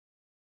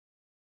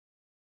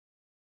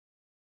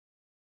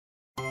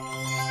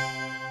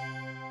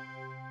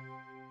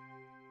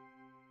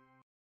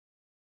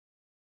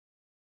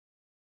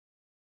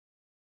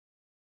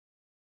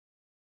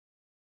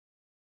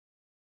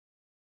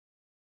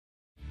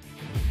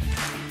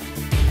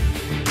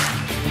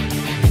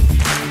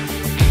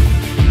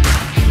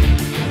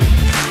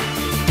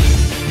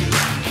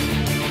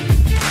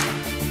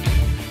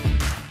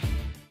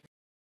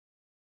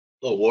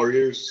Hello,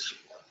 Warriors.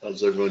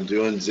 How's everyone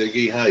doing?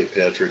 Ziggy, hi,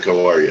 Patrick.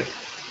 How are you?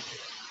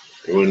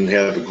 Everyone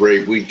have a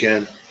great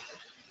weekend.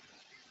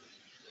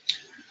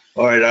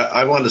 All right,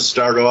 I want to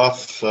start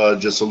off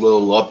just a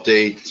little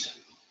update.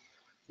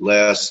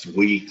 Last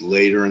week,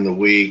 later in the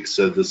week,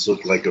 said this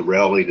looked like a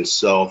rally to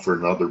sell for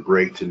another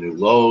break to new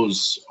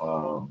lows.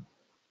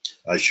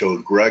 I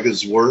showed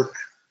Greg's work.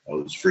 I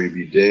was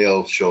freebie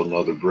Dale, showed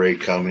another break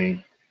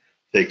coming.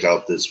 Take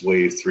out this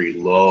wave 3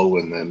 low,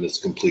 and then this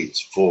completes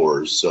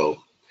 4.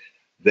 So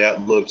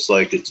that looks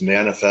like it's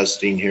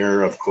manifesting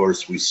here. Of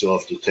course, we still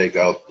have to take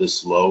out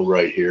this low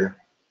right here.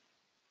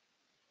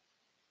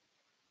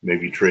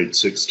 Maybe trade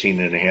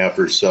 16.5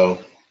 or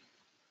so.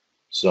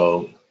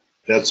 So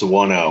that's a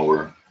 1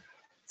 hour.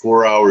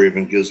 4 hour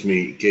even gave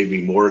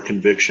me more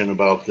conviction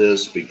about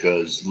this,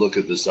 because look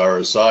at this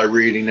RSI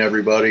reading,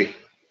 everybody.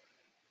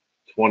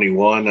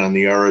 21 on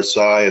the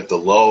RSI at the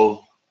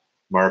low.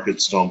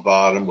 Markets don't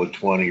bottom with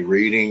 20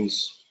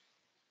 readings.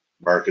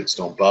 Markets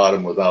don't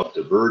bottom without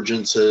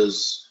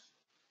divergences,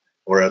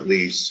 or at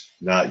least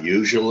not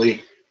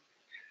usually.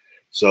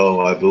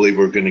 So I believe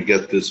we're going to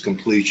get this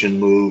completion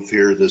move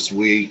here this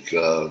week.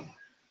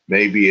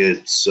 Maybe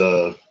it's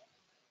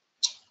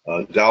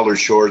dollar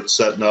short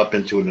setting up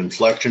into an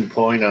inflection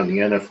point on the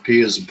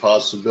NFP is a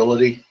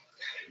possibility.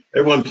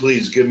 Everyone,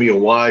 please give me a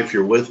Y if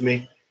you're with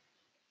me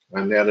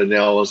on that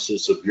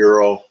analysis of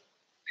Euro,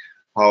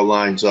 how it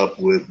lines up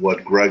with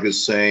what Greg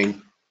is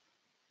saying.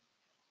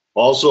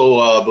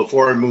 Also,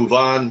 before I move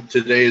on,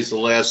 today is the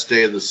last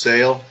day of the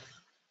sale.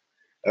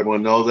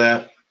 Everyone know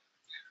that?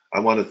 I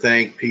want to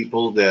thank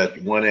people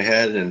that went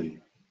ahead,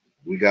 and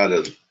we got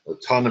a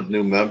ton of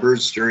new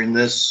members during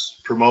this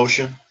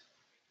promotion.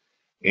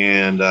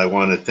 And I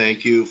want to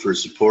thank you for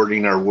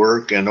supporting our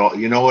work. And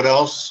you know what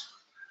else?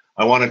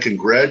 I want to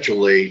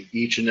congratulate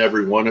each and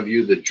every one of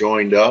you that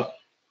joined up,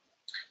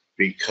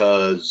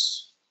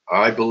 because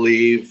I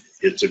believe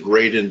it's a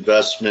great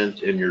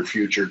investment in your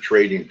future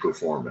trading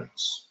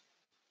performance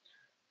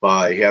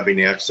by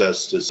having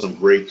access to some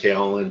great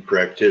talent,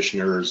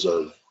 practitioners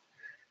of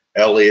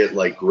Elliott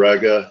like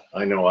Grega.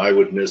 I know I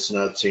would miss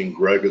not seeing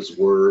Grega's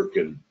work,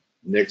 and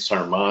Nick's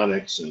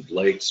Harmonics, and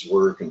Blake's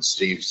work, and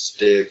Steve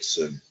Sticks,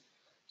 and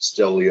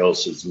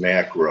Stelios's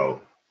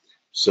macro.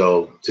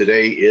 So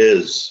today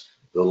is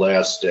the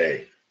last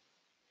day.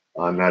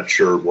 I'm not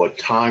sure what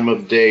time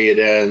of day it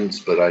ends,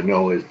 but I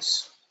know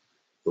it's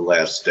the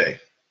last day.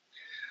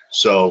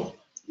 So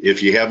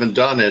if you haven't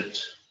done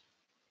it,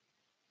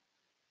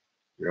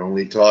 you're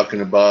only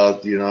talking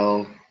about, you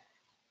know,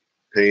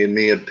 paying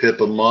me a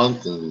pip a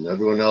month and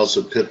everyone else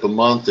a pip a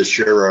month to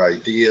share our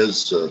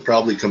ideas,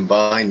 probably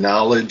combined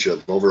knowledge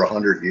of over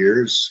 100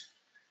 years.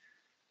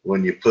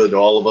 When you put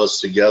all of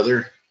us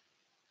together,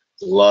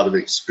 a lot of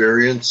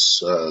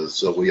experience.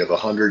 So we have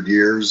 100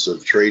 years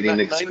of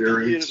trading experience.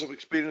 90 years of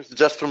experience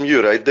just from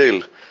you, right,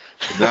 Dale?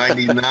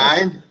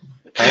 99?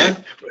 Huh?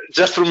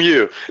 Just from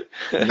you.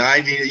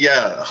 90,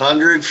 yeah,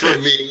 100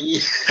 from me.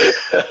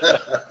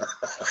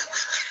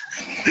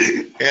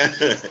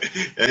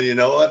 and you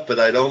know what? But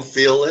I don't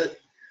feel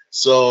it.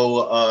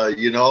 So,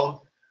 you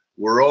know,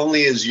 we're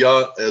only as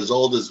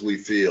old as we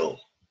feel,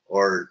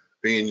 or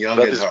being young.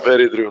 That is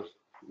very true.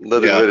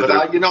 That is very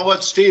true. You know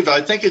what, Steve?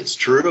 I think it's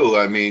true.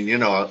 I mean, you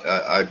know,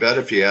 I bet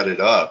if you add it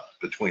up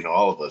between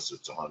all of us,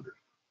 it's 100.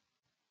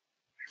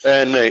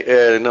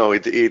 No,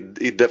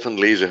 it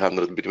definitely is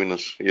 100 between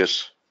us.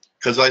 Yes.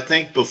 Because I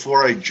think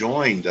before I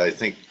joined, I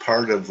think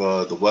part of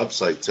the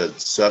website said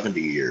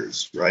 70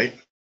 years, right?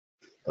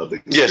 Of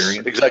experience.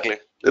 Yes, exactly.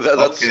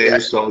 That's okay.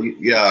 So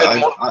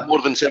yeah,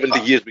 more than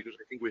 70 years, because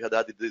I think we had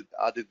added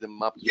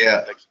them up.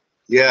 Yeah.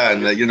 Yeah,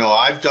 and you know,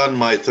 I've done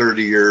my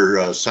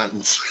 30-year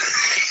sentence.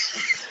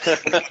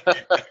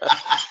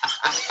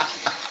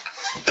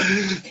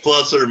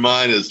 Plus or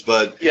minus,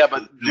 but yeah,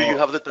 but do you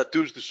have the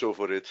tattoos to show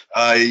for it?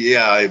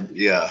 I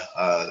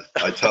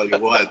tell you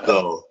what,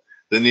 though,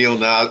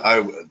 I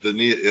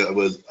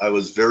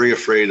was very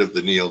afraid of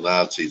the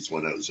neo-Nazis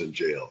when I was in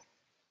jail.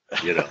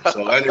 You know.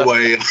 So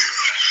anyway.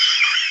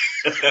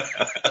 You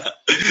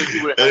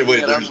were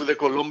around with the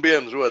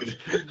Colombians, what?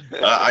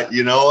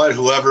 You know what?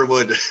 Whoever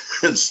would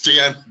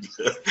stand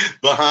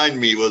behind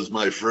me was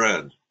my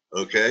friend.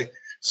 Okay.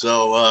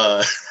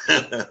 So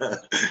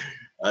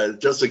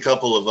just a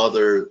couple of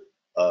other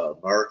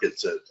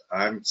markets that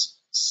I'm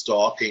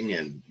stalking,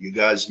 and you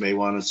guys may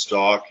want to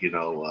stalk. You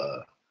know,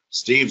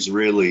 Steve's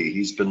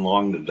he's been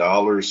long the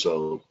dollar,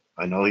 so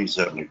I know he's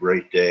having a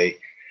great day.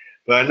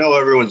 But I know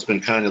everyone's been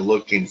kind of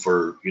looking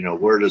for, you know,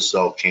 where to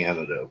sell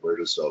Canada,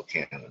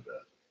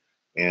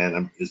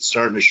 and it's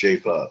starting to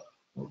shape up.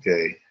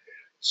 Okay,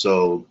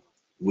 so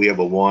we have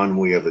a 1,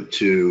 we have a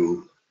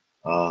 2.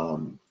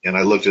 And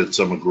I looked at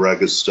some of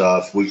Grega's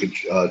stuff. We could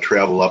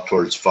travel up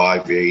towards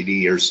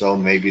 580 or so.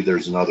 Maybe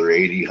there's another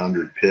 80,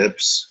 100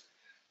 pips.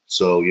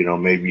 So, you know,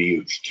 maybe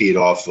you key it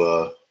off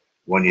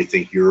when you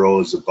think Euro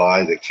is a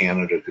buy, that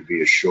Canada could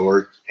be a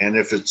short. And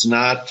if it's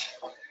not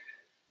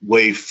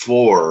wave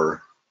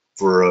 4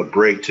 for a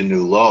break to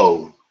new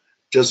low,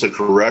 just a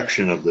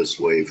correction of this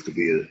wave could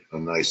be a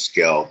nice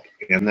scalp.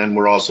 And then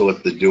we're also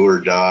at the do or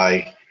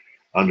die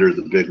under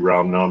the big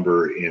round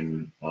number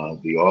in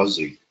the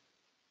Aussie.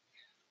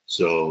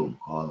 So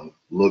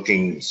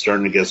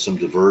starting to get some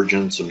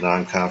divergence, some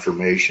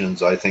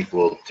non-confirmations. I think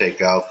we'll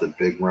take out the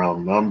big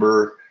round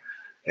number.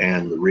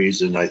 And the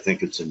reason I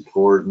think it's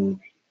important,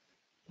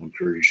 I'm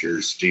pretty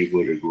sure Steve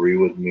would agree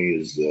with me,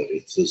 is that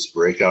it's this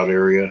breakout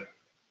area.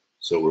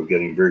 So we're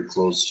getting very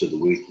close to the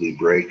weekly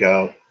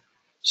breakout.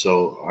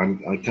 So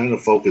I kind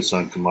of focus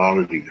on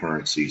commodity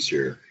currencies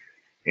here.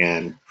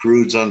 And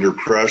crude's under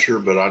pressure,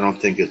 but I don't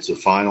think it's a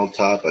final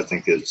top. I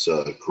think it's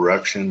a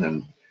correction,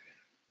 and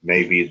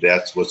maybe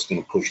that's what's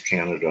going to push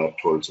Canada up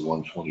towards the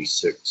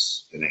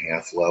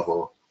 126.5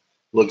 level.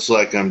 Looks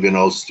like I'm going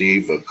to owe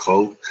Steve a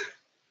Coke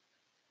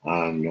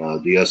on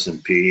the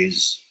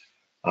S&Ps.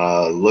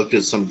 Looked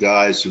at some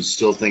guys who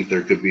still think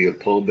there could be a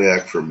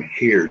pullback from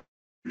here,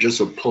 just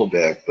a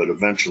pullback, but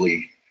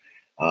eventually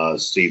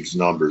Steve's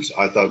numbers.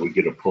 I thought we'd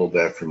get a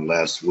pullback from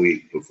last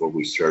week before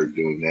we started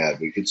doing that.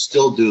 We could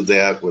still do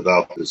that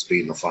without this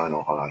being the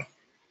final high.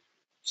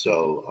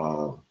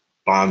 So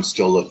bonds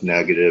still look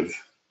negative,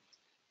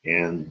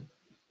 and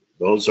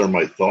those are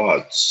my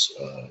thoughts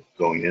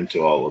going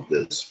into all of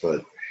this.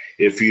 But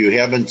if you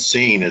haven't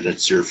seen it,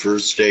 it's your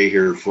first day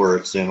here at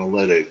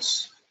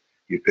ForexAnalytix.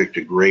 You picked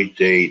a great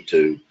day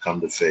to come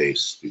to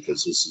face,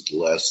 because this is the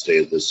last day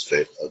of this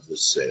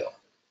sale.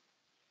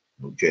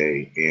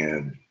 Okay,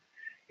 and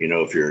you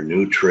know, if you're a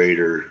new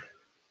trader,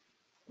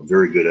 a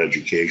very good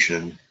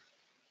education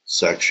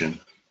section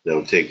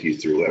that'll take you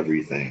through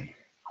everything.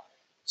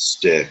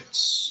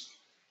 Sticks.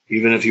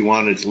 Even if you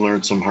wanted to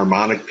learn some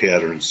harmonic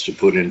patterns to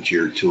put into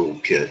your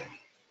toolkit,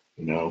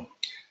 you know,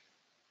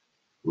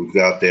 we've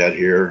got that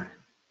here.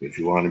 If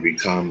you want to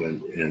become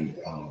an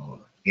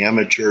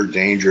amateur,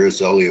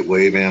 dangerous Elliott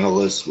wave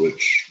analyst,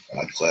 which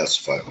I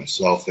classify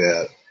myself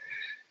at,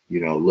 you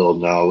know, little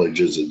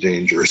knowledge is a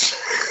dangerous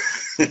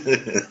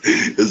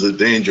is a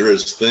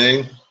dangerous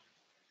thing.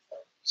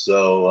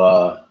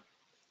 So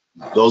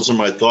those are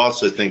my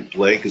thoughts. I think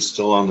Blake is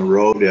still on the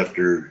road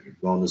after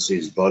going to see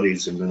his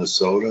buddies in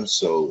Minnesota.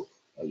 So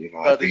you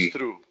know, that is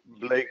true.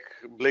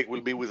 Blake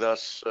will be with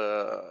us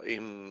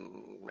in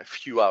a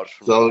few hours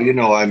from so now. You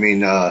know, I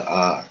mean,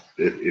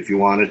 if you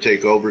want to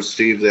take over,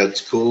 Steve,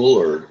 that's cool.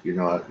 Or you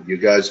know, you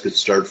guys could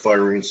start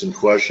firing some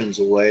questions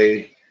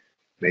away.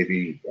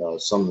 Maybe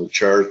some of the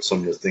charts,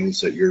 some of the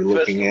things that you're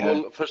looking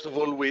at. First of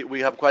all,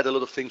 we have quite a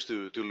lot of things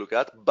to look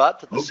at,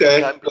 but at the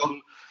same time,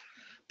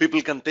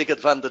 people can take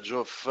advantage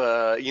of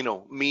you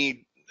know,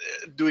 me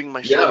doing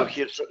my shadow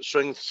here,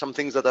 showing some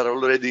things that are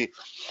already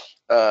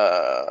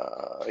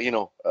you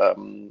know,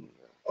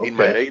 in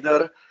my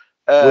radar.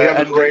 We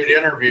have a great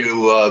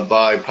interview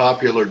by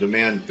popular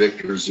demand.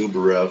 Victor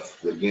Zubarev,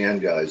 the GAN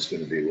guy, is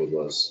going to be with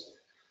us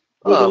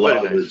with a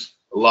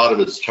lot of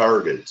his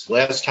targets.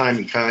 Last time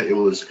it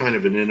was kind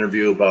of an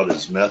interview about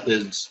his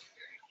methods.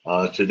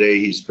 Today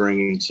he's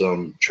bringing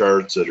some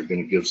charts that are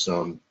going to give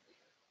some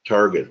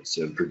targets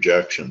and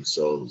projections.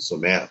 So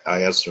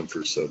I asked him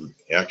for some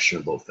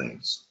actionable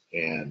things,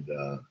 and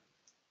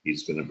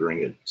he's going to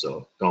bring it.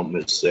 So don't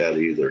miss that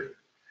either.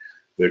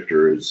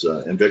 Victor is,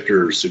 and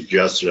Victor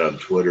suggested on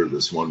Twitter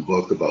this one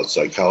book about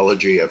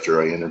psychology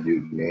after I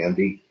interviewed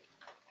Mandy.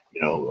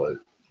 You know,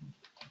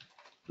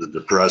 the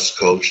depressed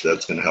coach.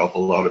 That's going to help a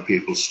lot of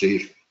people,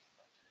 Steve.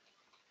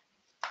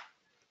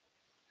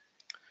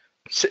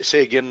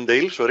 Say again,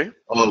 Dale, sorry.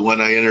 Oh,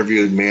 when I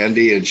interviewed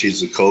Mandy, and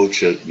she's a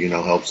coach that, you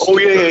know, helps. Oh,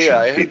 yeah.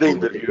 I had the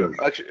interview.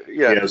 Actually,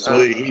 yeah.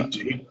 So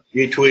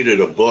he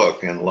tweeted a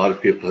book, and a lot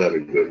of people had a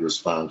good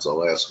response.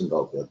 I'll ask him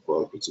about that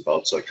book. It's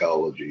about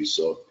psychology.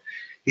 So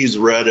he's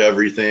read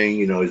everything.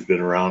 You know, he's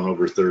been around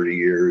over 30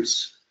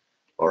 years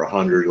or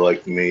 100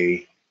 like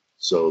me.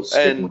 So,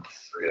 and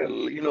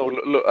you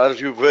know, as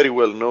you very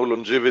well know,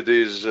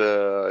 longevity is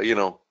you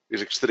know,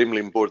 is extremely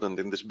important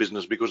in this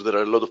business, because there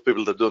are a lot of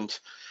people that don't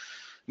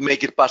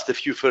make it past a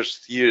few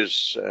first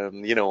years.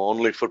 You know,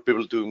 only for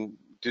people to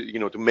you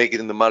know, to make it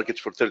in the markets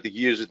for 30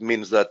 years, it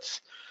means that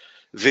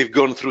they've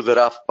gone through the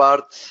rough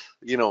part.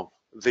 You know,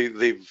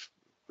 they've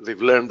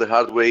learned the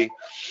hard way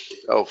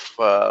of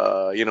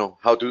you know,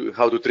 how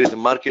to trade the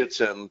markets,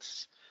 and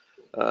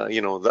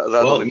you know,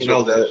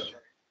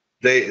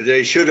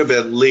 they should have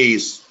at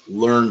least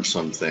learned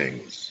some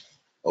things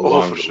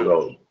along the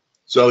road.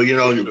 So, you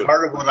know,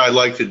 part of what I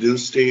like to do,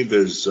 Steve,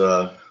 is, you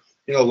know,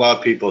 a lot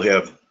of people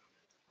have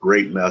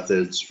great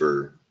methods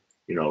for,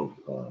 you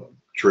know,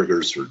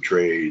 triggers for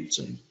trades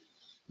and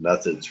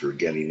methods for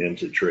getting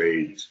into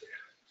trades.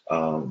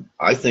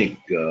 I think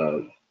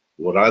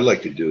what I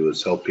like to do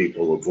is help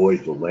people avoid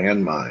the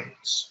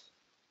landmines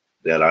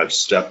that I've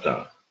stepped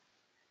on,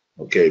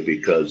 okay,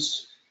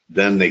 because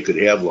then they could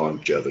have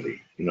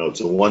longevity. You know,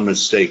 it's a one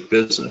mistake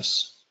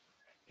business.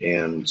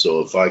 And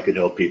so if I could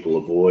help people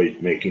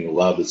avoid making a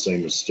lot of the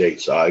same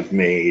mistakes I've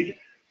made,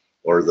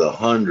 or the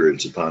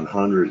hundreds upon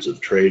hundreds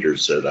of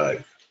traders that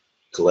I've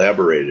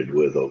collaborated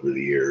with over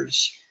the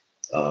years,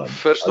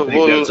 first of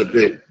all,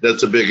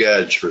 that's a big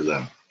edge for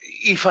them.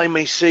 if I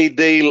may say,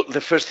 Dale,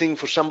 the first thing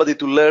for somebody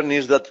to learn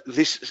is that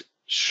this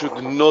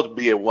should not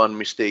be a one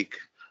mistake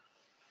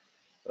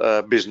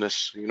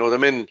business. You know what I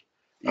mean?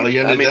 Oh,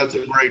 yeah, that's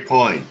a great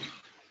point.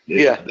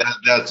 Yeah,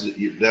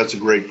 that's a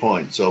great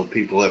point. So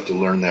people have to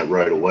learn that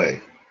right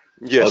away.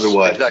 yes,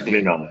 Otherwise, exactly.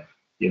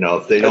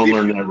 if they don't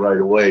learn that right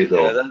away,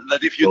 that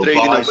if you trade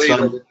in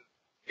a way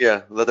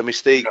that a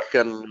mistake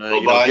can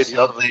get you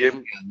out of the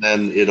game, and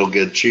then it'll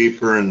get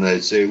cheaper, and they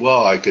say,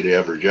 well, I could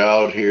average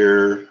out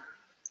here.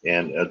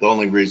 And the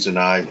only reason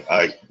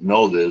I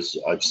know this,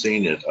 I've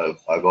seen it,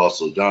 I've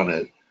also done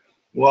it.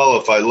 Well,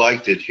 if I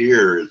liked it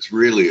here, it's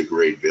really a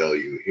great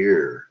value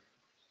here.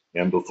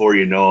 And before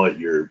you know it,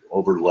 you're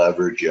over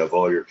leveraged. You have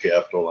all your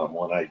capital on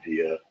one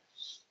idea.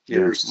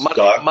 You're stuck.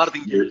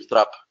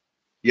 Trap.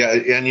 Yeah,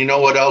 and you know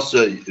what else?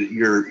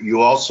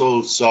 You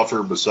also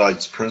suffer,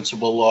 besides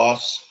principal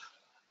loss,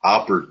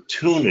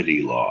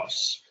 opportunity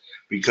loss,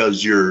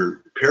 because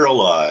you're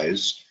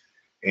paralyzed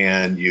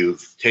and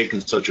you've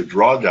taken such a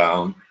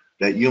drawdown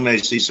that you may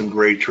see some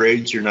great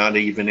trades. You're not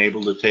even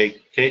able to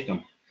take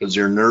them because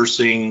you're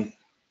nursing,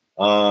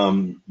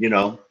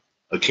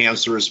 a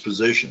cancerous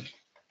position.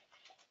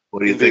 What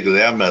do you think of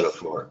that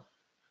metaphor?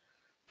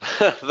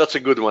 That's a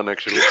good one,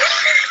 actually.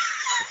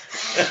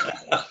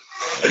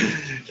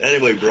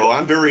 Anyway, bro,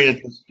 I'm very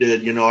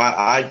interested.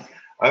 I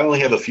only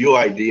have a few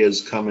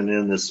ideas coming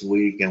in this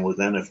week and with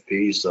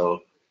NFP,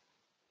 so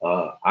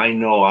I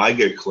know I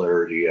get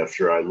clarity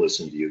after I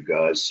listen to you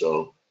guys.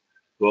 So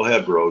go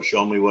ahead, bro.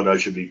 Show me what I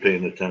should be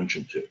paying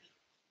attention to.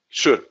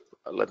 Sure.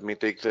 Let me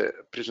take the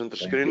presenter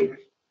screen,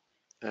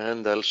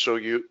 and I'll show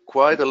you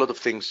quite a lot of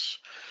things.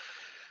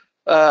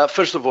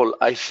 First of all,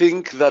 I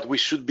think that we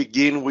should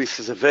begin with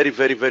the very,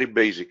 very, very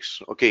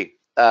basics. Okay.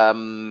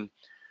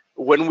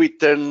 When we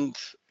turned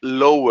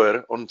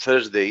lower on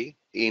Thursday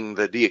in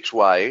the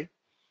DXY,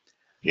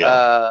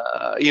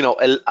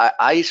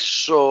 I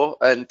saw,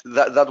 and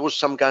that was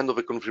some kind of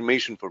a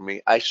confirmation for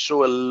me. I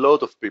saw a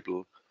lot of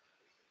people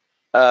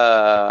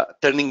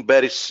turning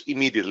bearish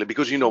immediately,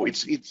 because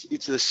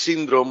it's the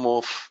syndrome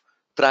of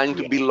trying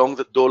to be long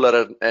the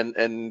dollar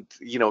and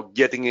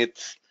getting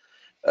it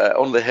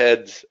on the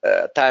head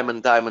time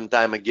and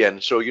time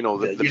again. So you know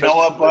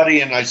what,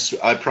 buddy, and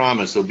I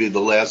promise it'll be the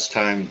last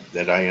time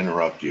that I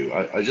interrupt you.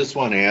 I just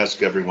want to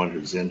ask everyone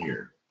who's in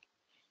here.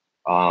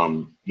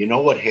 You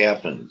know what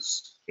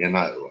happens? And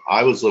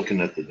I was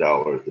looking at the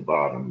dollar at the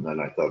bottom, and then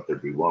I thought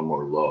there'd be one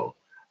more low.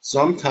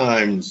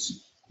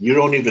 Sometimes you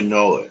don't even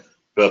know it,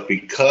 but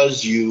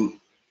because you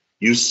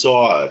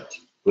saw it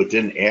but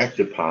didn't act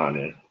upon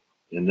it,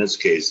 in this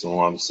case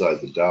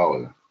alongside the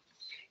dollar,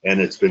 and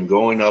it's been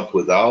going up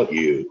without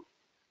you,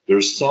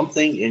 there's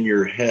something in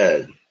your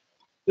head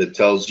that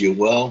tells you,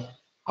 well,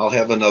 I'll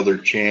have another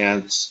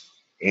chance,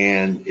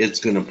 and it's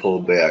going to pull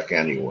back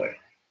anyway.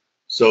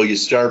 So you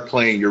start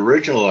playing. Your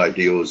original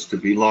idea was to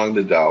be long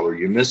the dollar.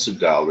 You miss the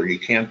dollar. You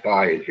can't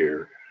buy it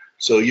here.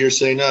 So you're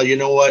saying, no, you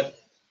know what?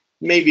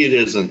 Maybe it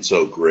isn't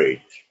so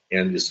great.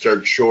 And you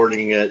start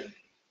shorting it,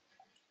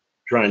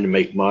 trying to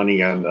make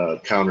money on a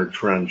counter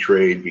trend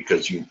trade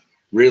because you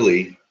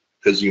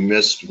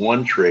missed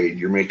one trade.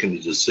 You're making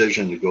a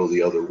decision to go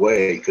the other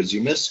way because you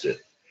missed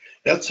it.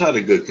 That's not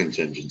a good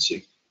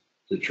contingency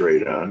to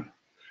trade on.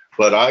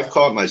 But I've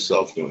caught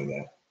myself doing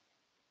that.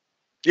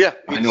 Yeah,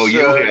 I know you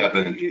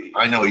haven't.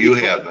 I know you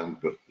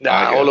haven't. But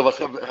all of us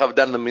have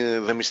done the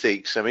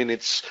mistakes. I mean,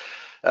 it's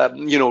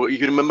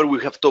you remember we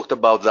have talked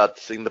about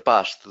that in the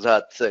past,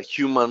 that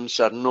humans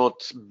are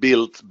not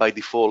built by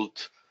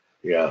default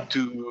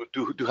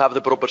to have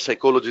the proper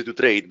psychology to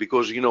trade,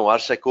 because our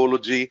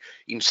psychology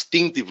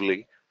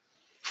instinctively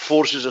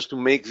forces us to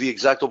make the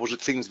exact opposite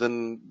things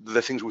than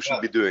the things we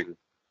should be doing.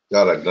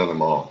 God, I've done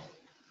them all.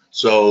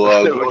 So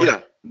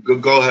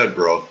go ahead,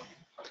 bro.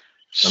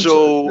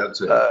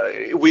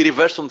 We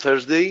reversed on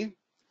Thursday,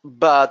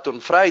 but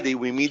on Friday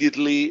we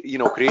immediately,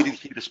 created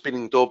here a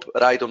spinning top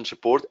right on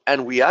support,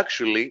 and we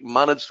actually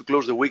managed to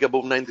close the week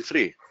above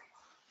 93.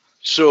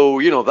 So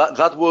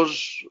that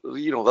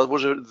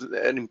was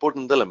an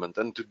important element.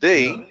 And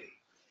today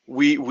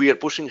we are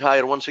pushing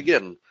higher once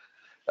again.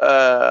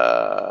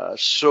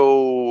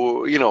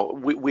 So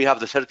we have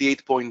the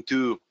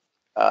 38.2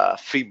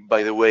 fib,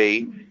 by the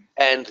way,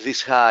 and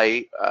this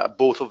high,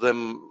 both of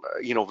them,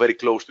 very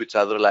close to each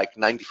other, like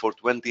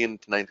 94.20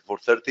 and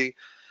 94.30.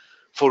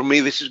 For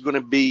me, this is going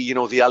to be,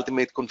 the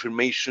ultimate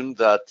confirmation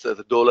that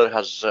the dollar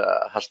has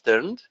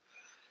turned.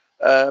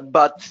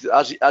 But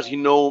as you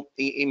know,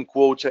 in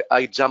quotes,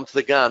 I jumped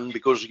the gun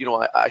because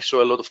I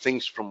saw a lot of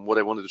things from what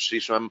I wanted to see.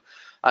 So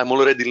I'm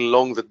already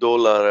long the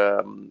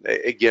dollar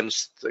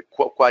against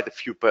quite a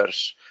few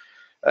pairs.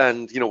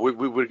 And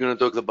we're going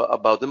to talk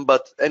about them.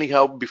 But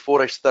anyhow,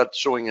 before I start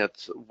showing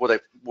it, what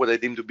I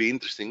deem to be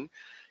interesting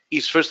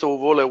is, first of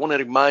all, I want to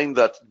remind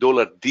that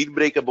dollar did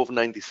break above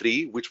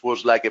 93, which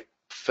was like a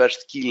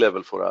first key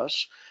level for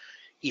us.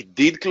 It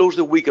did close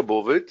the week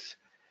above it,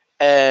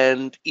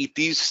 and it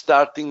is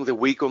starting the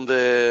week on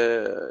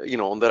the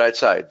on the right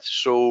side.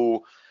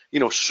 So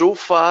so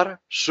far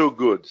so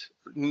good.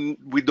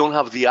 We don't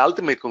have the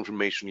ultimate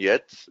confirmation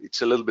yet.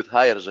 It's a little bit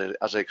higher,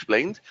 as I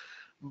explained,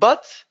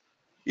 but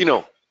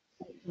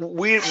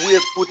we're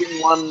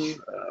putting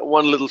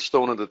one little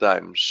stone at a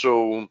time.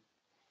 So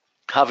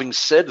having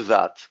said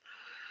that,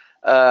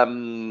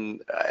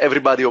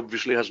 everybody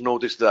obviously has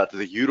noticed that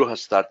the euro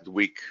has started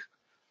weak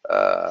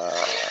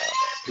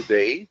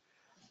today.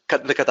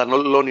 The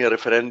Catalonia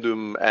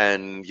referendum,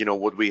 and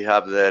what we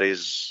have there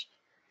is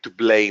to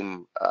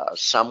blame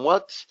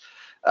somewhat,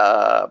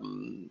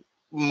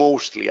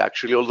 mostly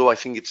actually, although I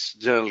think it's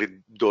generally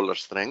dollar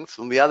strength.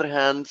 On the other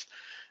hand,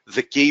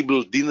 the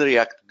cable didn't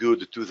react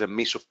good to the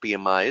miss of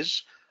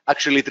PMIs.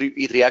 Actually,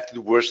 it reacted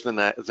worse than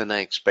I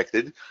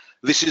expected.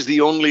 This is the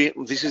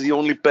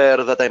only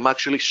pair that I'm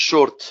actually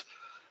short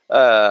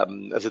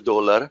the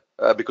dollar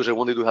because I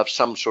wanted to have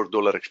some short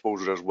dollar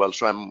exposure as well.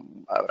 So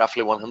I'm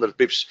roughly 100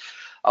 pips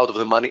out of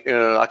the money.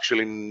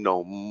 Actually,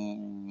 no,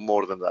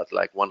 more than that,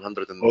 like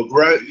 100. Well,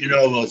 Greg,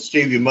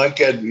 Steve, you might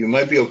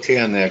be okay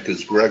on that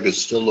because Greg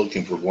is still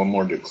looking for one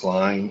more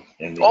decline.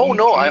 Oh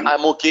no,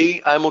 I'm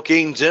okay. I'm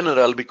okay in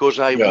general because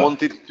I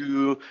wanted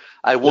to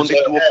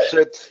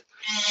offset.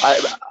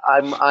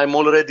 I'm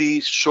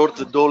already short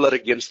the dollar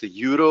against the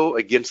euro,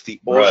 against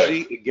the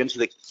Aussie, against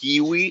the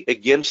Kiwi,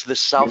 against the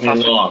South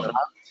African.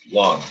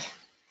 Long.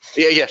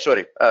 Yeah,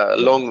 sorry.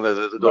 Long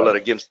the dollar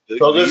against the.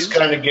 So this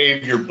kind of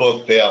gave your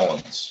book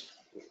balance.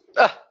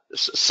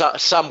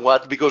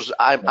 Somewhat, because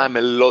I'm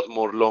a lot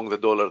more long the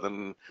dollar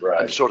than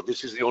I'm short.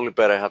 This is the only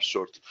pair I have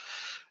short.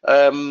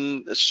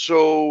 And it's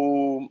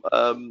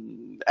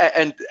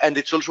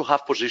also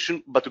half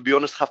position, but to be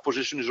honest, half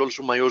position is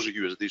also my Aussie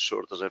USD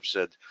short, as I've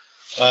said.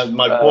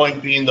 My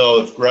point being, though,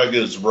 if Greg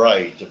is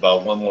right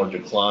about one more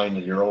decline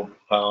in euro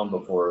pound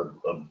before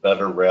a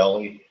better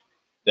rally,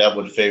 that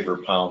would favor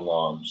pound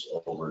longs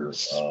over.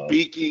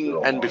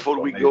 Speaking, and before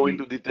we go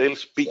into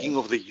details, speaking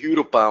of the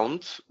euro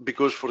pound,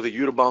 because for the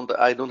euro pound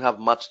I don't have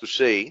much to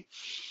say.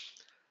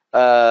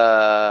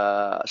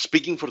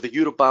 Speaking for the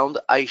euro pound,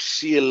 I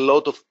see a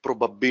lot of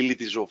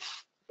probabilities of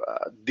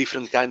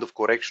different kind of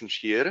corrections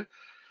here,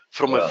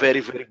 from a very,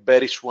 very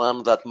bearish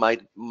one that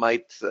might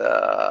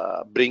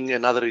bring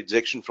another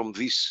rejection from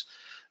this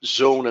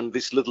zone and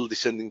this little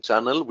descending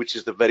channel, which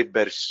is the very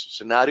bearish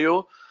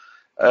scenario,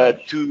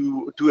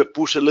 to a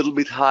push a little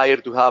bit higher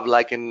to have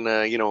like an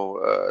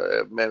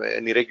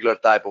an irregular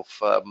type of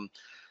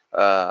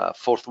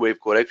fourth wave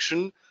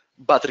correction.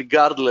 But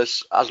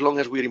regardless, as long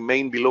as we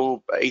remain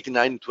below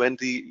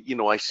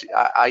 89.20,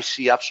 I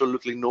see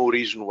absolutely no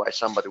reason why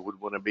somebody would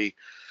want to be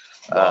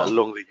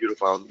long the euro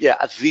pound. Yeah,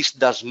 this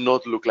does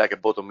not look like a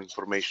bottoming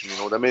formation. You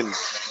know what I mean?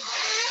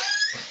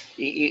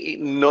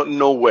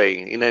 No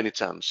way, in any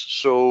chance.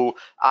 So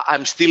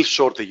I'm still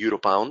short the euro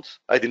pound.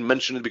 I didn't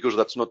mention it because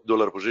that's not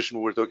dollar position.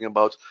 We're talking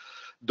about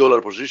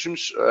dollar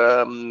positions,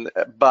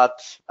 but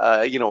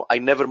I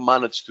never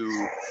managed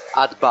to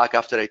add back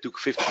after I took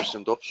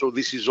 50% off. So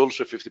this is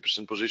also a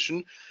 50%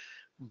 position.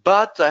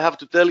 But I have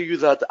to tell you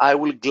that I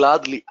will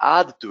gladly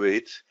add to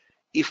it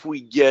if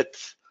we get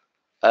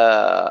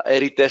a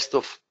retest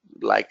of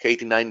like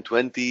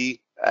 89.20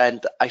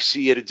 and I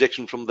see a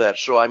rejection from there.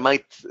 So I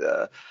might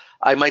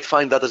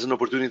find that as an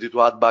opportunity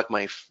to add back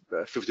my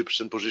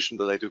 50% position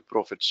that I took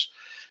profits.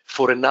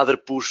 For another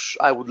push,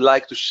 I would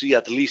like to see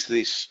at least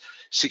this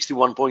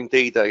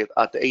 61.8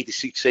 at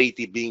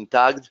 86.80 being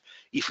tagged,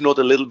 if not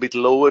a little bit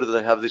lower, that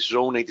I have this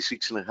zone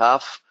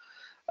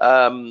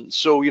 86.5.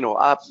 So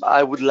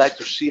I would like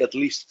to see at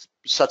least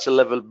such a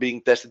level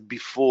being tested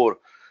before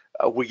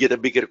we get a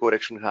bigger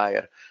correction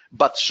higher.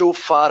 But so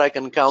far I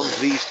can count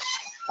this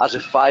as a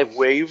 5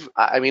 wave.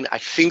 I mean, I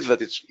think that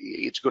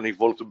it's going to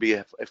evolve to be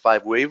a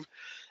 5 wave,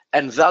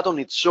 and that on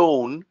its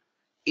own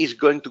is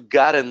going to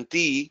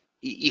guarantee,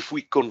 if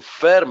we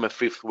confirm a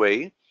fifth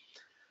wave,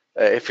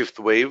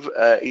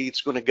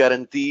 it's going to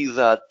guarantee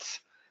that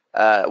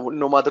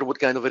no matter what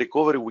kind of a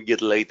recovery we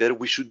get later,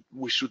 we should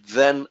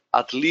then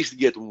at least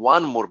get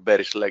one more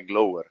bearish leg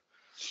lower.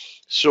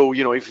 So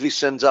if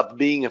this ends up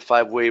being a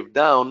 5 wave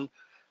down,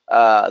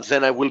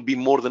 then I will be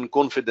more than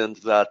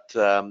confident that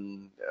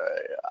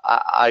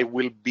I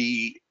will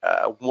be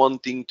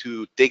wanting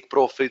to take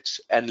profits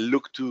and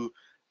look to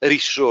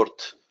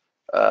reshort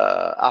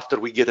after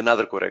we get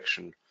another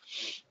correction.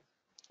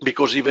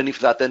 Because even if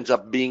that ends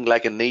up being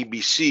like an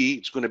ABC,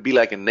 it's going to be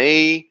like an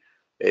A,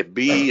 a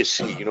B, a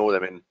C. You know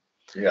what I mean?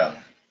 Yeah.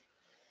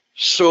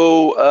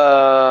 So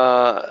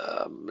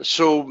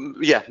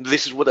yeah,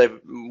 this is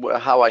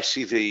how I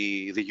see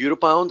the euro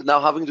pound. Now,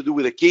 having to do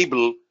with the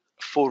cable,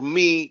 for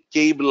me,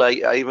 cable,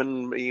 I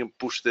even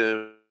pushed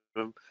an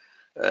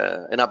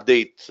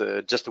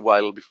update just a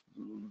while before,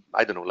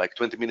 I don't know, like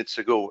 20 minutes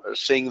ago,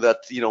 saying that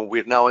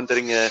we're now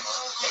entering a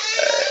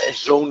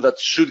zone that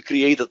should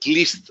create at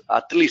least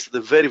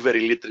the very,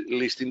 very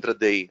least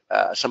intraday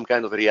some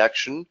kind of a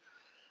reaction.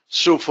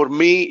 So for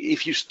me,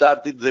 if you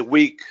started the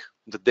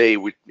day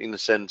with, in a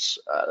sense,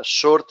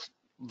 short,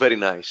 very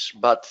nice.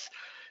 But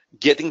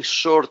getting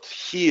short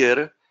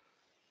here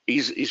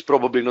is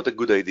probably not a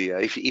good idea.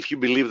 If you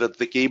believe that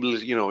the cable,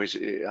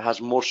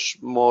 has more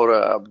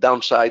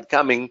downside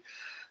coming,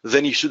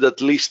 then you should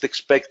at least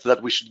expect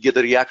that we should get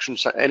a reaction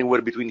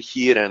anywhere between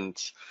here and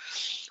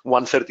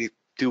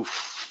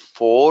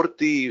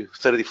 132.40,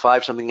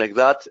 35, something like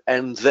that,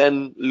 and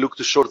then look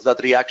to short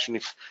that reaction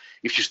if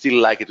you still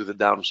like it to the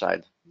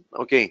downside.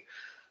 Okay,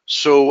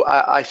 so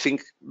I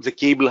think the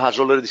cable has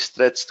already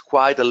stretched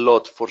quite a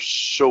lot for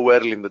so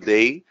early in the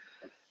day,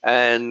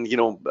 and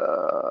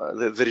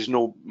there is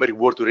no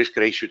reward to risk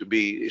ratio to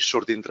be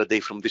short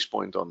intraday from this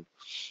point on.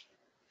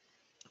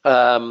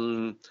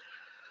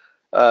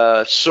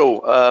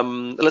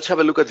 Let's have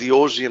a look at the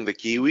Aussie and the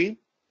Kiwi.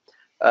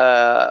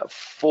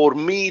 For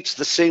me, it's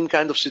the same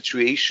kind of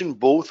situation.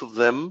 Both of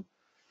them,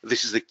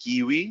 this is the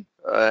Kiwi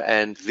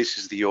and this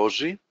is the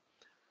Aussie.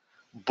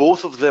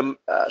 Both of them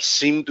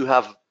seem to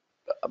have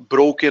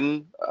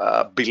broken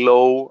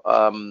below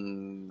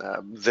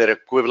their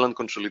equivalent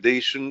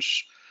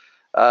consolidations.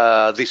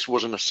 This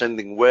was an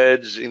ascending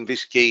wedge. In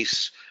this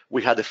case,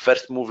 we had a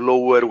first move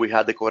lower, we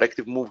had a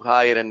corrective move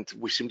higher, and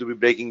we seem to be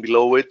breaking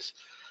below it.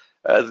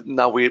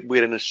 Now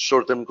we're in a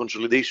short-term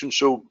consolidation,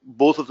 so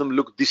both of them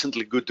look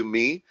decently good to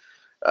me.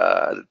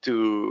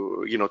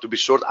 To be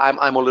short,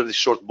 I'm already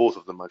short both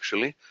of them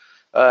actually.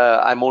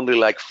 I'm only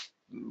like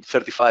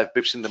 35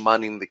 pips in the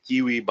money in the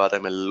Kiwi, but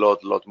I'm a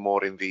lot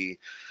more in the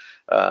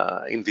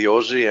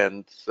Aussie,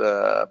 and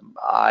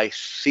I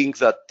think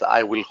that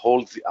I will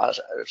hold,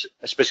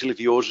 especially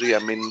the Aussie. I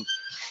mean,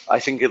 I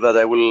think that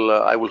I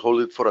will hold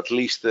it for at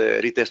least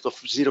a retest of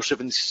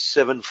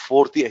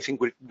 0.7740. I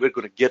think we're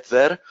going to get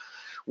there.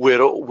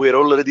 We're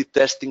already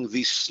testing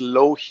this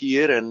low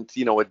here, and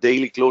a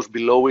daily close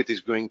below it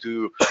is going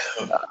to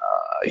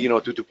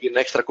to be an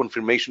extra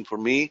confirmation for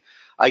me.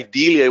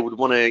 Ideally, I would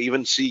want to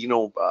even see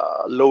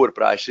lower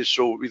prices.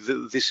 So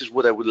this is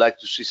what I would like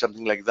to see,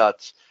 something like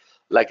that,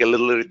 like a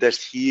little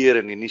retest here,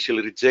 an initial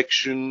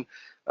rejection.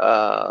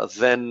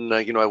 Then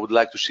I would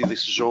like to see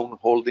this zone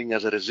holding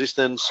as a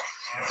resistance,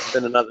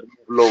 then another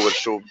move lower.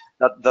 So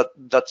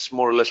that's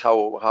more or less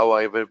how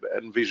I've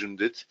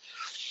envisioned it.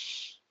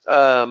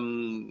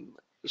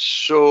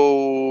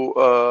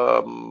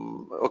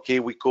 Okay,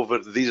 we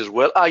covered these as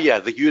well. Yeah,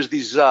 the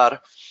USD ZAR.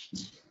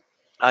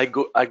 I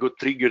got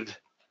triggered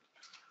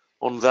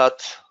on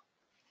that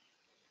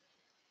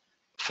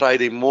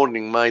Friday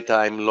morning, my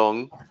time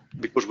long,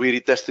 because we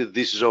retested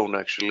this zone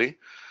actually.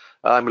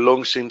 I'm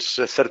long since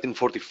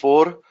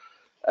 1344,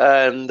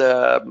 and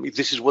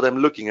this is what I'm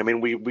looking. I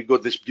mean, we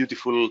got this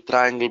beautiful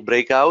triangle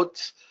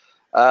breakout.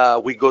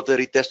 We got a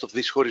retest of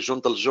this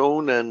horizontal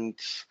zone, and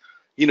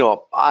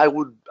I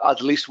would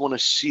at least want to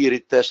see a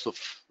retest of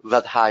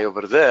that high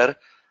over there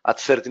at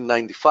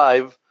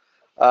 1395.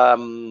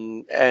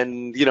 And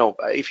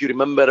if you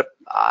remember,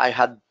 I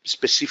had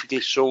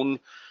specifically shown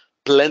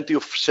plenty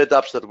of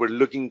setups that were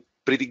looking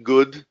pretty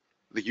good.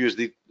 The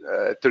USD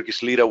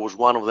Turkish lira was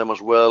one of them as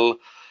well.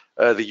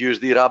 The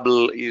USD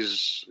ruble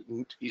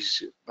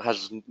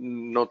has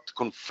not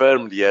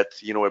confirmed yet,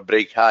 a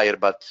break higher,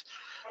 but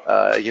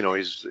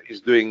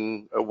is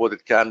doing what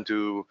it can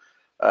to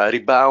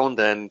rebound,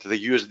 and the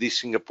USD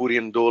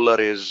Singaporean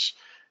dollar is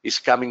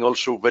coming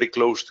also very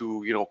close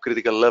to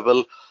critical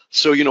level.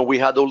 So we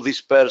had all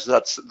these pairs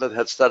that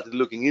had started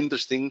looking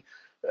interesting.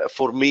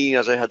 For me,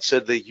 as I had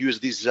said, the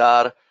USD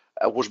ZAR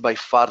was by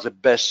far the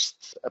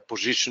best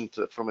positioned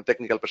from a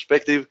technical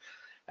perspective,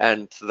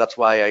 and that's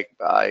why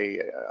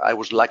I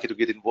was lucky to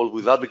get involved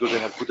with that, because I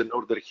had put an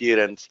order here,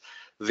 and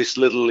this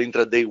little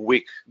intraday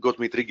wick got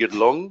me triggered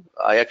long.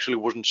 I actually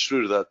wasn't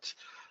sure that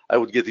I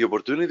would get the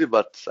opportunity,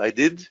 but I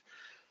did.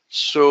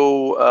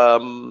 So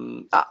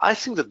I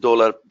think the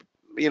dollar,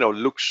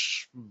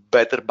 looks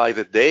better by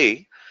the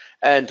day.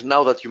 And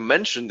now that you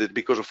mentioned it,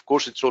 because of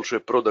course it's also a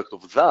product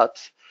of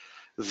that,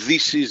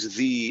 this is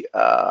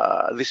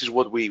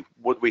what we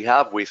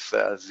have with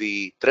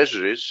the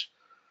treasuries.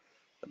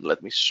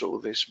 Let me show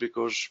this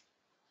because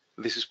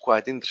this is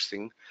quite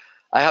interesting.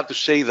 I have to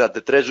say that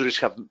the treasuries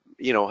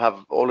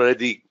have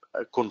already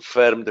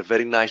confirmed a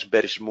very nice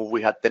bearish move.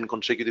 We had 10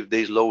 consecutive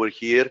days lower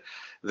here.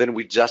 Then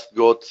we just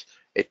got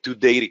a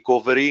 2-day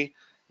recovery.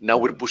 Now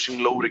we're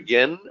pushing lower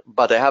again.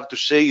 But I have to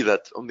say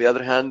that, on the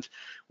other hand,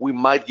 we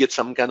might get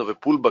some kind of a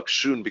pullback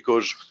soon,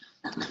 because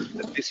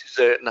this is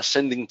an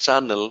ascending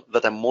channel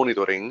that I'm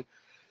monitoring.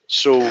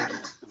 So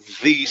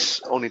this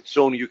on its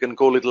own, you can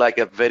call it like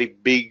a very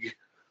big,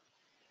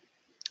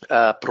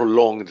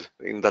 prolonged,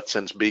 in that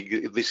sense,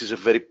 big. This is a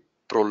very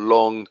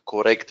prolonged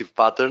corrective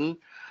pattern.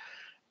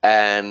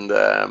 And,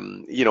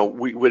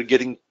 we're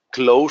getting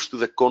close to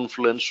the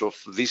confluence of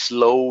this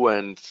low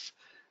and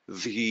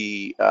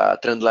the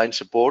trend line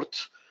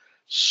support.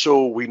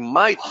 So we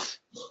might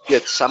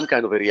get some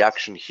kind of a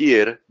reaction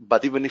here,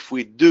 but even if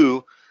we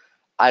do,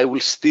 I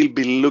will still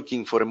be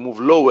looking for a move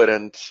lower.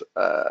 And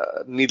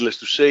needless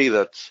to say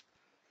that,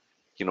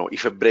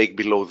 if a break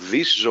below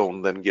this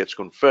zone then gets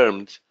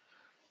confirmed,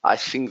 I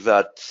think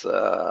that,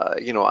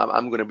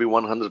 I'm going to be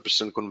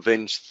 100%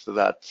 convinced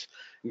that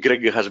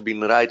Greg has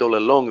been right all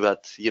along,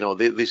 that,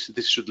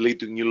 this should lead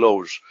to new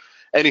lows.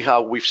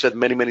 Anyhow, we've said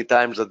many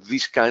times that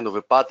this kind of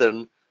a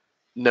pattern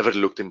never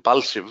looked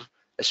impulsive,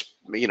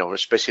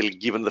 especially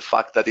given the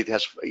fact that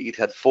it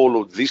had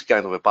followed this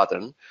kind of a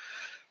pattern.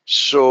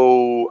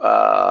 So,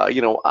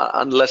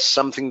 unless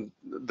something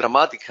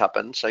dramatic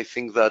happens, I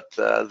think that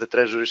the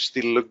treasuries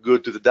still look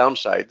good to the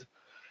downside.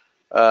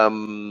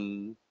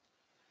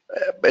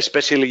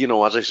 Especially,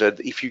 as I said,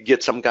 if you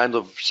get some type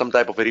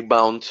of a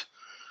rebound,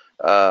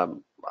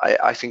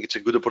 I think it's a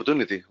good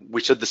opportunity.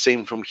 We said the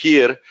same from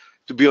here.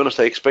 To be honest,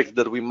 I expected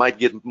that we might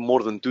get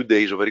more than 2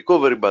 days of a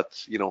recovery,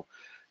 but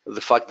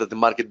the fact that the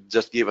market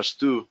just gave us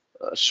 2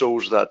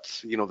 shows that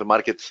the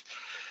market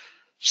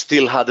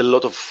still had a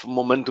lot of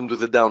momentum to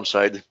the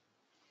downside.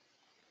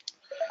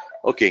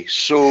 Okay,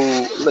 so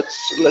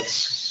let's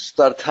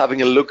start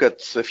having a look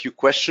at a few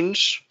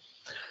questions.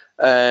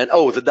 And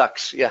the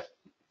DAX, yeah.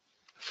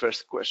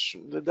 First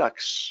question, the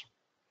DAX.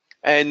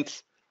 And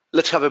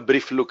let's have a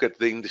brief look at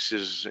the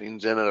indices in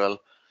general.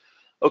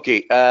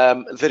 Okay,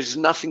 there is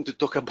nothing to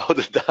talk about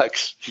the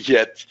DAX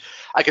yet.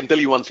 I can tell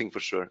you one thing for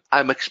sure.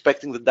 I'm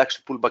expecting the DAX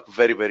to pull back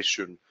very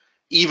soon.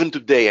 Even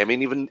today, I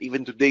mean,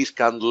 even today's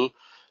candle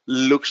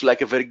looks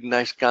like a very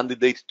nice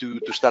candidate to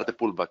start a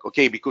pullback.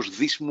 Okay, because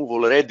this move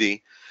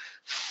already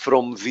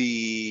from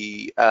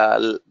the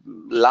it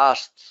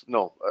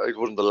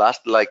wasn't the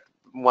last, like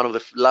one of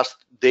the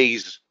last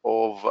days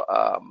of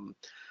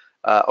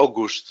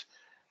August,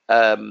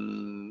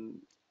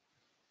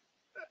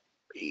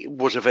 it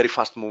was a very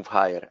fast move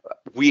higher.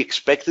 We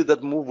expected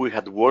that move. We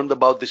had warned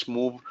about this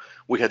move.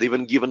 We had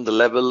even given the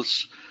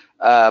levels.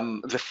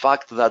 The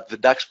fact that the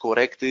DAX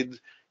corrected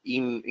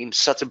in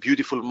such a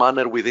beautiful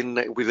manner within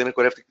a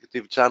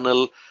corrective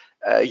channel,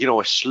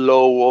 a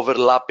slow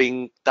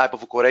overlapping type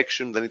of a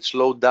correction, then it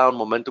slowed down,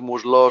 momentum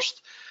was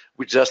lost.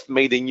 We just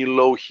made a new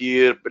low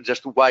here,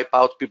 just to wipe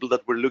out people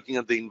that were looking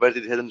at the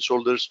inverted head and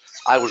shoulders.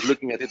 I was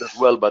looking at it as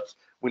well, but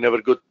we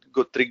never got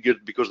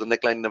triggered because the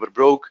neckline never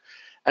broke.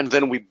 And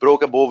then we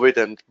broke above it,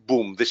 and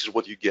boom, this is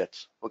what you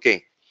get.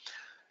 Okay,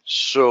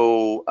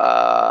 so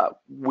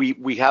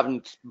we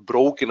haven't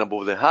broken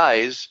above the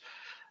highs,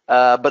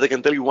 but I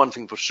can tell you one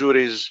thing for sure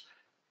is,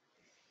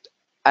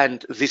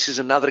 and this is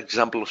another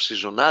example of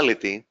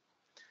seasonality,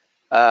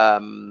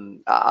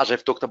 as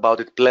I've talked about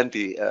it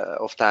plenty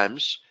of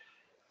times.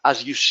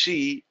 As you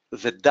see,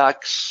 the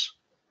DAX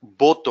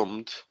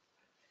bottomed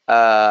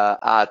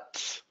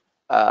at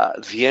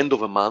the end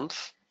of a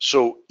month.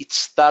 So it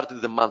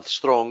started the month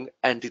strong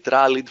and it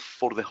rallied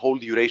for the whole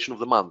duration of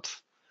the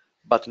month.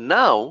 But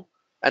now,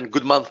 and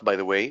good month by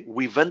the way,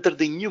 we've entered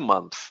a new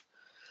month.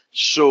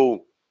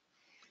 So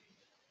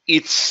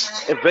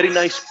it's a very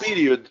nice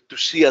period to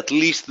see at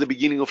least the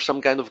beginning of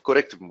some kind of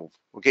corrective move.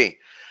 Okay.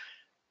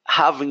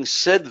 Having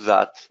said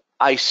that,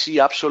 I see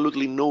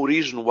absolutely no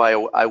reason why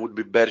I would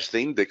be bearish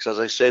the index. As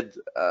I said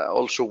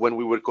also when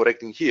we were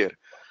correcting here,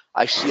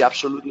 I see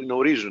absolutely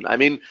no reason. I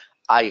mean,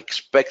 I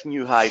expect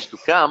new highs to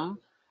come.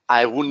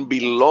 I wouldn't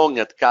be long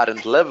at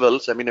current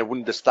levels. I mean, I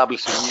wouldn't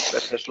establish a new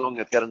FS long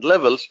at current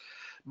levels.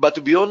 But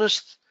to be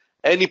honest,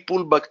 any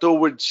pullback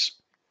towards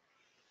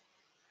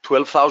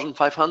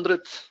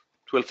 12,500,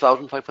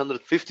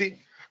 12,550,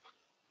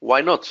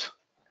 why not?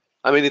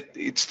 I mean,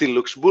 it still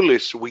looks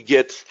bullish. We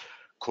get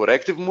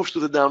corrective moves to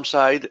the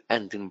downside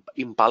and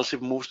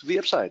impulsive moves to the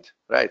upside,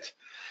 right?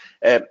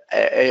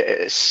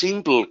 A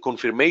simple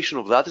confirmation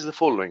of that is the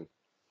following.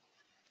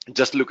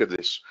 Just look at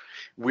this.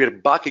 We're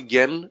back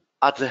again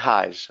at the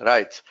highs,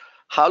 right?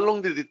 How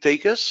long did it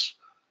take us?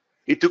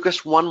 It took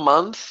us 1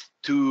 month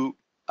to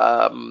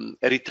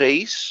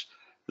retrace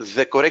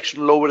the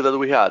correction lower that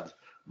we had.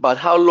 But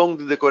how long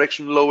did the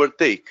correction lower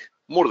take?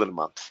 More than a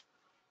month.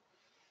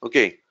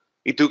 Okay,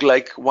 it took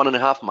like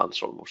 1.5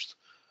 months almost.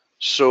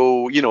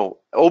 So,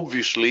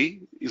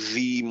 obviously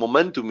the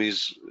momentum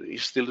is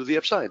still to the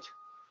upside.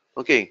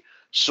 Okay,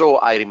 so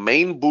I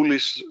remain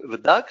bullish the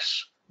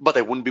DAX, but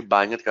I wouldn't be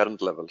buying at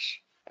current levels.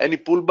 Any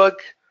pullback,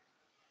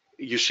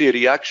 you see a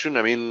reaction.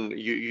 I mean,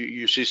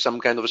 you see some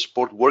kind of a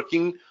support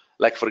working,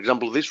 like for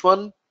example this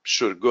one,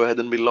 sure, go ahead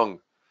and be long.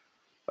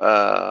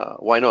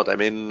 Why not? I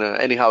mean,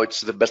 anyhow,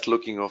 it's the best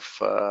looking of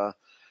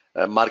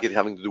market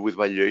having to do with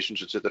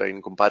valuations, etc.,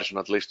 in comparison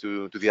at least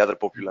to the other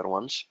popular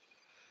ones.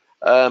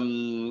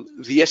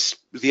 The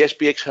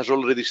SPX has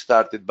already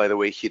started, by the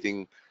way,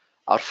 hitting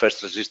our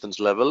first resistance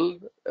levels.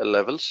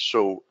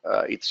 So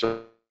it's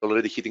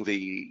already hitting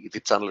the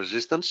channel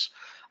resistance.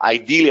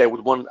 Ideally, I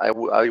would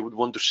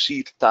want to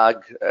see it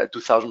tag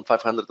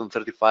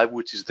 2,535,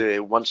 which is the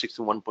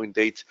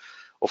 161.8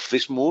 of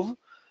this move.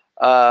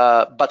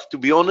 But to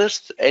be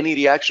honest, any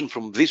reaction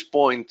from this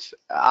point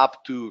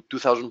up to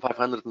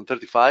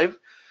 2,535,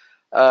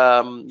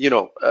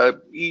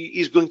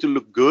 is going to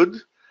look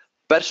good.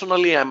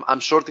 Personally, I'm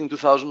shorting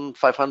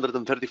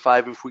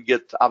 2,535 if we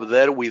get up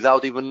there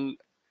without even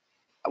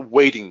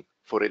waiting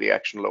for a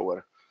reaction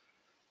lower.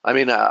 I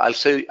mean, I'll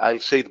say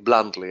it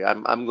bluntly.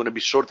 I'm going to be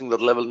shorting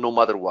that level no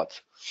matter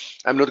what.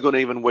 I'm not going to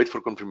even wait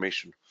for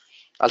confirmation.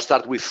 I'll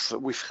start with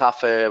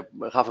half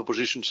a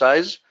position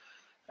size,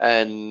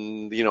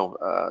 and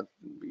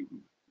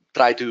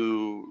try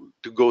to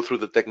go through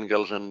the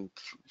technicals and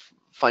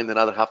find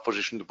another half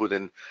position to put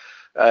in.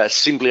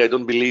 Simply, I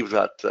don't believe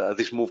that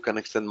this move can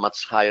extend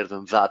much higher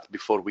than that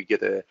before we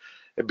get a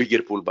bigger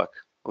pullback.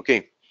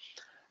 Okay.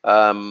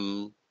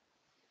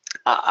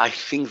 I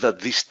think that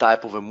this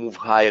type of a move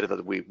higher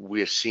that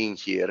we are seeing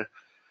here,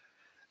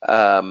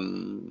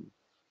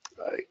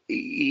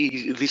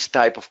 this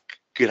type of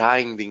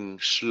grinding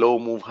slow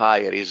move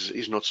higher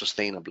is not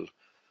sustainable,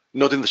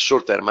 not in the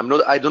short term.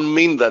 I don't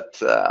mean that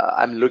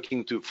I'm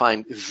looking to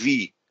find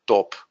the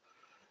top,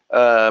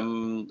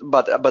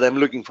 but I'm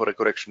looking for a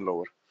correction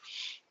lower.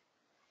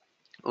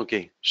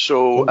 Okay,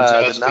 so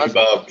asking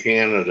about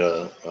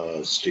Canada,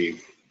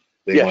 Steve.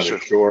 They want to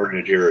short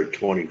it here at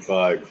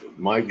 25.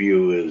 My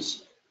view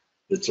is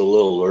it's a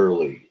little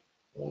early.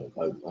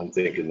 I'm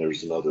thinking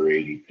there's another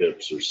 80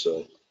 pips or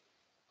so.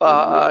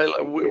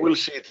 We'll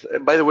see it.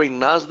 By the way,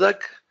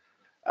 Nasdaq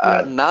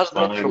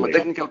from a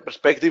technical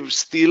perspective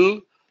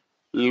still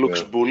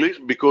looks bullish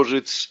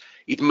because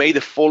it made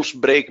a false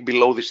break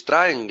below this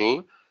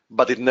triangle,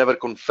 but it never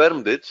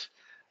confirmed it,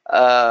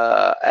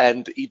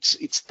 and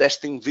it's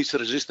testing this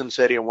resistance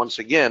area once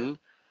again.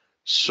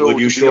 So would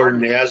you short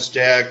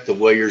Nasdaq the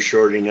way you're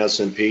shorting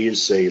S&P,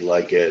 is say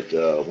like at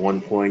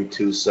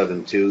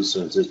 1.272,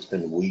 since it's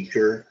been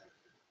weaker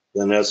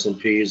than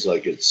S&P's,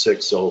 like at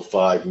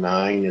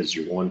 6059 is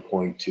your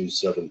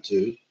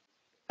 1.272?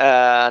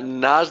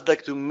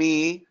 Nasdaq, to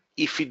me,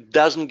 if it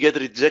doesn't get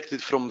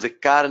rejected from the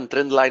current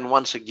trend line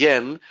once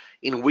again,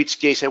 in which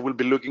case I will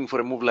be looking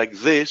for a move like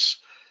this.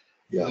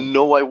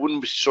 No, I wouldn't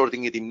be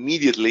shorting it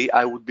immediately.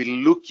 I would be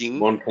looking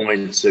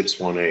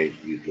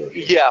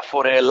 1.618. Yeah,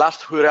 for a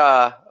last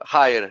hurrah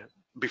higher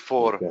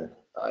before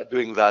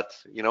doing that.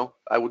 You know,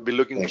 I would be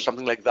looking for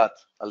something like that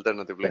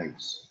alternatively.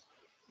 Thanks.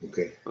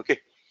 Okay. Okay.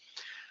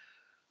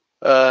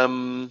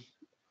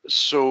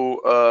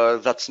 So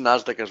that's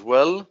Nasdaq as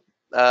well.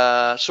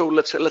 So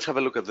let's have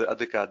a look at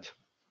the CAD,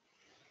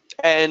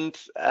 and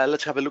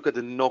let's have a look at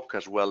the NOK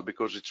as well,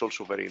 because it's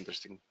also very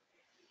interesting.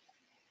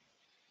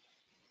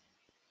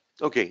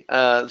 Okay,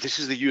 this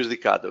is the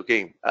USD CAD.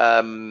 Okay,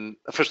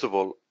 first of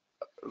all,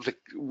 the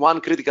one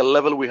critical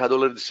level we had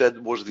already said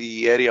was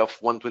the area of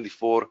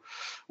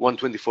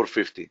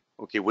 124.50.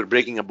 Okay, we're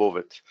breaking above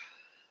it.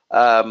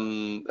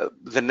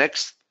 The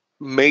next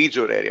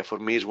major area for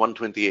me is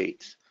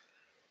 128.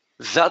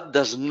 That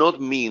does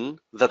not mean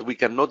that we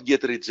cannot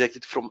get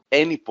rejected from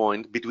any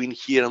point between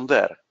here and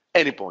there.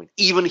 Any point,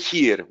 even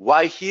here.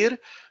 Why here?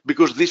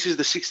 Because this is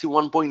the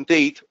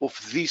 61.8 of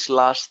this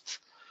last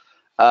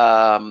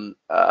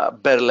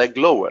bear leg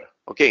lower.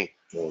 Okay,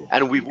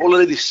 and we've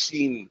already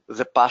seen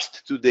the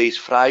past 2 days,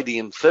 Friday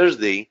and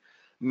Thursday,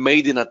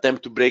 made an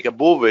attempt to break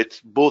above it.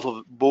 Both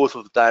of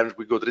the times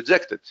we got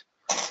rejected.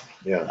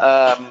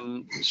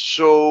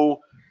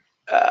 So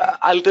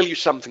I'll tell you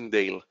something,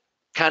 Dale.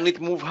 Can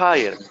it move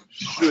higher?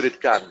 Sure,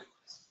 it can.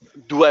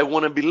 Do I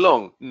want to be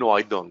long? No,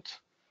 I don't.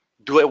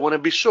 Do I want to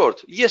be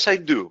short? Yes, I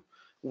do.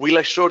 Will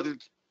I short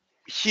it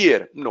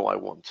here? No, I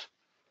won't.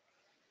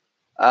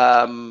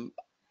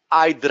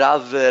 I'd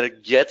rather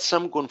get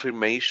some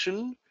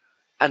confirmation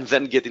and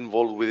then get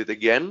involved with it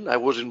again. I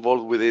was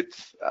involved with it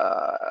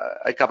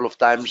a couple of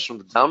times on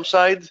the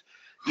downside,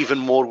 even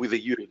more with the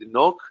USD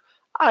NOK.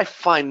 I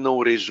find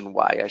no reason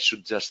why I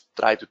should just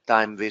try to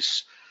time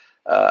this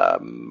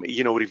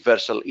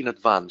reversal in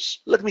advance.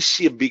 Let me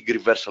see a big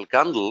reversal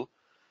candle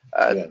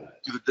to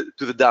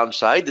the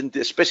downside, and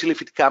especially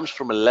if it comes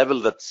from a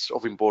level that's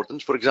of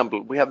importance. For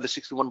example, we have the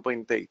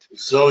 61.8.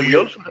 So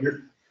you're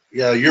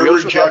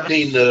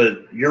rejecting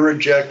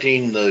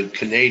the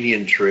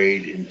Canadian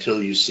trade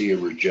until you see a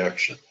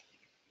rejection.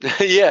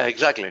 Yeah,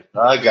 exactly.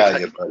 I got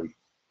you, buddy.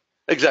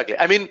 Exactly.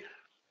 I mean,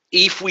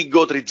 if we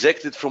got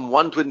rejected from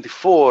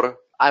 124,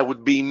 I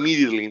would be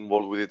immediately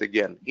involved with it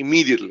again.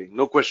 Immediately,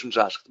 no questions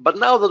asked. But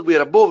now that we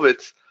are above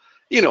it,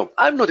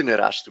 I'm not in a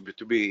rush to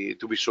be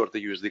short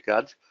the USD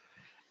CAD.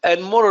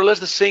 And more or less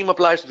the same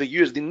applies to the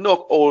USD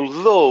NOK,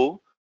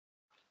 although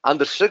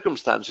under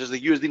circumstances,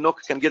 the USD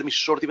NOK can get me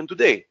short even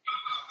today.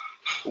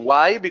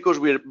 Why? Because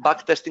we're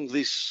back testing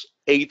this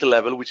 8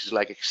 level, which is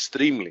like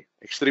extremely,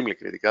 extremely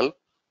critical.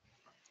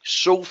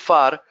 So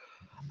far,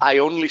 I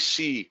only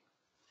see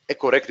a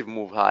corrective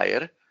move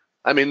higher.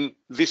 I mean,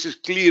 this is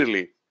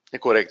clearly a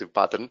corrective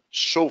pattern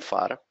so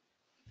far.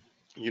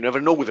 You never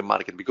know with the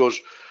market, because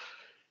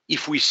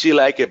if we see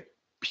like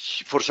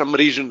for some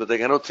reason that I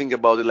cannot think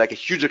about it, like a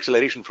huge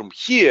acceleration from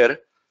here,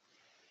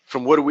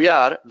 from where we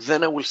are,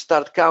 then I will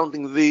start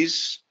counting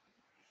this,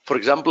 for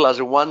example, as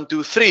a 1,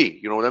 2, 3,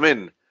 you know what I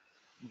mean?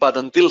 But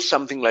until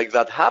something like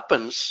that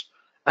happens,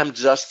 I'm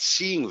just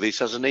seeing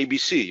this as an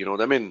ABC, you know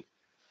what I mean?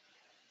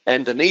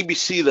 And an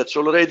ABC that's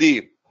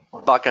already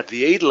back at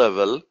the 8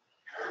 level,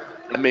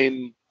 I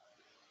mean,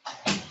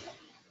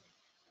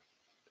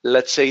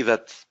 let's say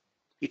that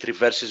it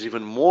reverses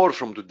even more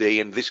from today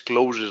and this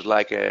closes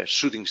like a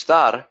shooting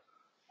star,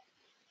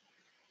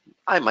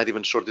 I might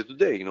even short it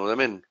today, you know what I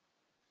mean?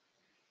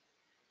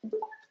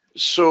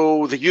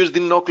 So the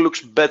USD NOK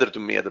looks better to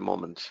me at the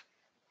moment,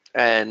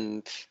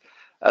 and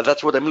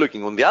that's what I'm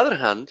looking. On the other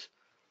hand,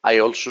 I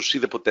also see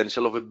the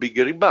potential of a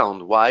bigger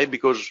rebound. Why?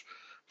 Because,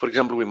 for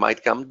example, we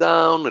might come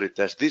down,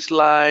 retest this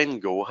line,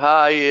 go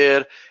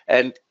higher,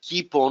 and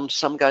keep on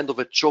some kind of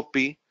a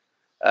choppy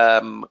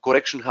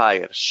correction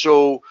higher.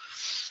 So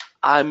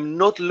I'm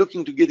not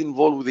looking to get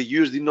involved with the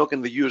USD NOK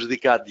and the USD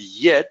CAD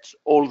yet,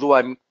 although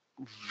I'm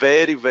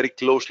very, very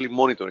closely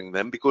monitoring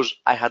them, because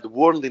I had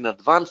warned in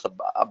advance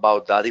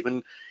about that,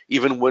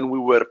 even when we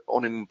were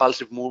on an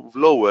impulsive move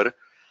lower.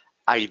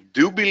 I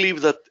did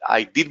believe that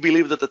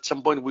at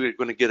some point we were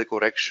going to get a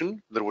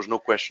correction. There was no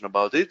question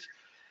about it.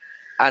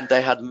 And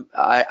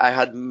I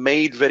had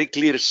made very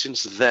clear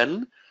since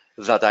then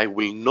that I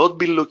will not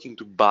be looking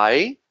to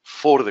buy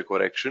for the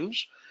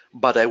corrections,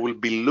 but I will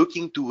be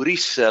looking to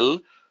resell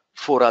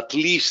for at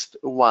least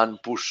one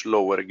push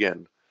lower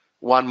again,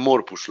 one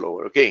more push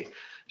lower. Okay,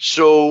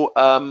 so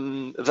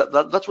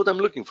that's what I'm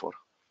looking for.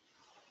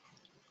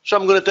 So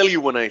I'm going to tell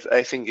you when I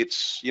think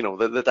it's,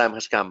 the time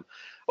has come.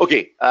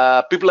 Okay,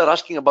 people are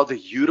asking about the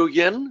euro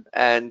yen,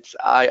 and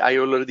I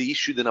already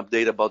issued an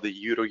update about the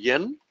euro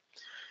yen.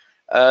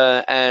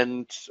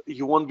 And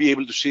you won't be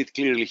able to see it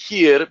clearly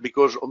here,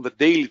 because on the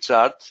daily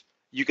chart,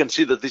 you can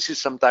see that this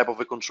is some type of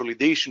a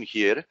consolidation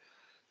here.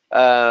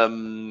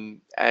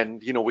 And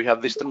we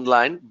have this trend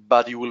line,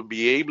 but you will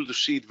be able to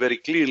see it very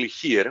clearly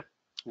here,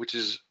 which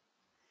is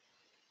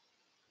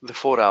the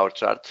 4-hour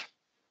chart.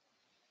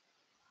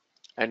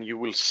 And you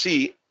will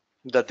see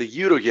that the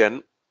euro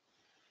yen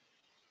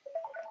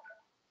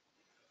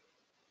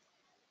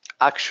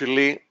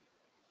actually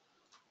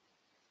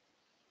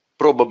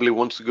probably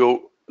wants to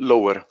go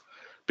lower,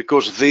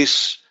 because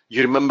this,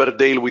 you remember,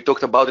 Dale, we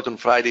talked about it on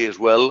Friday as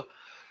well.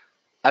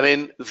 I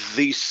mean,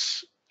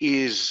 this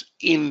is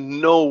in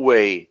no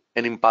way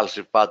an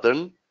impulsive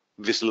pattern,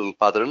 this little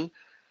pattern,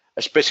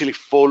 especially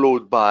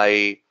followed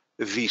by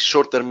the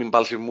short-term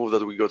impulsive move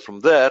that we got from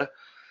there.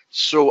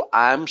 So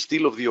I'm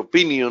still of the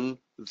opinion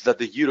that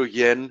the euro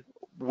yen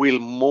will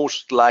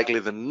most likely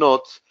than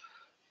not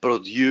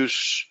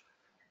produce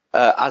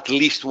at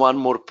least one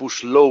more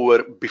push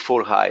lower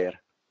before higher.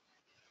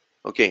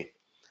 Okay,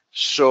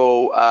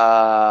 so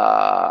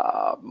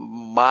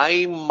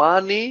my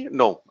money,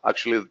 no,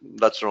 actually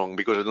that's wrong,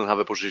 because I don't have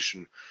a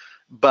position.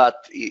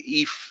 But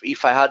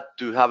if I had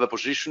to have a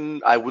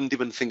position, I wouldn't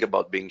even think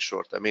about being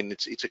short. I mean,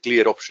 it's a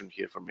clear option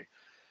here for me.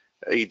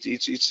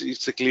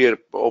 It's a clear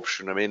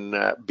option. I mean,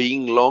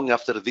 being long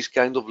after this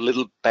kind of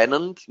little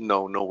pennant,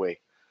 no way,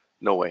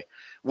 no way.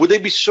 Would I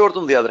be short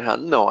on the other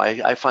hand? No,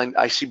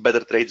 I see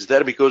better trades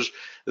there, because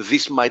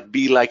this might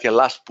be like a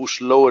last push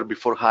lower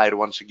before higher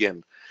once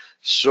again.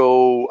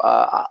 So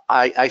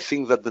I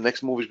think that the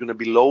next move is going to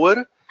be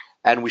lower,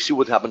 and we see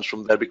what happens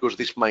from there, because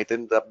this might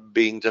end up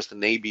being just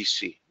an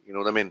ABC. You know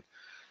what I mean?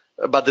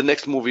 But the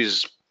next move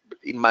is,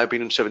 in my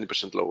opinion,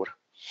 70% lower.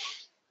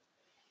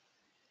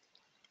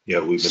 Yeah,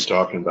 we've been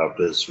talking about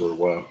this for a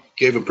while.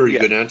 Gave a pretty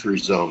good entry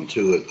zone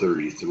too at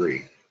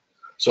 33.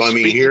 So I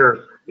mean,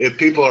 here, if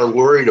people are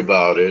worried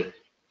about it,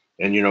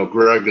 and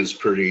Greg is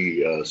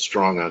pretty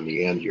strong on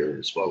the end here,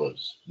 as well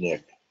as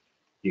Nick,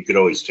 you could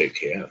always take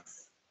half.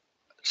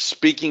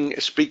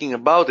 Speaking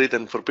about it,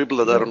 and for people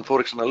that are on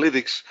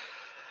ForexAnalytix,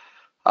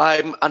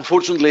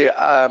 unfortunately,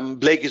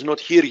 Blake is not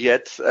here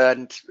yet,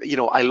 and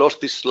I lost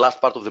this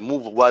last part of the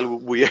move while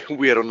we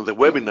are on the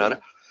webinar.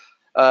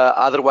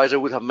 Otherwise, I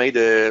would have made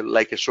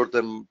a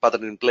short-term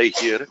pattern in play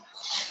here.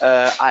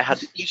 I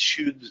had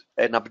issued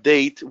an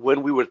update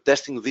when we were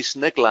testing this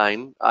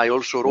neckline. I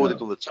also wrote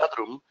it on the chat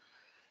room.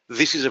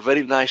 This is a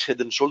very nice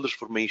head and shoulders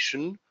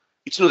formation.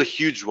 It's not a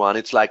huge one.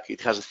 It's like it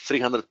has a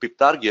 300 pip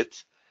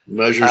target.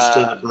 Measures to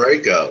the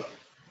breakout.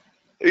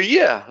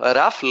 Yeah,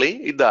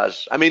 roughly it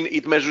does. I mean,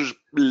 it measures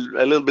a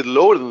little bit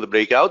lower than the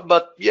breakout,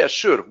 but yeah,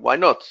 sure, why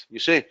not? You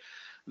see,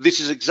 this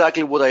is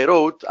exactly what I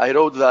wrote. I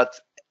wrote that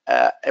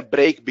a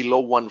break below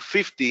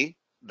 150,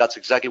 that's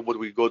exactly what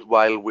we got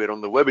while we're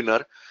on the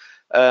webinar.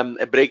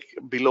 A break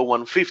below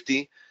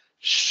 150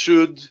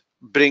 should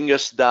bring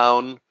us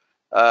down.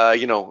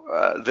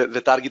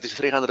 The target is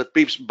 300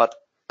 pips, but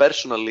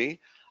personally,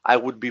 I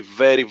would be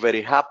very,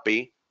 very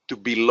happy to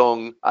be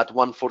long at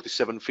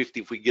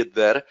 147.50 if we get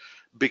there,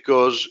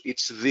 because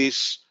it's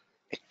this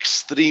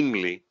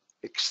extremely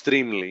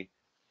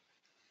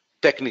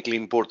technically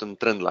important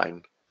trend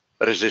line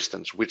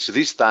resistance, which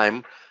this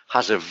time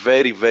has a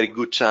very, very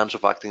good chance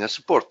of acting as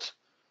support.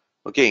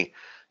 Okay,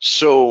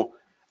 so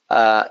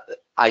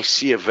I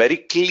see a very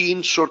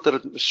clean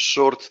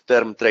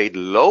short-term trade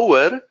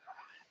lower,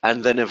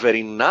 and then a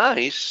very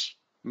nice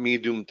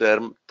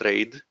medium-term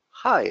trade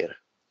higher.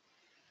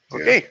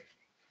 Okay. Yeah.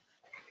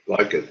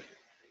 Like it.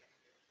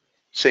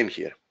 Same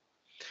here.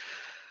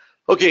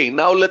 Okay,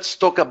 now let's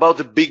talk about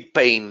the big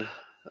pain.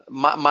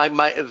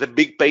 The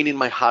big pain in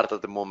my heart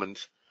at the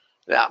moment.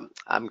 Yeah,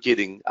 I'm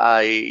kidding.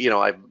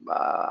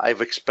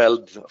 I've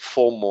expelled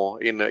FOMO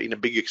in a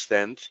big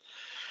extent,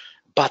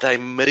 but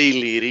I'm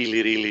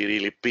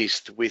really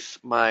pissed with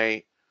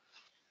my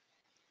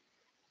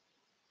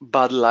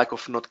bad luck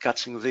of not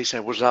catching this. I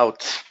was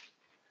out.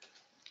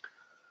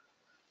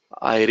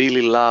 I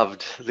really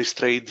loved this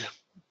trade,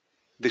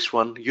 this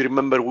one. You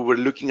remember we were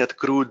looking at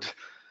crude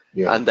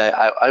Yeah. And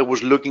I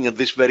was looking at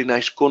this very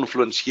nice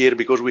confluence here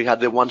because we had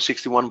the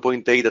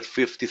 161.8 at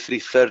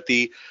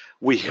 53.30.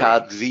 We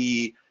had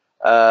the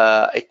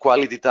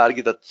equality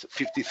target at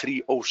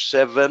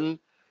 53.07.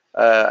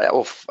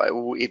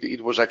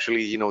 It was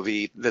actually, you know,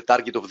 the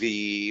target of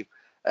the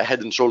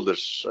head and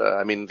shoulders.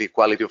 I mean, the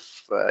quality of,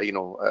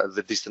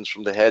 the distance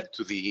from the head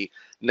to the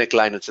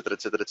neckline, etc.,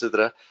 etc.,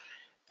 etc.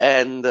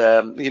 And,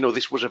 you know,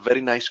 this was a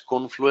very nice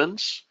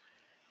confluence.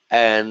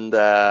 And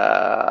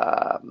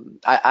I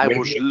Maybe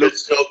was you looking. could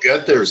still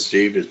get there,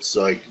 Steve. It's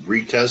like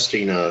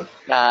retesting a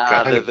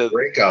kind of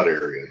breakout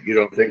area. You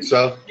don't think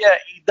so? Yeah,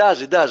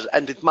 it does,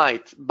 and it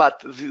might.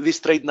 But this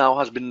trade now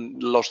has been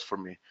lost for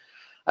me.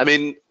 I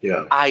mean,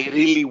 Yeah. I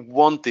really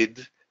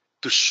wanted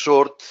to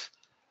short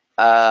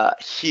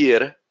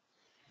here,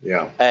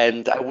 Yeah.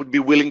 and I would be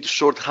willing to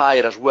short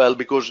higher as well,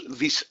 because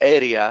this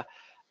area,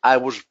 I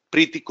was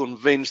pretty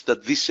convinced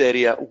that this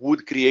area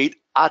would create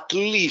at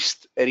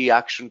least a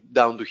reaction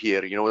down to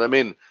here. You know what I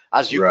mean?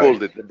 As you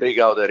called it, the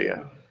breakout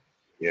area.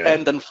 Yeah.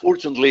 And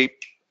unfortunately,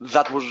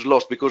 that was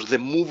lost because the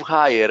move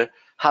higher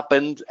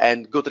happened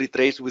and got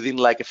retraced within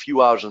like a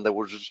few hours, and I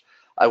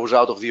was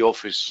out of the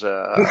office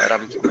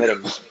running some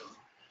errands.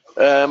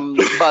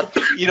 But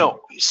you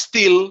know,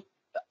 still,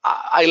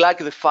 I like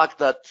the fact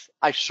that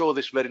I saw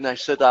this very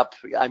nice setup.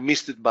 I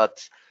missed it,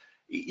 but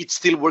it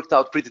still worked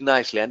out pretty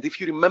nicely. And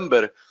if you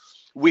remember,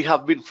 we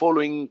have been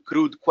following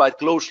crude quite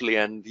closely,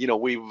 and you know,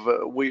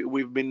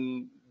 we've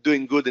been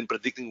doing good in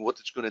predicting what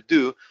it's going to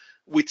do,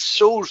 which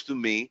shows to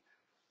me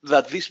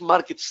that this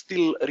market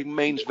still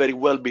remains very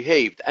well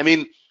behaved. I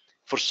mean,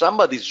 for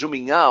somebody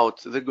zooming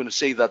out, they're going to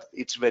say that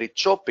it's very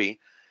choppy,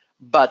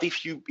 but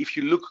if you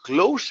look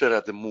closer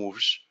at the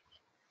moves,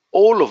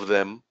 all of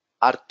them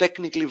are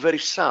technically very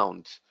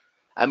sound.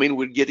 I mean,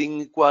 we're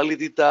getting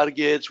quality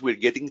targets, we're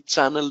getting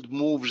channeled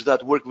moves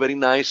that work very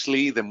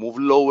nicely. The move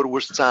lower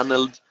was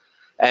channeled,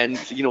 and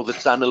you know, the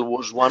channel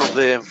was one of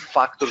the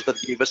factors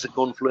that gave us a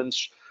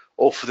confluence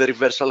of the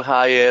reversal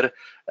higher.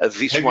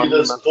 Maybe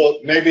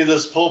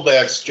this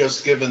pullback's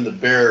just given the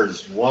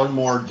bears one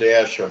more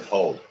dash of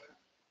hope.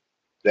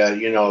 That,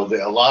 you know,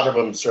 a lot of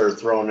them sort of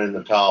thrown in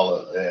the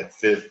towel at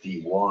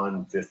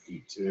 51,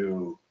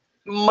 52.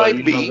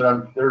 Might be.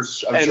 I'm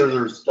sure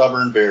there's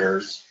stubborn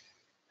bears.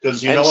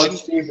 Because you know what,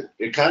 Steve?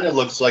 It kind of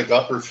looks like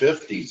upper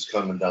 50s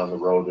coming down the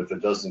road if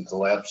it doesn't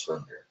collapse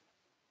from here.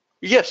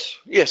 Yes,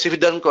 if it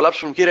doesn't collapse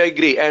from here, I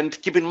agree.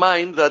 And keep in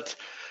mind that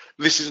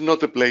this is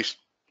not a place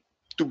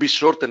to be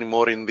short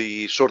anymore in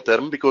the short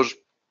term, because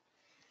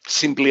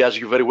simply, as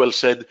you very well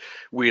said,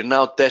 we're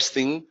now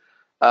testing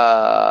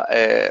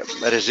a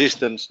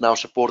resistance, now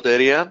support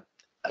area.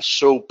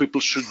 So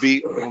people should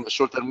be on the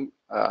short term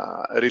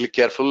really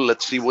careful.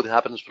 Let's see what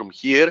happens from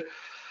here,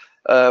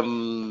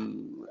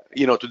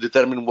 you know, to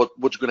determine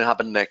what's going to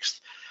happen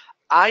next.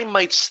 I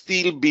might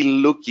still be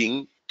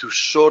looking to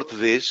short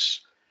this.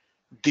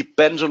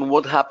 Depends on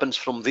what happens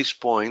from this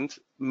point,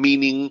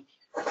 meaning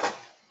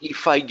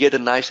if I get a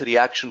nice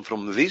reaction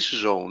from this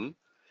zone,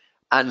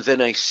 and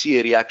then I see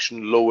a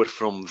reaction lower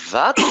from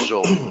that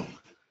zone,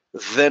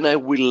 then I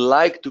will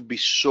like to be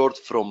short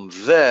from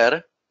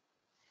there,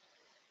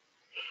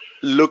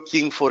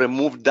 looking for a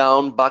move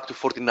down back to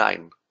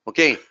 49.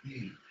 Okay,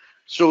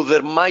 so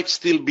there might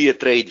still be a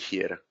trade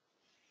here.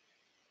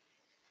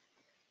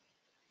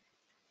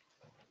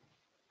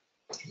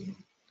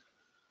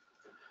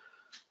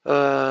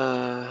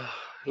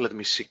 Let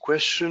me see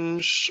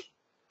questions.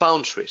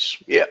 Pound Swiss,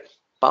 yeah,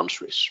 Pound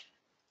Swiss.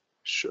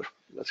 Sure,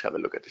 let's have a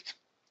look at it.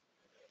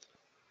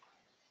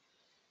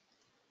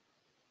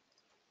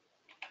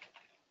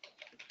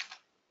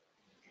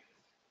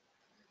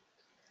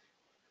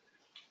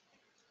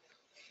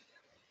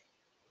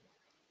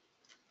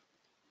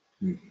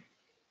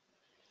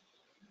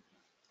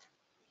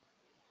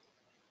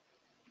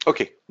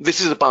 Okay,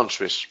 this is the Pound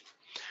Swiss.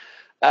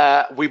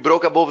 We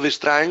broke above this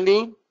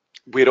triangle.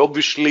 We're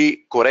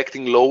obviously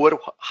correcting lower.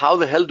 How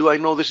the hell do I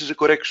know this is a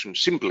correction?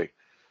 Simply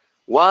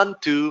 1,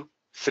 2,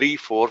 3,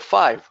 4,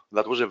 5.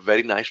 That was a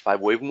very nice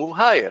 5-wave move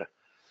higher.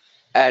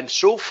 And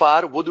so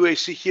far, what do I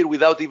see here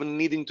without even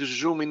needing to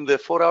zoom in the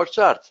 4-hour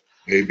chart?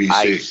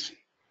 ABC.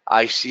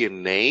 I see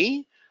an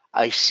A,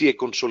 I see a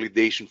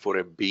consolidation for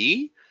a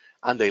B,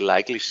 and I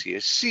likely see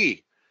a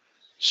C.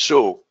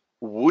 So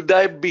would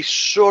I be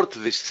short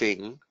this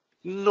thing?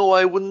 No,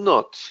 I would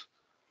not.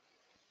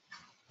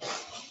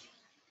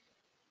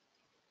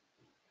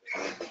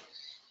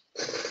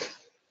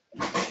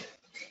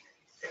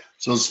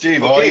 So,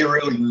 Steve, all you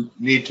really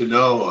need to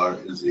know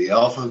is the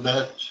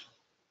alphabet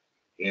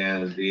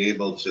and be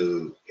able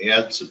to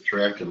add,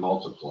 subtract, and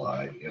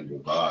multiply and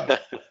divide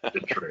the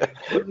trade.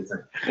 What do you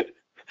think?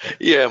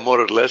 Yeah, more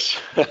or less.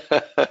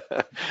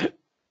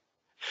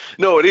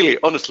 No, really,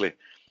 honestly,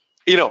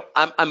 you know,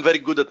 I'm very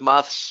good at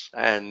maths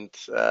and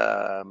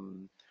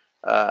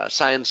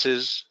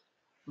sciences,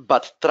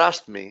 but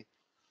trust me,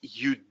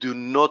 you do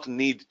not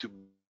need to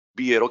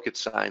be a rocket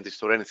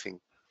scientist or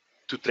anything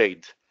to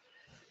trade.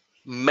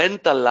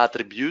 Mental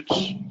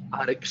attributes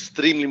are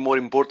extremely more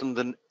important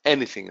than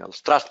anything else.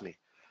 Trust me.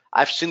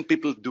 I've seen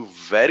people do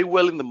very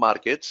well in the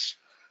markets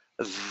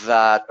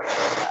that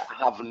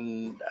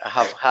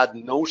have had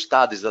no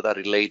studies that are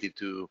related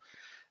to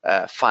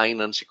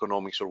finance,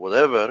 economics, or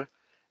whatever,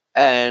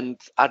 and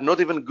are not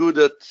even good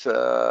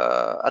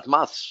at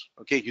maths.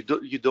 Okay, you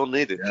don't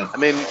need it. Yeah. I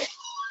mean,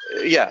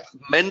 yeah,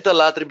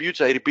 mental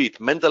attributes. I repeat,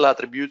 mental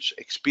attributes,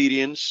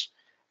 experience,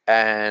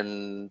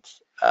 and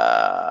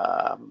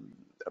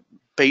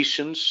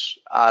patience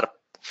are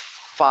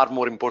far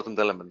more important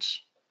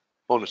elements.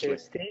 Honestly.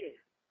 Steve.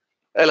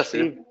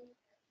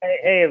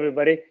 Hey,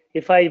 everybody.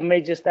 If I may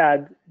just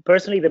add,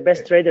 personally, the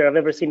best trader I've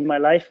ever seen in my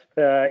life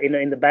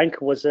in the bank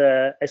was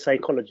a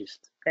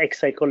psychologist,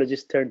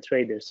 ex-psychologist turned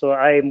trader. So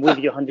I'm with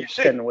you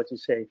 100% on what you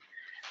say.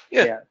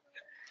 Yeah,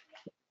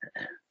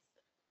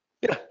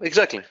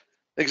 exactly.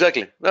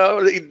 No,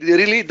 it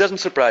really doesn't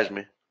surprise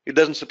me. It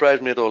doesn't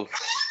surprise me at all.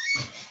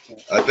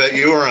 I bet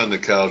you were on the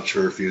couch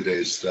for a few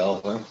days,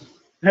 Stel, huh?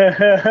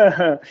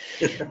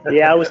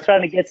 Yeah, I was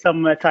trying to get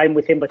some time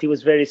with him, but he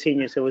was very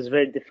senior, so it was a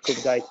very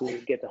difficult guy to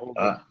get a hold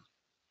of.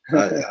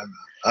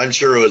 I'm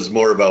sure it was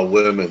more about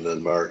women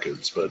than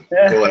markets, but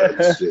go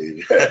ahead,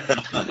 Steve.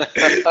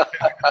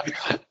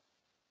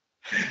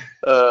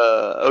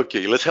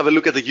 Okay, let's have a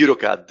look at the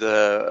EuroCAD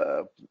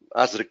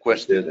as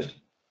requested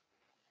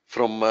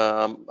from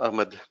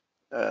Ahmed.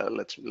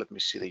 Let me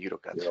see the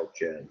EuroCAD.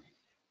 Okay.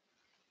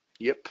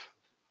 Yep,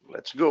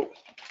 let's go.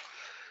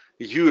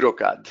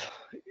 EuroCAD.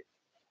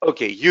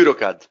 Okay,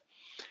 EuroCAD.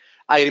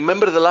 I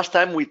remember the last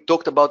time we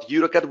talked about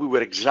EuroCAD, we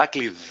were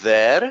exactly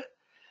there.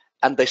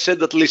 And I said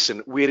that,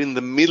 listen, we're in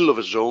the middle of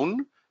a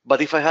zone,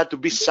 but if I had to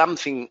be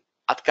something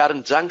at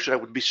current juncture, I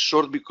would be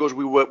short because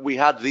we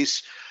had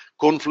this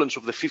confluence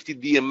of the 50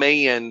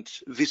 DMA and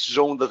this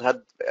zone that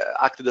had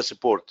acted as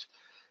support.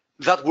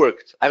 That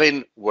worked. I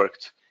mean,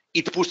 worked.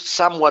 It pushed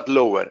somewhat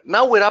lower.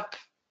 Now we're up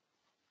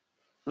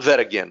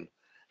there again.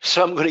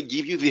 So I'm going to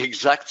give you the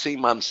exact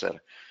same answer.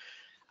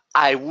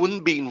 I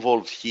wouldn't be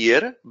involved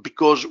here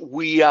because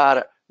we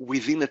are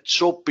within a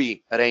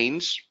choppy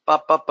range.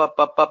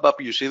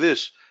 You see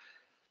this?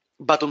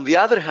 But on the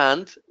other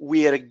hand,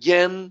 we are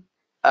again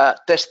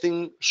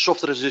testing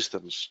soft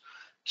resistance.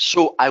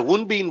 So I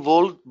wouldn't be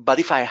involved, but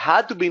if I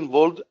had to be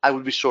involved, I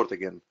would be short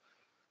again.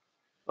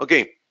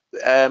 Okay.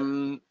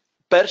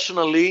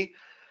 Personally,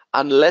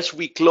 unless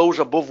we close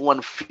above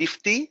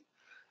 150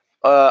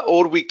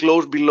 or we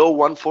close below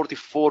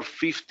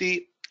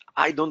 144.50,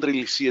 I don't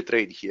really see a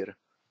trade here.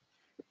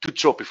 Too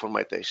choppy for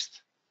my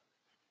taste.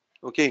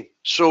 Okay,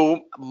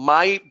 so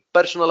my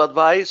personal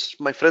advice,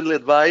 my friendly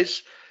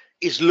advice,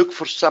 is look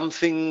for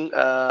something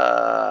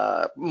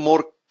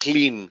more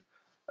clean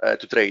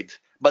to trade.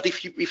 But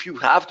if you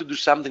have to do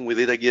something with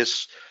it, I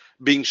guess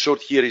being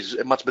short here is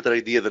a much better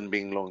idea than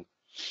being long.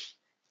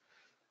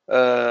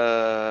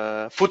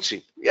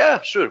 FTSE,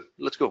 yeah, sure,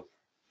 let's go.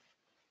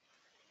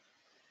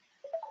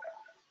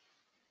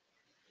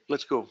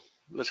 Let's go.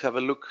 Let's have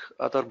a look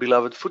at our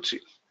beloved FTSE.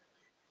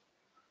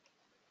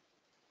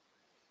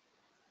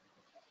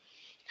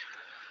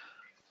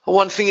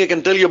 One thing I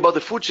can tell you about the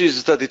FTSE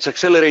is that it's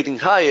accelerating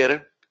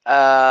higher,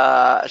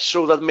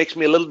 so that makes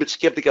me a little bit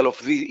skeptical of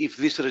if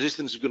this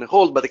resistance is going to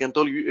hold. But I can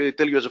tell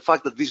you as a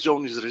fact that this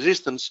zone is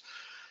resistance.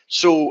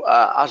 So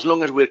as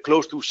long as we're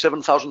close to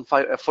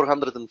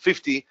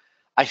 7,450,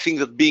 I think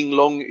that being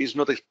long is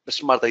not a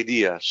smart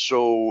idea.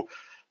 So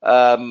you're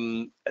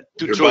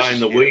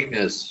buying the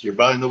weakness. You're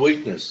buying the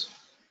weakness.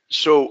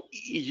 So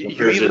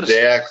compared to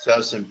DAX,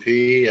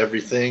 S&P,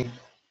 everything,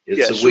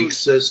 it's a weak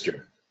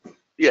sister.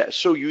 Yeah,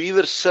 so you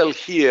either sell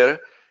here,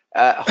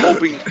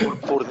 hoping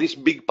for this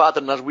big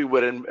pattern as we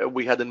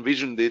had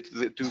envisioned it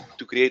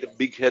to create a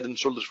big head and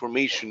shoulders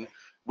formation.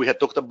 We had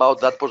talked about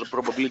that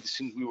probability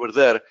since we were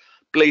there,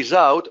 plays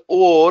out,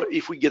 or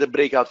if we get a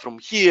breakout from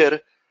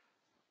here,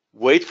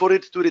 wait for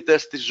it to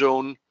retest the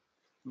zone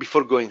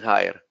before going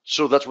higher.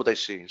 So that's what I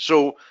see.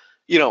 So,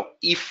 you know,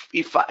 if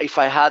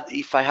I had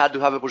to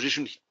have a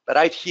position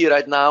right here,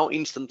 right now,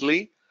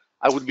 instantly,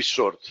 I would be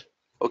short.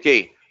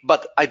 Okay,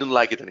 but I don't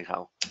like it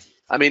anyhow.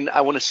 I mean, I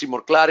want to see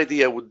more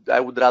clarity. I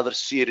would rather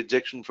see a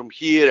rejection from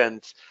here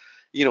and,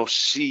 you know,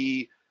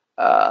 see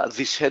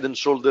this head and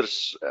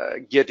shoulders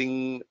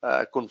getting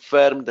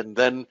confirmed, and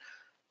then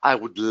I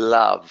would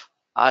love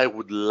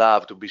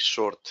to be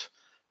short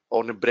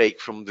on a break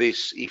from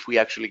this if we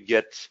actually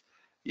get,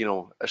 you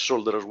know, a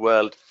shoulder as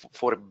well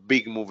for a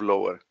big move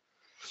lower.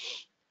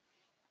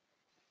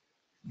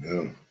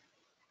 Yeah.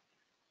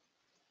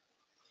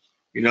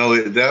 You know,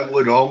 that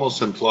would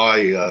almost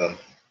imply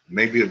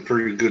maybe a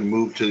pretty good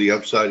move to the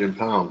upside in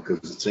pound,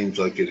 because it seems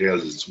like it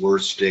has its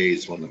worst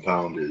days when the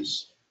pound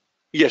is.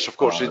 Yes, of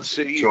course, it's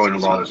showing a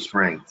lot of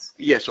strength.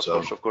 Yes,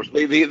 of course.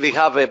 They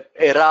have a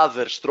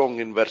rather strong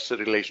inverse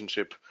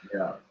relationship.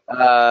 Yeah.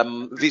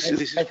 This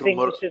is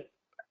from.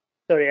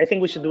 I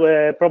think we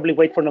should probably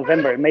wait for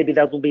November. Maybe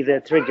that will be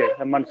the trigger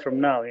a month from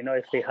now. You know,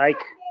 if they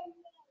hike,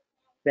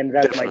 then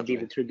that might be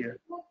the trigger.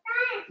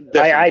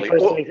 I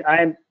personally,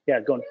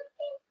 go on.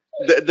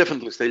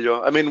 Definitely,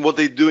 Stelio. I mean, what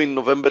they do in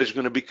November is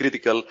going to be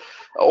critical,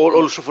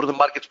 also for the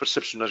market's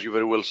perception, as you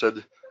very well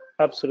said.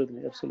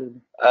 Absolutely,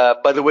 absolutely.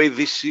 By the way,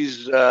 this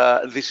is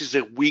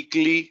a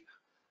weekly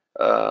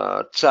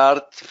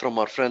chart from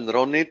our friend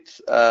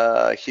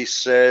Ronit. He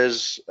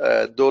says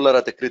dollar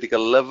at a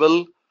critical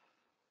level.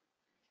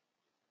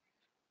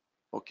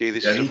 Okay,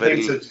 this is a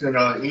very.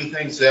 He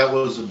thinks that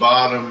was the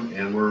bottom,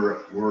 and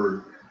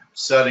we're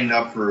setting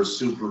up for a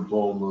super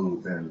bull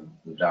move in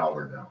the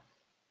dollar now.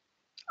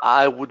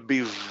 I would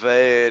be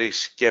very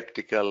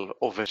skeptical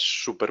of a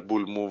super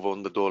bull move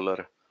on the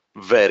dollar.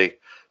 Very.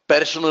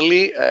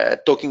 Personally,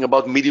 talking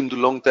about medium to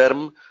long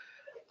term,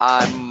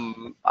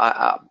 I'm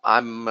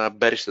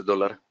bearish the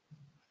dollar.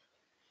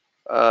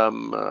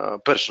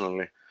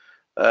 Personally,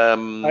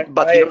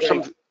 but you know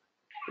something.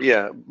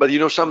 Yeah, but you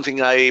know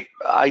something, I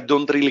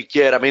don't really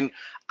care. I mean,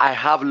 I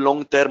have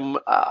long term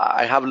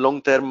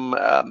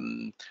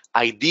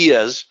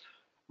ideas,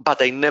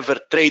 but I never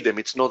trade them.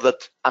 It's not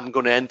that I'm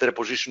going to enter a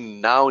position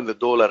now in the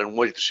dollar and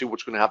wait to see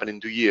what's going to happen in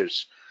 2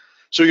 years.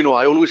 So you know,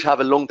 I always have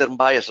a long term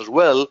bias as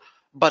well,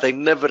 but I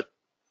never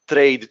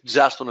trade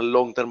just on a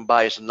long term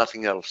bias and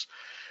nothing else.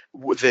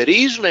 The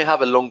reason I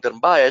have a long term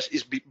bias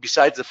is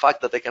besides the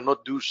fact that I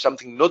cannot do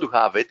something not to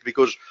have it,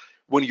 because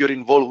when you're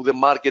involved with the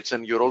markets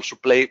and you're also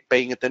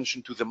paying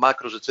attention to the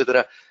macros,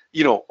 etc.,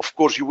 you know, of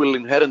course, you will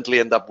inherently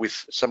end up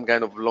with some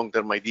kind of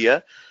long-term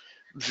idea.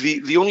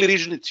 The only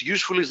reason it's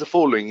useful is the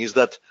following: is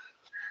that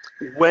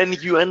when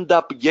you end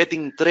up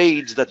getting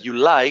trades that you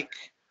like,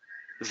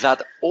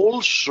 that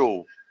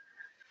also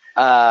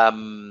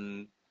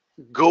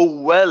go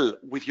well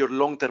with your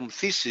long-term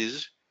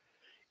thesis,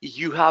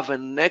 you have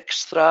an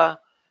extra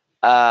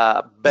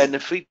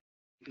benefit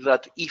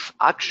that if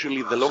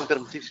actually the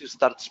long-term thesis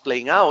starts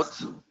playing out,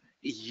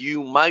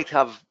 you might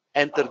have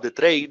entered the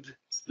trade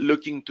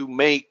looking to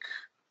make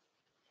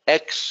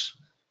X,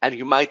 and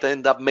you might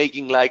end up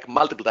making like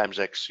multiple times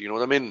X. You know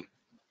what I mean?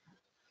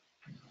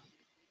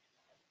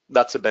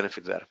 That's a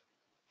benefit there.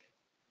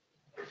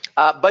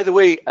 By the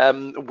way,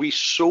 we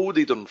showed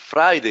it on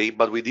Friday,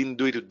 but we didn't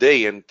do it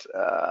today, and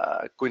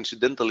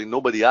coincidentally,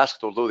 nobody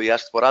asked, although they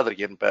asked for other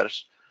yen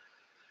pairs.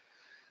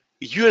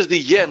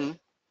 USD yen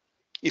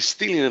is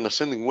still in an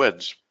ascending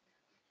wedge.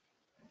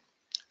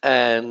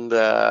 And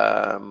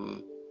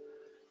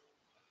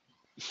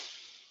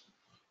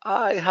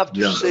I have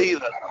to say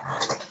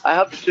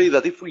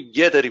that if we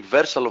get a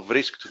reversal of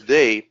risk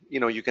today, you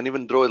know, you can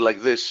even draw it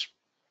like this.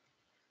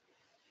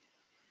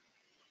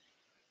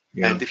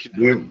 Yeah. And if you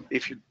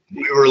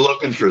we were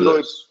looking for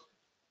this.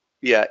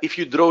 If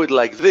you draw it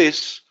like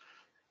this,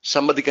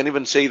 somebody can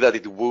even say that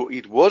it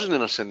wasn't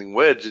an ascending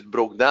wedge. It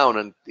broke down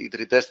and it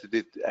retested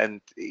it,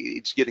 and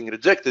it's getting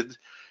rejected.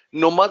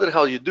 No matter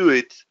how you do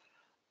it,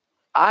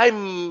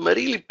 I'm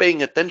really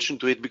paying attention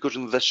to it, because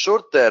in the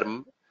short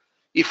term,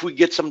 if we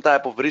get some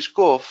type of risk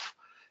off,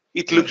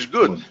 it looks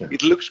good.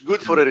 It looks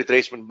good for a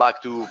retracement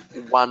back to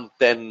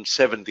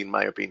 110.70, in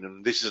my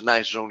opinion. This is a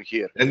nice zone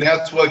here. And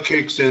that's what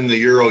kicks in the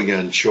euro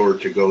yen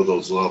short to go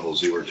those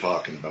levels you were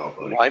talking about,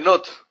 buddy. Why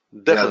not?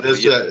 Definitely.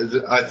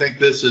 Yeah, I think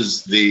this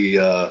is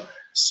the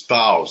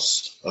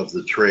spouse of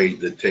the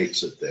trade that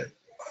takes it there.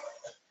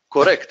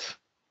 Correct.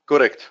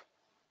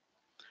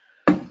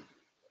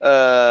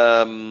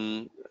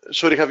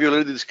 Sorry, have you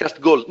already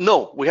discussed gold?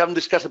 No, we haven't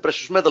discussed the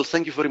precious metals.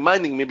 Thank you for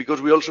reminding me, because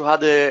we also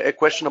had a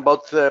question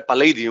about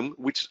palladium,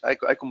 which I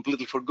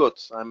completely forgot.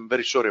 I'm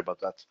very sorry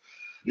about that.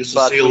 Used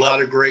to see a lot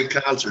of great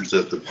concerts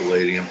at the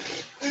Palladium.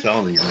 I'm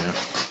telling you, man.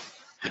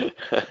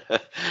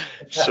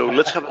 So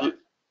let's have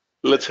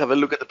a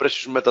look at the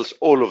precious metals,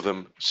 all of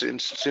them,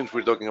 since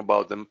we're talking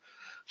about them.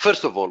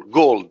 First of all,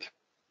 gold.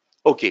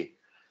 Okay.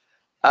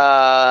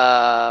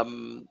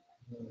 Gold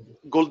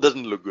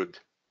doesn't look good.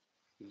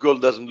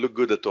 Gold doesn't look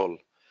good at all.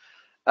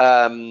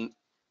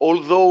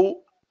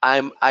 Although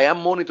I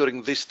am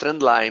monitoring this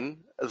trend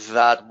line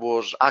that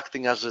was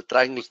acting as a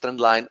triangle trend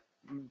line,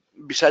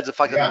 besides the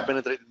fact that we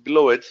penetrated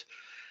below it.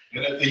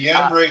 And if the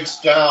yen breaks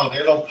down,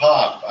 it'll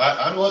pop.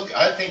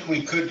 I think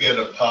we could get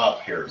a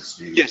pop here,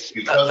 Steve. Yes,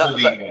 because of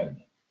the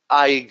yen.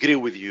 I agree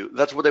with you.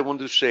 That's what I want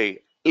to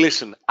say.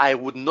 Listen, I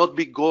would not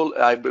be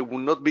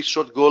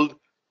short gold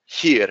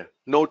here.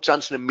 No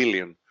chance in a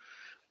million.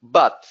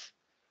 But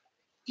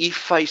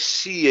if I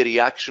see a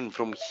reaction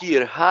from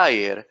here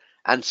higher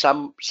and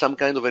some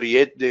kind of a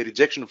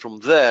rejection from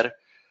there,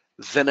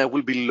 then I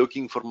will be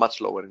looking for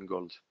much lower in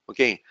gold.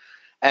 Okay,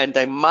 and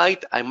I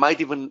might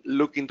even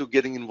look into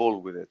getting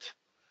involved with it.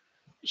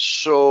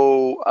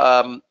 So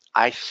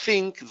I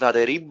think that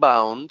a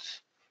rebound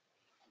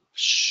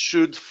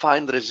should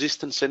find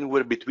resistance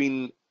anywhere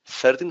between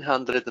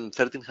 1300 and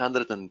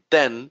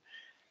 1310,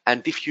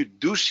 and if you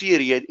do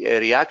see a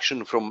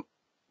reaction from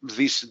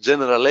this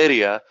general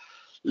area,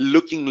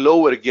 looking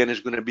lower again is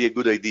going to be a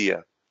good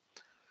idea.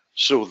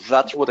 So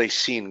that's what I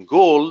see in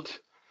gold.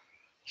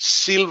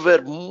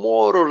 Silver,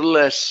 more or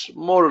less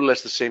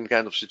the same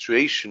kind of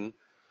situation.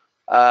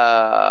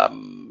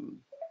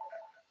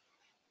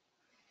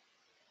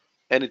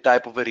 Any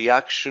type of a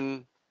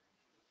reaction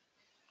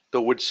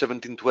towards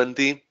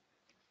 1720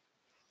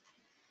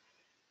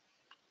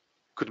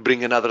 could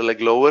bring another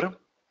leg lower.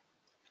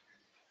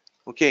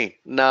 Okay,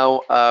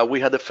 now we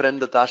had a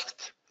friend that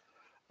asked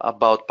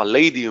about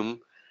palladium,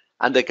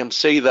 and I can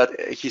say that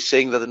he's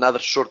saying that another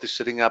short is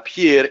setting up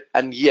here,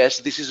 and yes,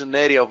 this is an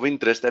area of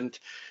interest, and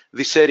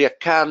this area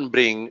can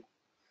bring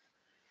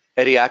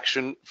a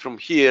reaction from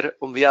here.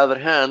 On the other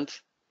hand,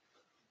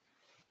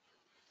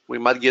 we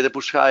might get a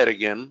push higher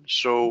again,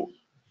 so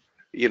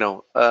you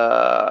know,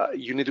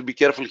 you need to be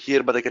careful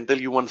here, but I can tell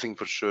you one thing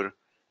for sure.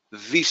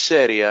 This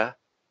area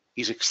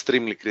is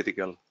extremely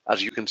critical,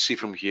 as you can see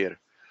from here.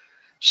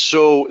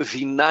 So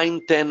the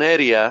 910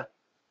 area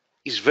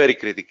is very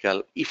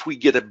critical. If we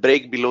get a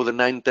break below the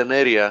 910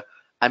 area,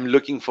 I'm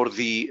looking for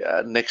the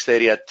next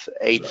area at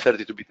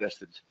 830 to be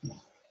tested.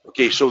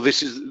 Okay, so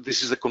this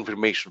is the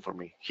confirmation for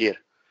me here.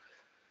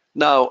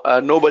 Now,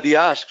 nobody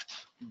asked,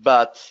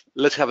 but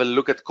let's have a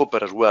look at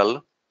copper as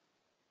well.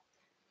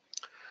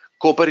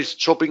 Copper is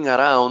chopping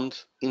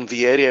around in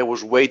the area I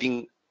was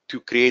waiting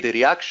to create a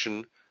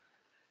reaction,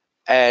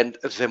 and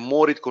the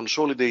more it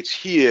consolidates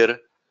here,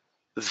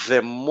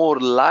 the more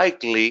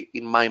likely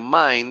in my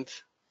mind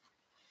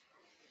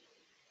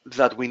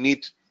that we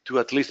need to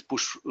at least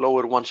push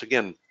lower once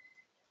again.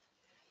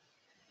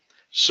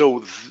 So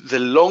the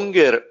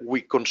longer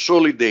we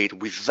consolidate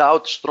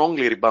without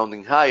strongly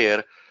rebounding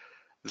higher,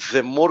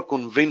 the more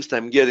convinced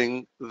I'm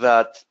getting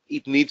that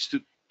it needs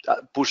to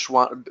push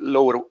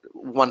lower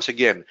once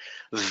again.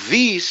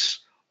 This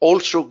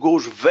also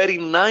goes very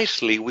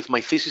nicely with my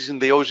thesis in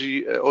the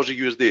Aussie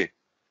USD.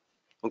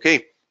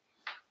 Okay.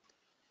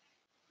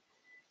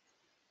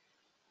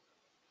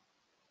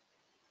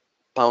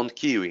 Pound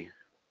Kiwi.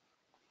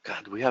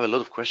 God, we have a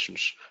lot of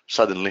questions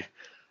suddenly.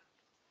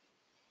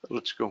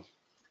 Let's go.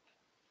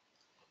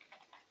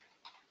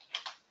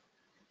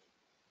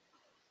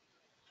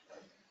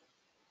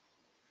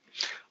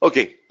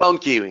 Okay, Pound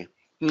Kiwi.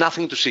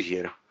 Nothing to see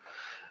here.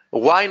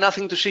 Why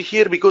nothing to see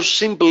here? Because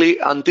simply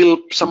until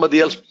somebody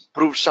else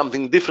proves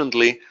something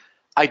differently,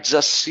 I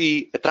just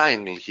see a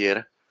triangle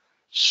here.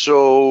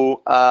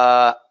 So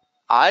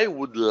I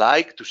would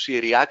like to see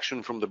a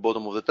reaction from the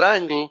bottom of the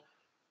triangle.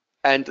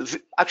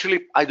 And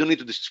actually, I don't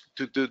need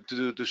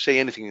to say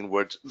anything in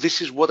words.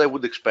 This is what I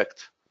would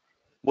expect,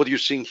 what you're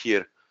seeing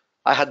here.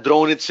 I had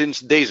drawn it since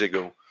days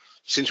ago,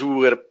 since we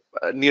were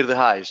near the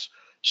highs.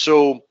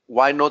 So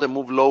why not a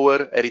move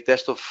lower, a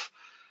retest of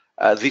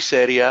this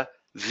area?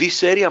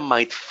 This area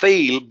might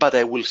fail, but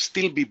I will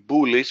still be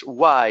bullish.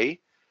 Why?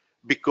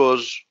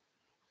 Because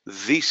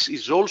this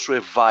is also a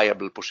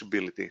viable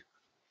possibility.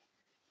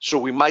 So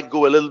we might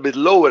go a little bit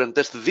lower and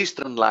test this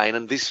trend line,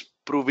 and this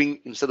proving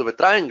instead of a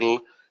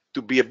triangle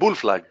to be a bull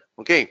flag.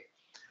 Okay.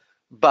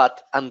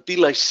 But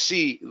until I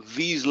see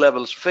these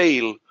levels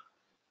fail,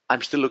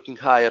 I'm still looking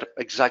higher,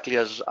 exactly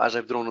as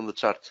I've drawn on the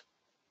chart.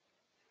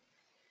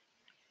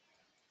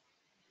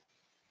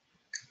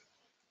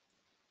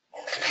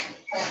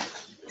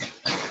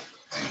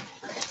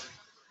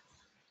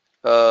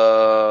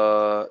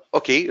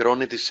 Okay,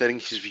 Ronit is sharing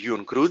his view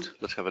on crude.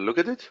 Let's have a look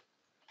at it.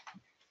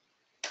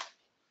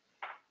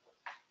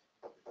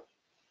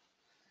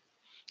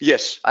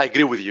 Yes, I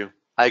agree with you.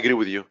 I agree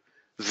with you.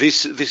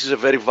 This is a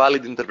very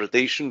valid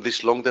interpretation,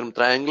 this long-term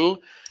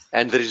triangle,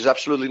 and there is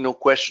absolutely no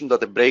question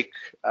that a break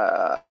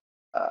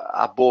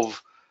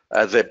above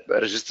the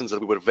resistance that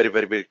we were very,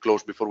 very, very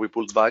close before we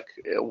pulled back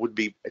would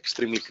be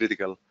extremely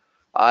critical.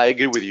 I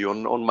agree with you.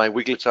 On my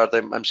weekly chart,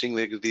 I'm seeing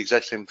the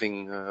exact same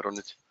thing,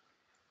 Ronit.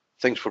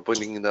 Thanks for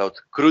pointing it out.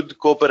 Crude,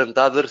 copper, and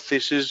other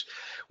theses,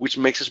 which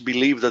makes us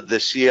believe that the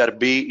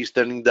CRB is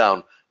turning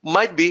down.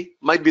 Might be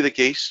the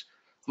case.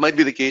 Might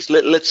be the case.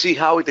 Let's see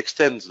how it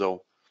extends,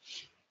 though.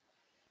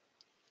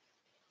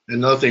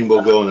 And nothing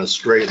will go in a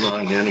straight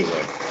line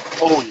anyway.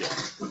 Oh,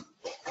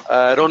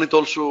 yeah. Ronit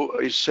also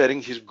is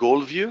sharing his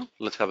gold view.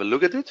 Let's have a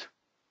look at it.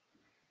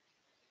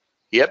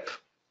 Yep,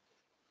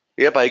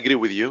 I agree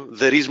with you.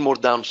 There is more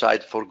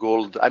downside for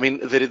gold. I mean,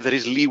 there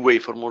is leeway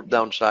for more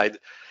downside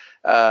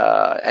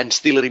and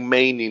still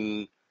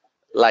remaining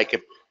like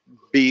a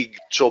big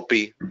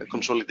choppy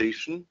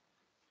consolidation.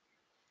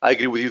 I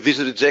agree with you. This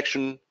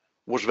rejection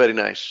was very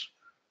nice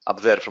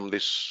up there from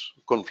this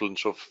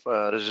confluence of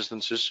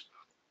resistances.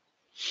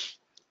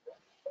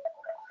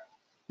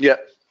 Yeah.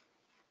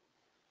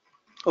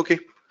 Okay.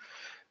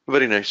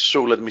 Very nice.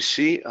 So let me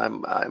see.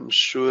 I'm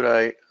sure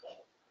I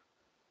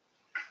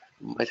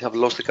might have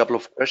lost a couple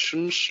of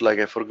questions. Like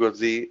I forgot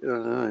the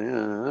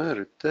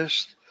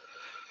retest.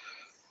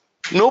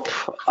 Nope.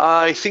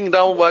 I think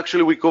now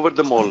actually we covered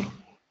them all.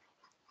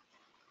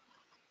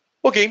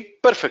 Okay,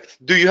 perfect.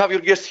 Do you have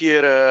your guest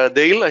here,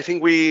 Dale? I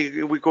think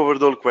we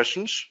covered all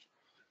questions.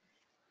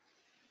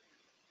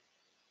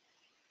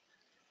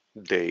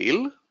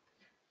 Dale?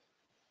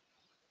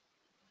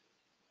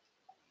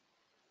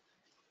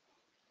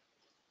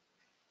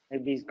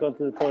 Maybe he's gone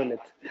to the toilet.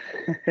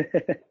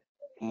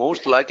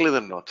 Most likely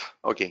than not.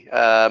 Okay.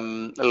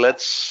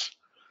 Let's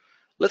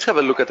have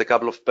a look at a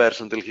couple of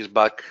pairs until he's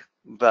back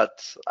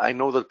that I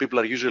know that people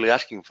are usually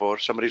asking for.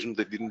 Some reason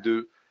they didn't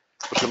do.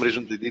 For some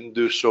reason they didn't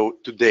do so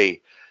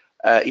today.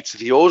 It's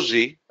the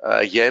Aussie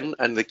yen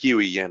and the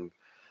Kiwi yen.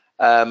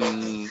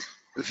 The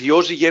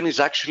Aussie yen is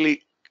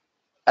actually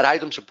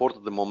right on support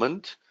at the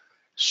moment.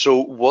 So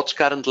watch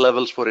current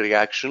levels for a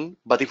reaction.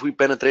 But if we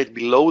penetrate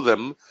below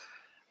them,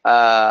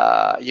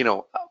 you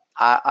know,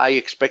 I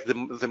expect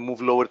the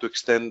move lower to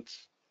extend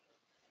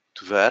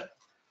to there.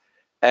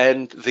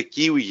 And the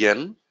Kiwi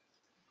yen,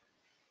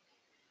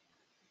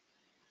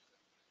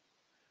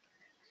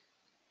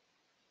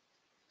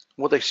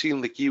 what I see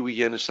in the Kiwi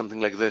yen is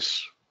something like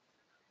this.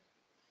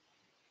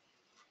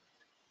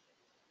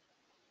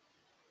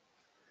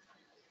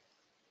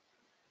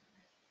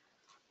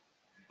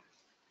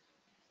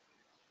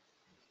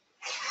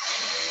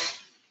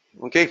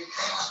 Okay.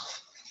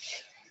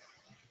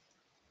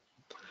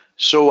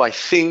 So I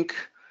think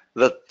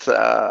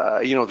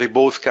that you know, they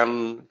both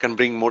can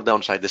bring more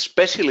downside,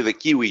 especially the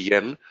Kiwi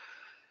yen.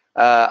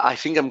 I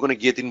think I'm going to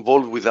get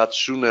involved with that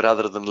sooner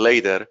rather than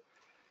later.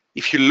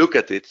 If you look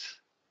at it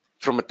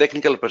from a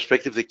technical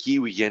perspective, the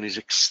Kiwi yen is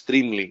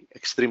extremely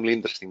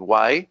interesting.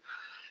 Why?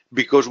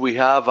 Because we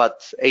have at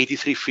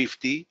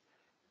 83.50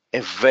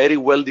 a very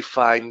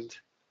well-defined,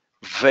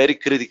 very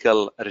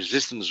critical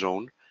resistance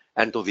zone,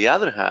 and on the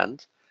other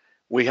hand,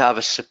 we have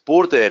a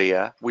support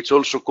area which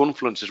also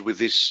confluences with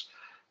this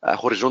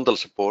horizontal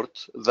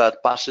support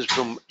that passes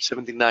from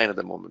 79 at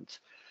the moment.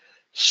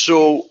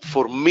 So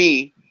for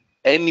me,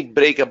 any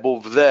break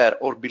above there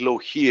or below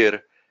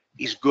here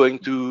is going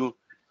to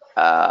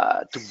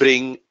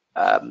bring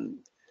a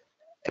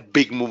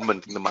big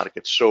movement in the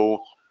market.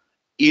 So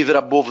either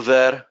above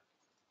there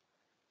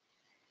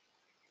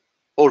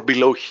or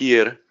below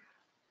here,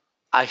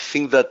 I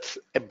think that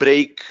a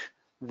break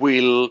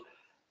will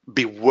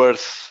be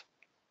worth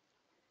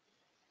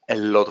a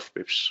lot of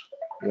pips.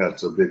 Yeah,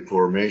 it's a big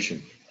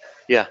formation.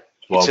 Yeah,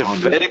 it's a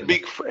very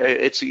big.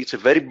 It's a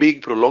very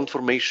big prolonged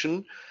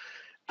formation,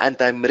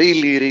 and I'm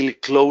really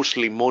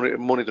closely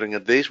monitoring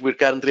at this. We're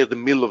currently at the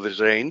middle of this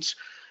range,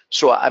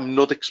 so I'm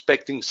not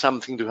expecting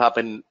something to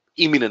happen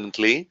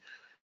imminently.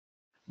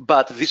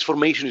 But this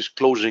formation is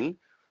closing.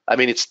 I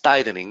mean, it's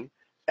tightening,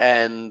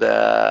 and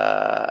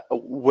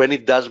when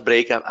it does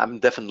break, I'm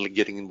definitely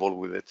getting involved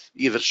with it,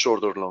 either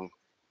short or long.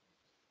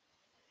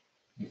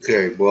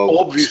 Okay, well,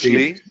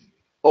 obviously,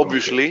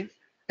 okay.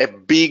 A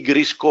big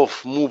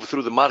risk-off move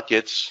through the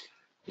markets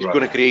is Right.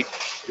 going to create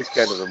this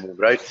kind of a move,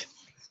 right?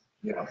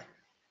 Yeah.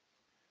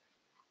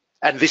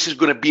 And this is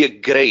going to be a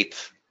great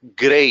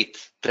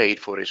trade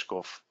for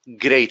risk-off.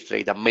 Great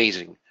trade,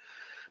 amazing,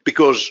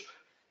 because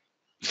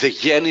the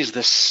yen is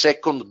the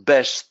second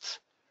best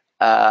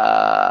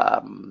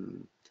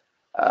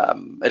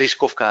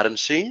risk-off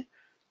currency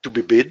to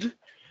be bid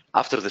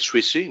after the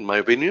Swissy, in my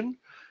opinion.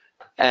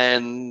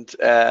 And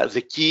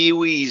the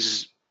Kiwi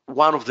is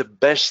one of the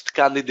best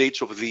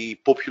candidates of the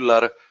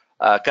popular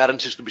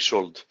currencies to be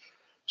sold.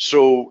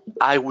 So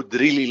I would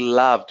really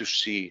love to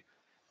see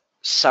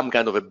some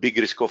kind of a big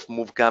risk-off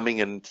move coming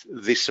and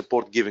this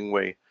support giving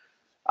way.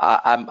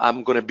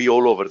 I'm going to be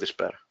all over this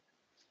pair.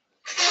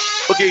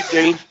 Okay,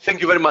 Dale,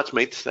 thank you very much,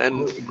 mate.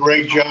 And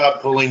great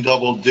job pulling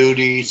double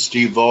duty,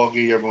 Steve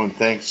Volge. Everyone,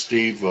 thanks,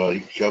 Steve. He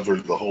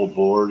covered the whole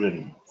board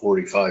in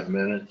 45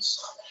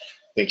 minutes.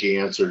 I think he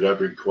answered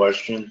every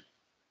question.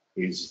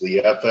 He's the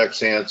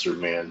FX answer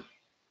man.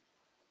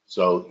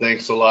 So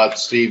thanks a lot,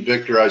 Steve.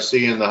 Victor, I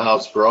see you in the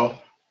house, bro.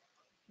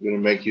 I'm going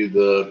to make you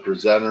the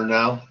presenter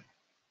now.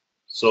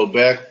 So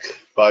back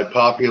by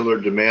popular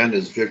demand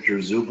is Victor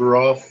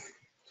Zuberov,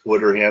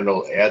 Twitter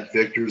handle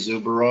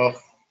 @VictorZuberov.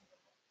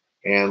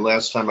 And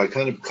last time I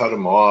kind of cut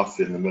him off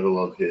in the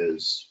middle of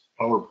his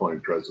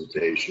PowerPoint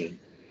presentation.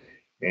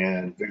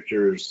 And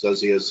Victor says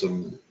he has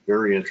some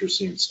very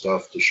interesting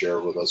stuff to share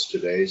with us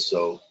today.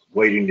 So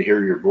waiting to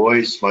hear your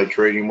voice, my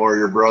trading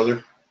warrior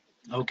brother.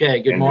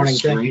 Okay, good morning.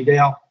 Thank you,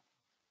 Dale.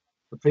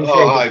 Appreciate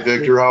hi,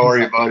 Victor. How are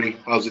you, buddy?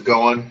 How's it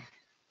going?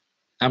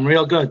 I'm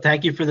real good.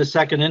 Thank you for the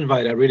second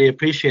invite. I really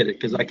appreciate it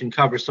because I can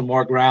cover some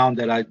more ground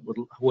that I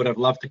would have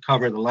loved to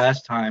cover the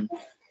last time.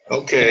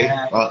 Okay.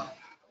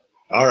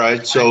 All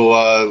right.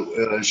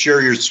 So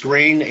share your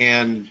screen,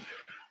 and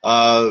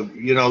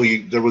you know,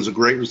 there was a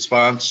great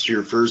response to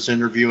your first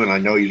interview, and I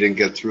know you didn't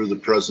get through the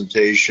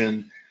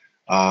presentation.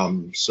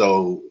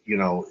 So you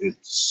know,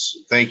 it's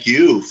thank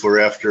you for,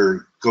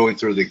 after going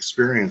through the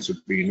experience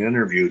of being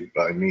interviewed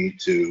by me,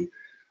 to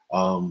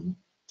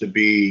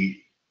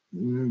be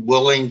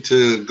willing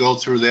to go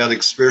through that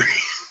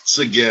experience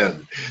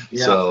again.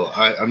 Yeah. So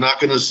I'm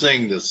not going to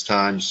sing this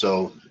time.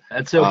 So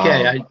that's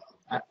okay.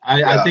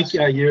 I think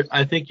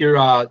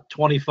you're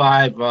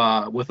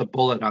 25 with a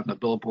bullet on the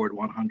Billboard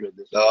 100.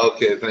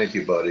 Okay, thank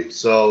you, buddy.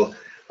 So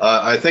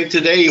I think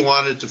today you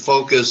wanted to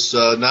focus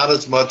not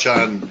as much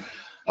on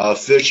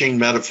fishing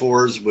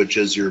metaphors, which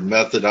is your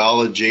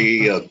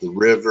methodology of the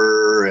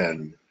river,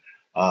 and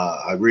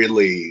I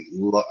really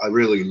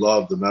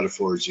love the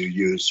metaphors you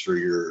use for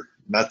your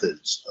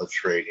methods of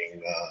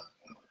trading.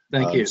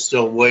 Thank you. I'm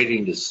still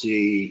waiting to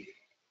see.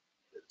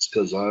 It's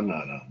because I'm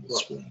not on the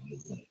screen,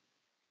 isn't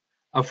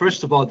it?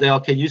 First of all, Dale,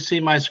 can you see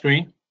my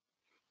screen?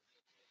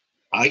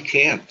 I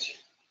can't.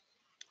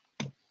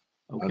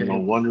 Okay.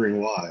 I'm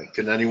wondering why.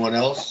 Can anyone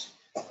else?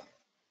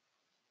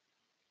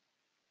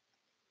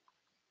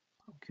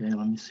 Okay,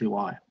 let me see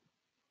why.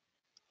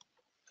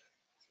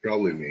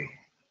 Probably me.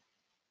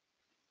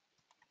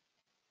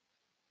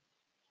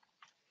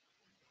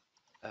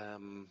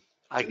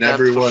 I And can't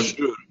everyone, for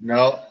sure.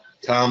 no,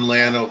 Tom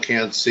Lano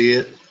can't see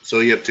it,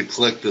 so you have to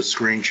click the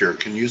screen share.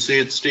 Can you see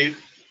it,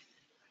 Steve?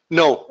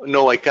 No,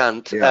 I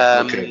can't.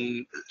 Yeah,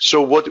 okay.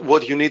 So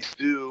what you need to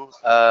do,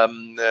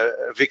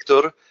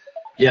 Victor,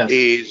 Yes.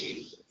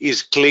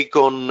 is click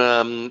on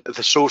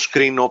the show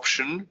screen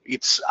option.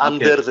 It's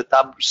under the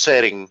tab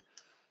sharing.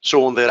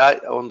 So on the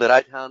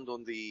right hand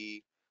on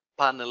the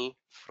panel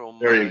from.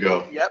 There you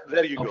go. Yeah,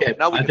 there you go. Okay,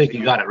 Now I think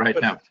you got it right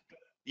now.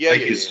 Yeah,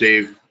 Thank you,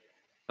 Steve.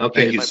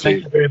 Okay, Thank you, thank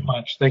Steve. you very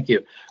much. Thank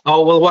you.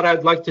 Oh, well, what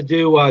I'd like to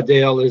do,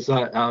 Dale, is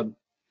I'm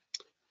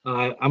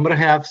going to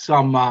have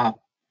some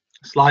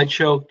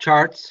slideshow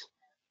charts.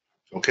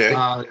 Okay.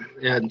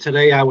 And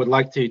today I would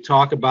like to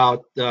talk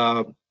about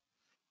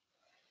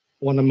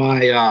one of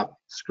my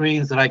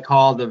screens that I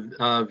call the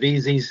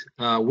VZ's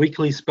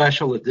Weekly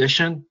Special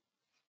Edition.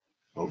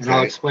 And I'll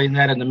Okay. explain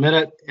that in a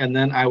minute. And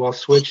then I will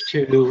switch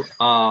to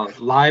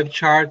live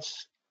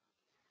charts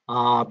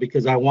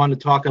because I want to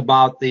talk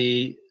about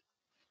the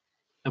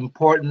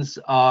importance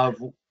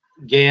of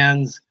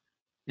Gann's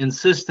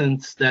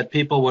insistence that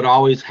people would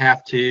always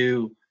have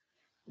to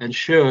and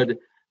should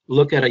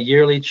look at a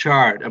yearly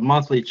chart, a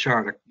monthly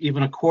chart,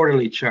 even a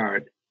quarterly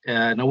chart,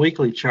 and a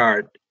weekly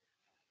chart.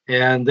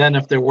 And then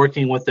if they're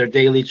working with their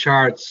daily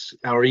charts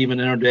or even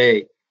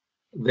intraday,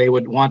 they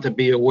would want to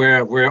be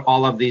aware of where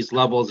all of these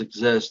levels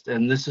exist.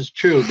 And this is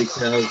true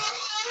because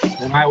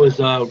when I was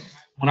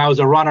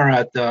a runner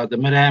at the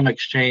Mid-Am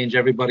Exchange,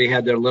 everybody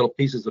had their little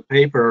pieces of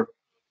paper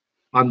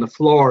on the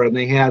floor, and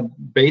they had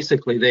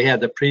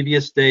the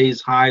previous day's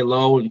high,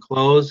 low, and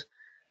close.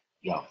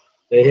 Yeah.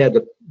 They had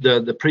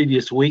the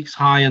previous week's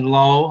high and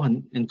low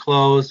and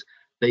close.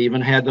 They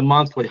even had the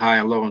monthly high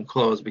and low and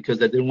close because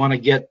they didn't want to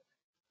get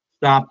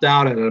stopped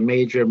out at a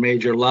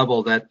major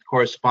level that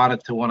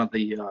corresponded to one of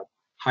the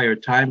higher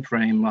time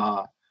frame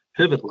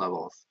pivot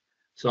levels.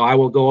 So I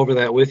will go over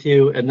that with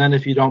you, and then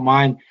if you don't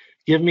mind,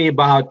 give me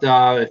about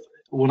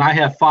when I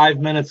have 5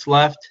 minutes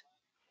left,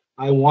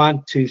 I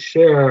want to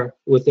share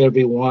with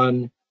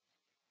everyone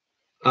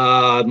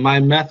my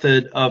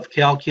method of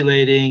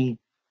calculating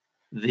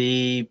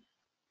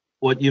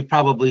what you've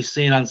probably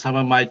seen on some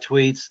of my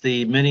tweets,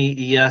 the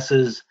mini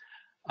ES's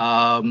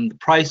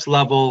price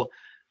level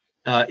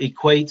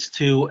equates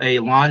to a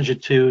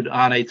longitude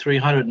on a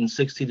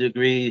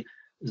 360-degree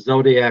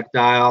zodiac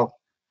dial,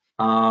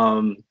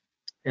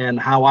 and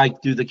how I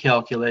do the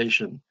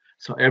calculation.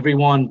 So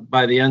everyone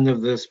by the end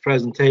of this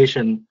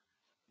presentation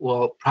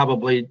will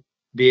probably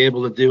be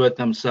able to do it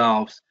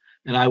themselves,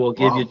 and I will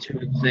give you 2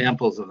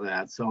 examples of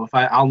that. So if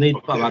I'll need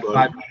about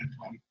 5 minutes.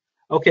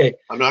 Okay.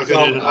 I'm not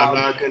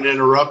gonna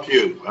interrupt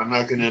you. I'm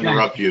not gonna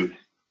interrupt you.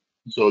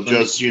 So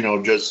just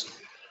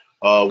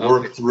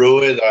work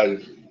through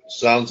it.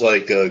 Sounds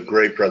like a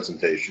great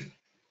presentation.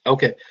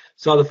 Okay.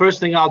 So the first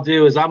thing I'll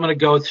do is I'm going to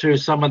go through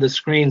some of the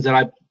screens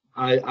that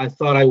I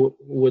thought I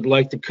would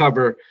like to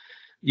cover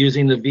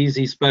using the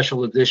VZ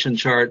Special Edition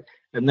chart.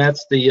 And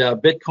that's the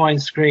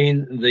Bitcoin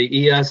screen,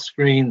 the ES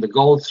screen, the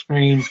gold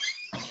screen,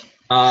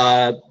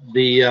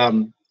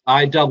 the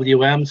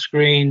IWM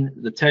screen,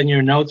 the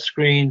 10-year note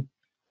screen,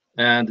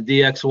 and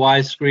the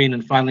DXY screen,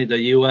 and finally the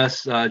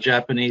US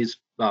Japanese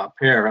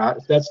pair.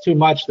 If that's too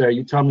much there,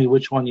 you tell me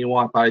which one you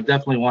want, but I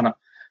definitely want to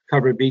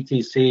cover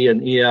BTC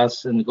and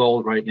ES and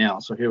gold right now.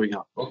 So here we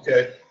go.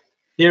 Okay.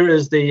 Here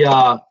is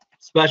the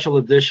special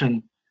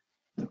edition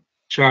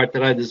chart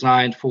that I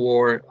designed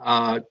for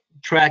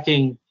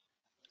tracking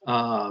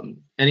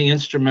any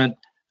instrument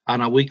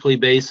on a weekly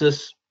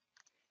basis.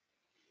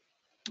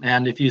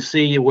 And if you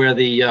see where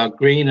the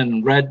green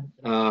and red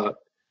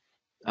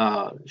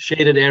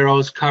shaded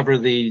arrows cover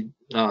the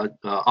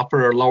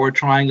upper or lower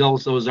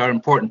triangles, those are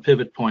important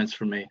pivot points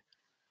for me.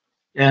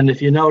 And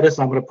if you notice,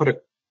 I'm going to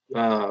put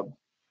a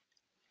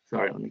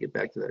sorry, let me get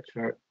back to that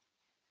chart.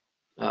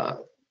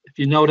 If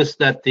you notice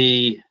that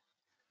the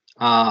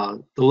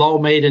low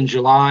made in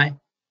July,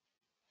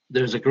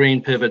 there's a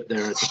green pivot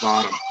there at the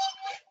bottom.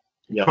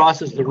 It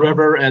crosses the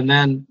river, and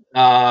then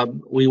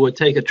we would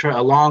take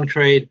a long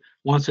trade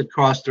once it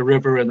crossed the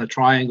river, and the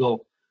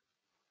triangle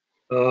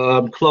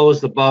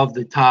closed above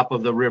the top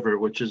of the river,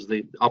 which is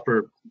the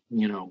upper,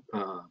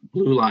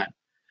 blue line.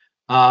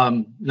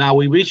 Now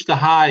we reached the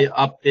high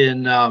up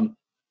in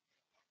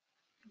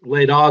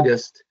late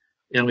August,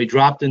 and we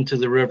dropped into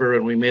the river,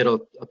 and we made a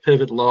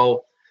pivot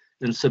low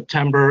in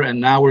September,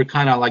 and now we're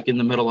kind of like in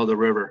the middle of the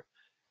river.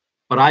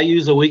 But I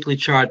use a weekly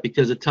chart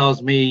because it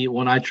tells me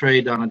when I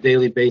trade on a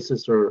daily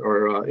basis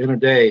or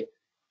intraday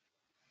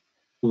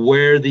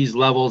where these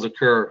levels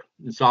occur.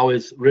 It's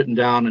always written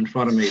down in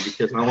front of me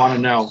because I want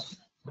to know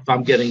if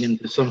I'm getting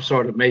into some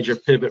sort of major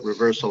pivot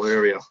reversal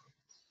area.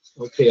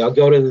 Okay, I'll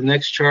go to the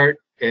next chart,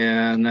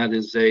 and that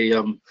is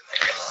a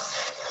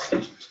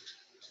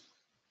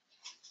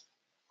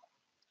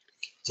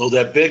So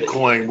that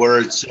Bitcoin, where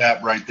it's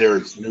at right there,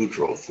 it's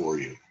neutral for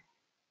you.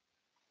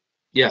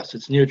 yes,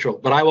 it's neutral,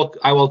 but I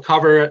will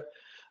cover it.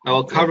 I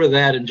will cover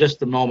that in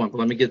just a moment. But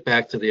let me get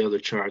back to the other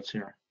charts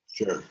here.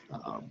 Sure.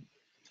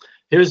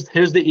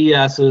 here's the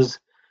ESs.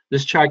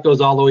 This chart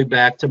goes all the way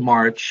back to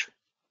March.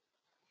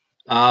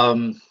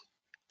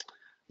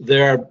 There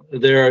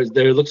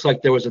looks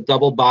like there was a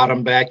double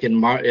bottom back in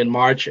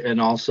March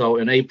and also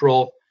in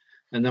April,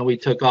 and then we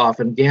took off.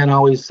 And Gann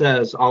always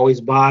says,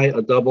 always buy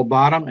a double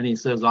bottom, and he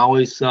says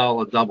always sell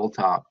a double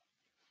top.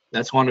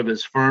 That's one of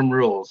his firm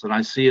rules, and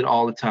I see it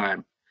all the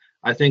time.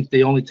 I think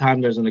the only time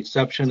there's an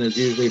exception is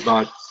usually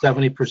about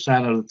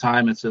 70% of the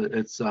time it's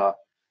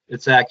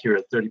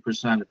accurate.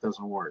 30% it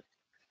doesn't work.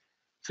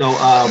 So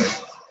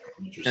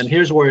and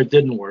here's where it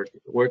didn't work.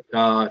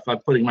 If I'm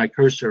putting my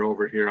cursor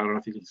over here, I don't know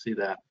if you can see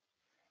that.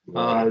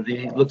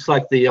 Looks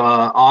like the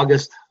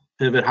August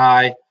pivot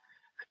high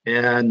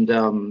and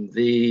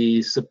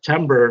the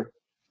September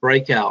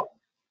breakout.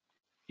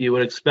 You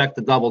would expect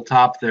the double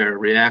top there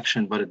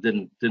reaction, but it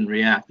didn't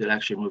react. It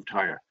actually moved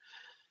higher.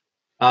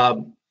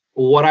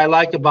 What I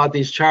like about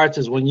these charts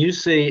is when you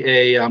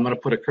see I'm going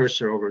to put a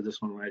cursor over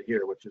this one right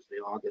here, which is the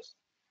August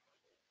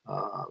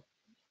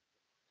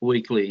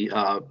weekly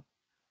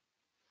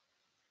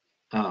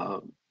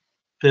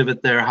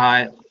pivot there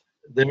high.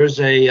 There's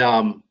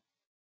a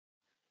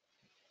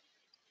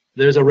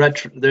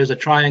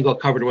triangle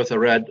covered with a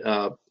red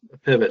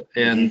pivot,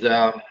 and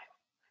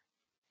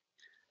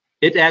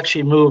it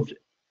actually moved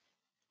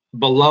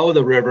below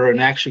the river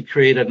and actually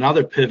created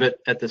another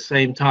pivot at the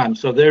same time.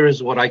 So there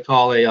is what I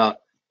call a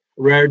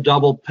rare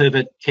double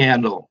pivot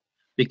candle,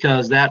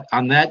 because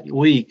on that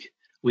week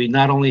we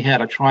not only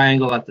had a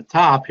triangle at the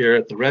top here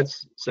at the red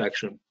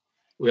section,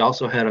 we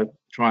also had a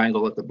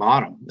triangle at the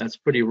bottom. That's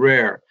pretty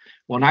rare.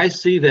 When I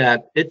see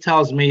that, it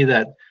tells me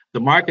that the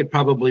market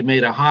probably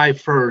made a high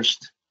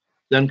first,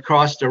 then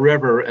crossed the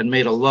river and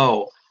made a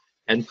low,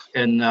 and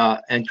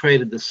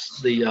created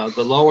the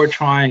lower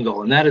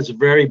triangle, and that is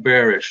very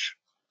bearish.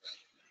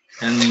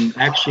 And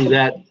actually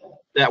that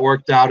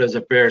worked out as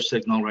a bear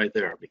signal right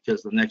there,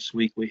 because the next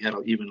week we had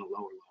even a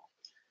lower low.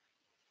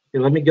 Okay,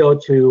 let me go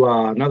to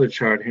another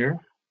chart here.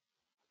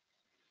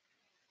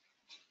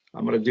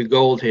 I'm going to do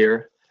gold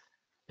here,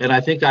 and I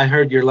think I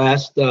heard your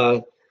last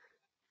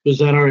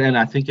presenter, and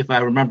I think if I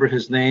remember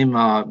his name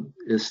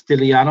is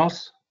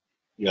Stylianos.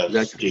 Yeah,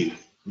 that's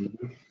Steve.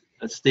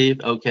 That's Steve.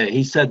 Okay,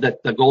 he said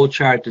that the gold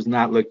chart does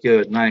not look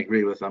good, and I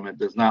agree with him. It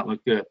does not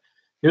look good.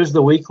 Here's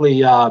the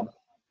weekly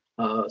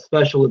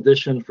special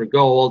edition for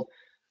gold.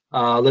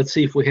 Let's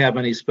see if we have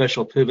any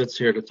special pivots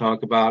here to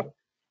talk about.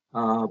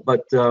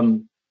 But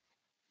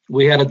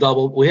we had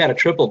a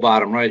triple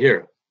bottom right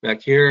here,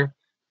 back here,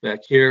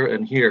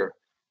 and here.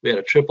 We had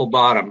a triple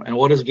bottom. And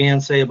what does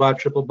Gann say about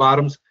triple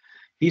bottoms?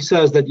 He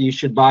says that you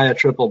should buy a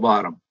triple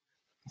bottom.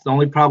 The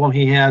only problem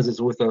he has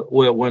is with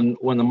when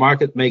the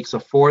market makes a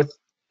fourth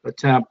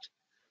attempt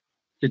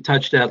to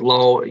touch that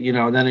low,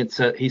 then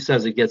he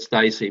says it gets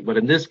dicey. But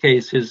in this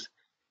case, his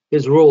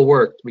rule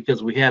worked,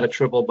 because we had a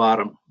triple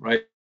bottom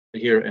right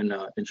here in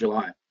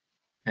July,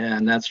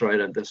 and that's right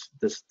at this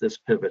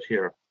pivot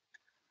here.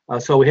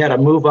 So we had a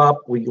move up.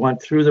 We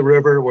went through the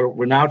river.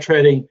 We're now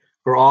trading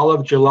for all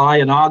of July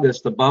and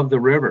August above the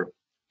river,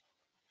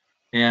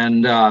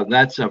 and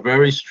that's a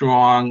very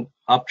strong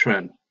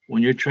uptrend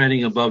when you're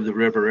trading above the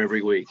river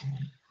every week.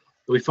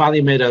 We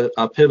finally made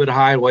a pivot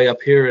high way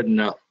up here,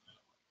 and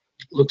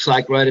looks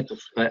like right at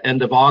the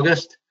end of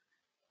August.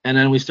 And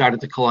then we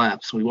started to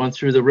collapse. We went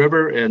through the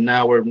river, and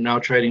now we're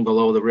trading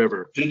below the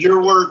river. Did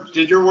your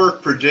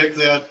work predict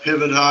that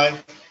pivot high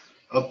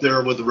up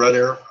there with the red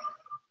arrow?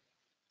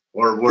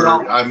 Or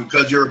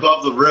because you're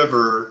above the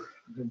river,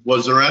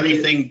 was there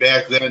anything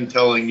back then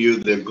telling you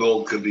that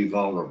gold could be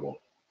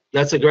vulnerable?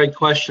 That's a great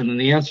question, and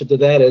the answer to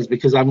that is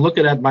because I'm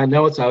looking at my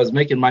notes. I was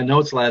making my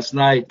notes last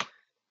night,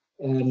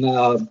 and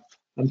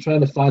I'm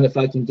trying to find if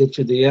I can get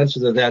you the answer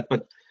to that.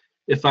 But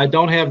if I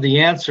don't have the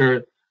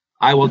answer,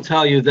 I will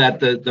tell you that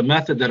the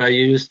method that I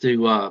use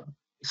to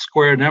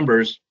square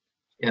numbers,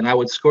 and I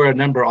would square a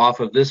number off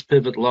of this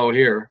pivot low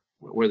here,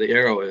 where the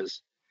arrow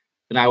is,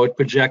 and I would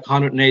project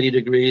 180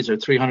 degrees or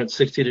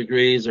 360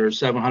 degrees or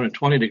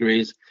 720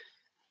 degrees.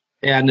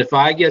 And if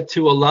I get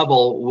to a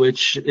level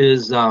which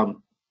is the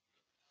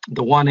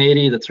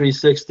 180, the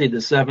 360,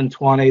 the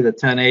 720, the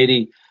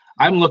 1080,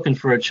 I'm looking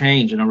for a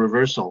change and a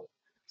reversal.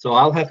 So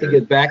I'll have to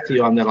get back to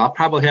you on that. I'll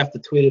probably have to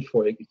tweet it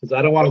for you, because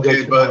I don't want to go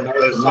through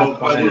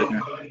but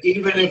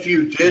even if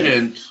you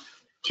didn't,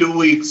 2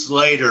 weeks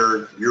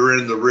later,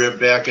 you're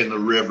back in the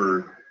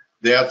river.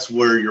 That's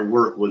where your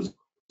work was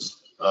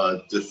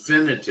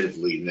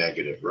definitively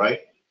negative, right?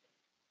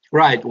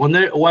 Right.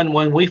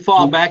 When we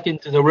fall back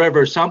into the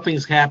river,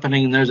 something's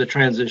happening and there's a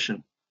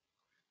transition.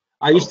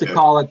 I used to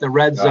call it the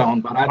red zone,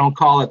 but I don't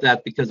call it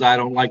that because I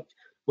don't like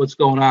what's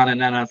going on in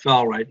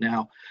NFL right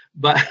now.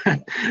 But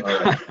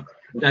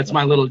that's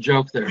my little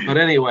joke there. But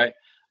anyway,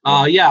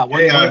 yeah.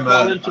 When we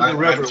fall into the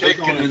river, I'm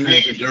taking a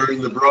knee during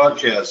the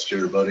broadcast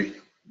here, buddy.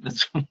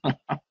 That's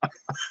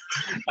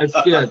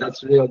good.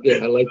 That's real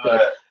good. I like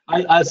that.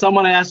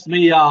 Someone asked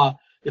me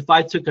if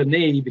I took a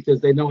knee,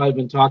 because they know I've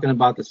been talking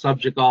about the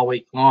subject all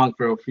week long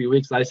for a few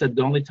weeks. I said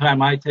the only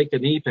time I take a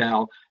knee,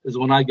 pal, is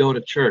when I go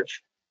to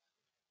church.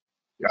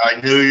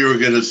 I knew you were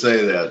going to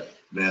say that.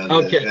 man.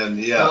 Okay. And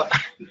yeah.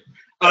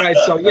 All right.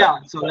 So yeah.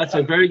 So that's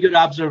a very good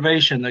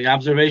observation. The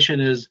observation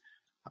is,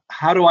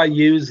 how do I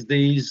use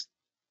this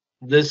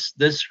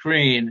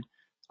screen?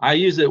 I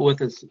use it with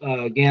this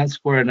GAN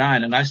square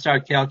 9, and I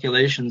start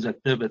calculations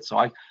at pivot. So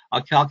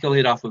I'll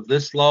calculate off of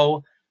this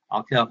low.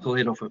 I'll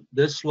calculate off of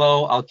this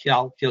low. I'll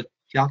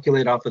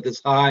calculate off of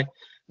this high,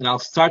 and I'll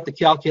start to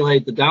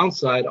calculate the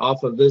downside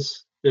off of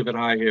this pivot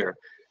high here.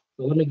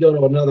 So let me go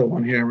to another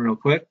one here real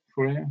quick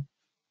for you.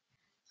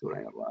 See what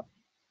I have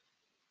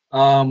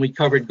left. We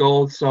covered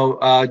gold. So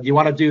do you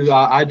want to do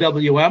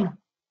IWM?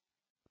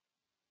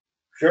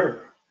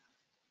 Sure.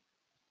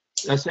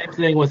 The same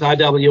thing with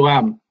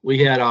IWM. We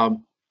had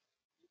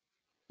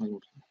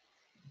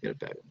get it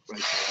back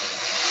right.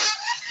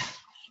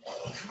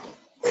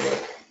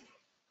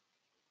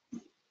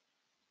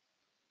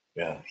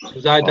 Yeah. It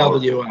was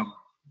IWM.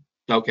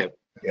 Okay.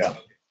 Yeah.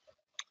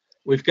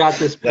 We've got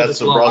this. That's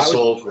the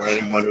Russell. For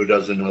anyone who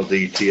doesn't know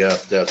the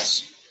ETF,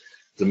 that's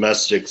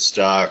domestic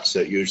stocks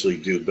that usually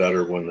do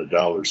better when the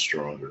dollar's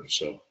stronger.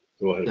 So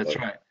go ahead. That's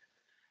right.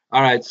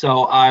 All right.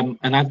 So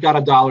and I've got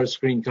a dollar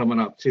screen coming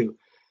up too.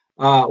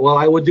 Well,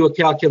 I would do a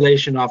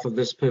calculation off of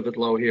this pivot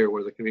low here,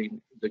 where the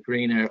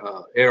green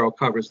arrow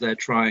covers that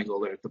triangle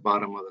there at the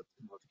bottom of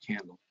the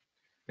candle.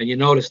 And you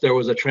notice there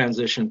was a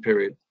transition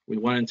period. We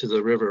went into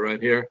the river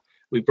right here.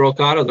 We broke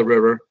out of the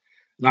river,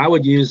 and I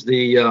would use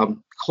the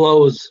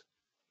close.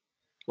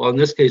 Well, in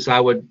this case,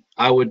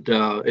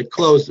 it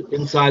closed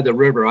inside the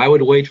river. I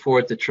would wait for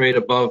it to trade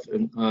above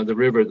the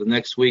river the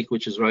next week,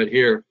 which is right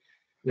here.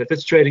 And if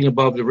it's trading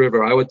above the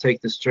river, I would take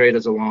this trade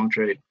as a long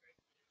trade,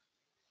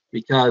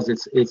 because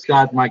it's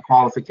got my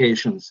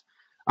qualifications.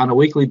 On a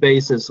weekly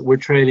basis, we're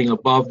trading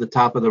above the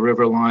top of the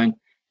river line,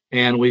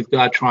 and we've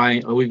got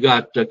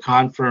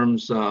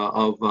confirms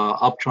of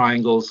up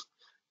triangles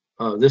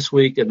this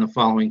week and the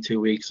following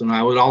 2 weeks. And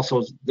I would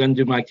also then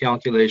do my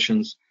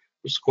calculations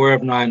for square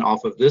of 9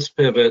 off of this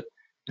pivot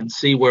and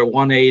see where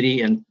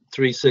 180 and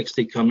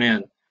 360 come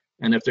in.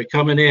 And if they're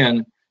coming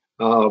in,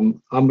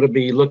 I'm going to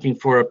be looking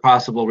for a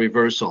possible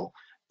reversal.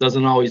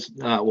 Doesn't always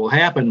will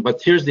happen,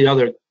 but here's the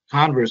other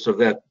converse of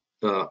that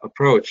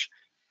approach.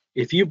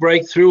 If you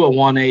break through a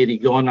 180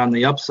 going on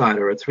the upside,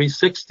 or a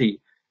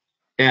 360,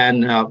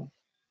 and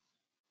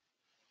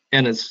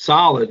it's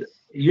solid,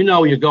 you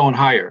know you're going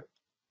higher.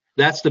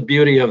 That's the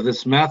beauty of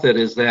this method,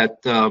 is that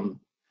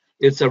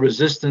it's a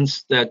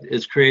resistance that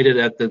is created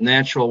at the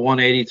natural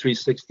 180,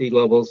 360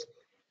 levels,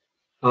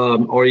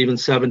 or even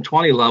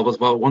 720 levels.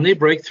 But when they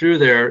break through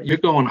there, you're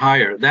going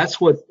higher. That's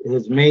what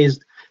has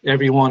amazed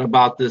everyone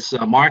about this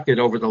market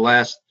over the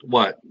last,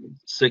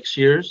 6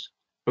 years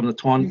from the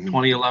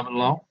 2011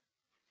 low?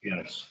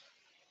 Yes.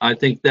 I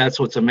think that's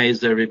what's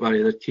amazed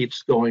everybody, that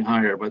keeps going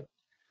higher. But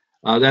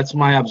that's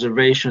my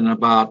observation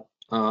about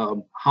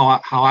how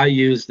I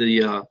use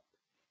the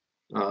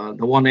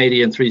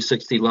 180 and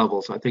 360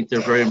 levels. I think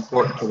they're very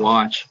important to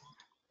watch.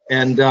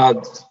 And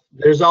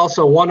there's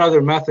also one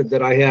other method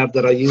that I have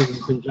that I use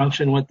in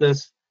conjunction with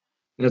this,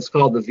 and it's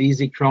called the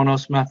VZ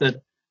Kronos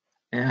method.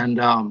 And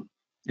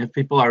if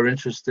people are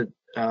interested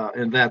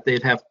in that,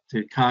 they'd have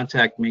to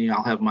contact me.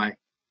 I'll have my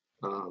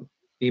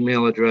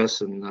email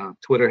address and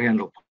Twitter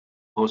handle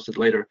posted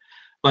later.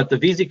 But the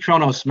VZ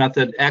Kronos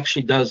method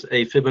actually does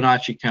a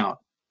Fibonacci count.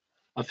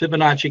 A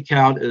Fibonacci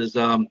count is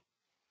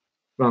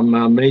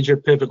from major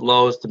pivot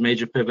lows to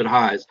major pivot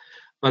highs.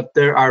 But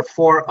there are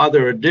 4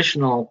 other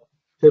additional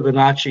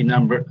Fibonacci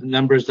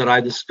numbers that I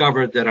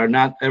discovered that are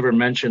not ever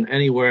mentioned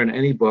anywhere in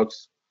any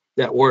books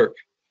that work.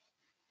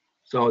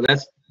 So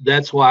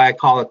that's why I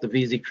call it the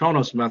VZ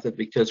Kronos method,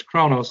 because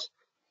Kronos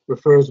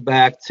refers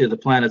back to the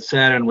planet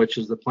Saturn, which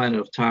is the planet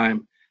of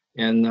time.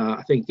 And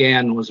I think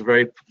Gann was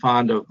very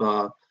fond of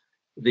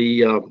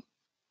the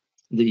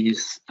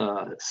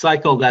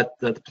cycle that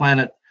the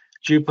planet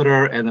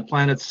Jupiter and the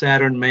planet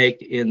Saturn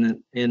make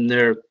in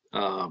their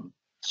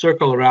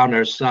circle around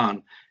our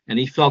sun. And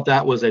he felt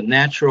that was a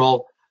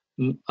natural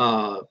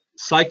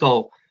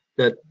cycle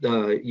that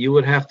you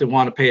would have to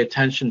want to pay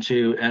attention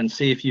to and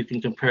see if you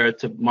can compare it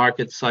to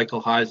market cycle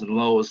highs and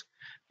lows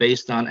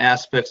based on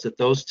aspects that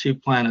those 2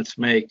 planets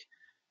make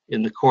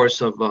in the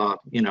course of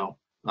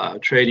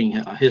trading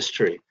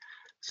history.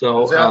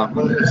 So is that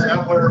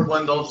where,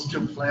 when those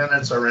 2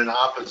 planets are in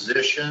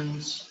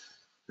oppositions,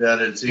 that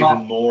it's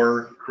even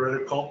more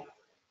critical?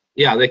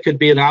 Yeah, they could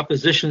be in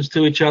oppositions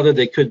to each other.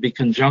 They could be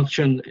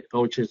conjunction,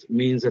 which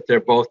means that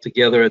they're both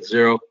together at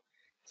 0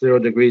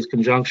 degrees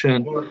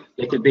conjunction.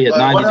 They could be at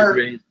 90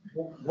 degrees.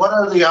 What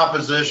are the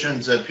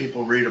oppositions that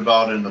people read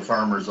about in the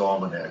Farmer's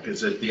Almanac?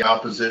 Is it the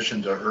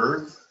opposition to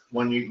Earth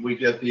when we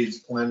get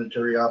these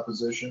planetary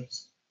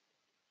oppositions?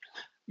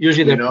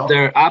 Usually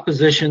they're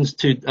oppositions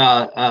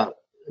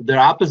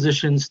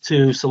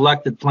to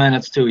selected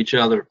planets to each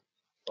other.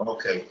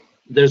 Okay.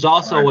 There's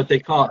also what they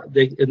call,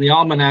 in the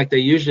almanac, they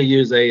usually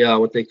use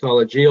what they call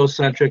a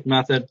geocentric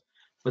method,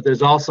 but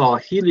there's also a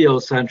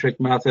heliocentric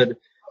method,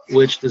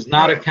 which does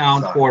not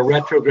account for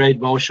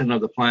retrograde motion of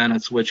the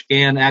planets, which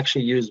Gann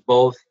actually used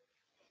both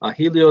a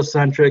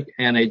heliocentric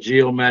and a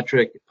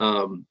geometric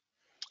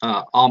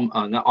not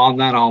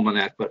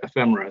almanac, but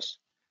ephemeris.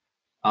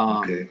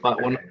 Okay. But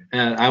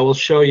and I will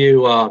show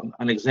you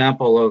an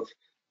example of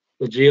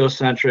the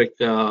geocentric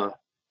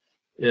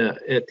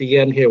at the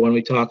end here when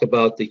we talk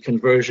about the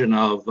conversion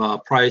of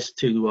price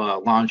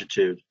to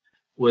longitude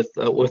with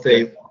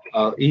Okay.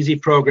 a easy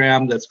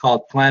program that's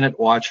called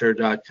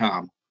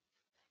planetwatcher.com.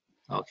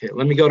 Okay,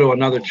 let me go to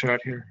another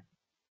chart here.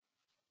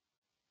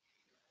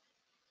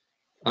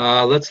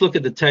 Let's look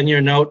at the 10-year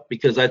note,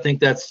 because I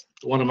think that's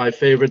one of my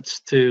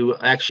favorites to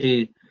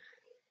actually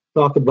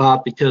talk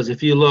about, because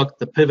if you look,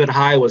 the pivot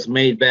high was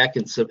made back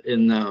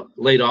in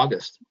late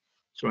August.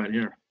 It's right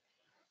here.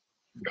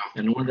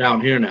 And we're down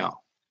here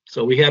now.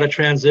 So we had a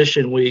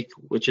transition week,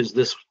 which is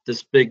this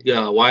big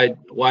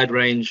wide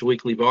range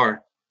weekly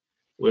bar,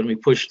 when we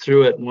pushed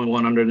through it and we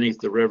went underneath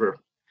the river.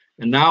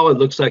 And now it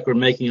looks like we're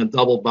making a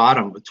double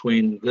bottom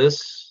between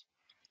this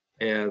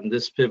and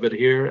this pivot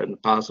here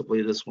and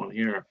possibly this one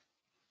here.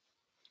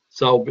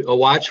 So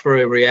watch for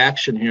a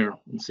reaction here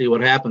and see what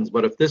happens.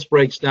 But if this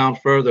breaks down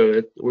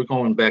further, we're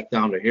going back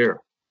down to here.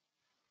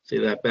 See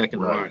that back in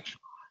March.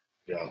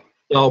 Yeah.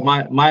 So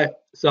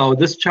so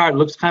this chart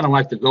looks kind of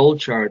like the gold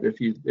chart if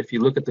you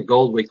look at the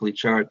gold weekly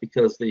chart,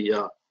 because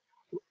the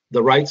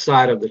right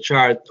side of the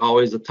chart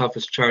always the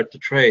toughest chart to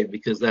trade,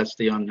 because that's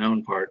the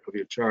unknown part of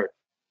your chart.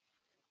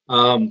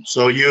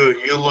 So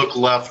you look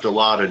left a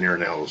lot in your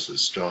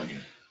analysis, don't you?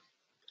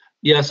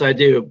 Yes, I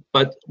do.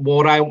 But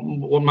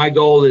what my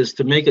goal is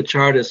to make a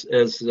chart as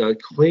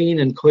clean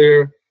and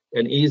clear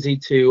and easy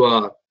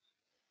to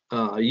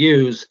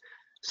use,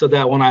 so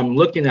that when I'm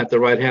looking at the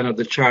right hand of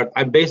the chart,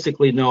 I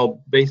basically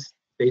know based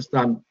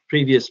on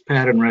previous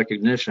pattern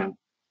recognition,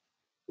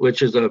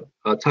 which is a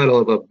title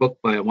of a book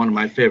by one of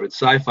my favorite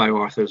sci-fi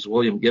authors,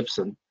 William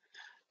Gibson,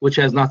 which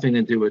has nothing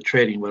to do with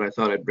trading, but I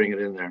thought I'd bring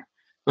it in there.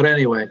 But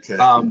anyway, Okay.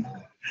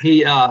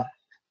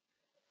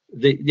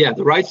 the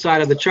right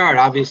side of the chart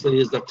obviously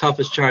is the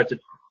toughest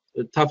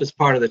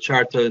part of the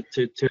chart to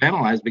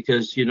analyze,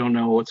 because you don't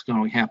know what's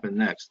going to happen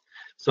next.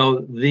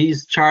 So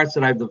these charts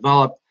that I've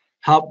developed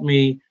help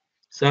me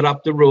set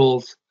up the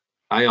rules.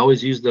 I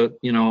always use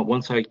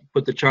once I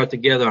put the chart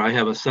together, I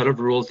have a set of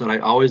rules that I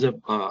always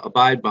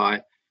abide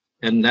by,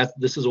 and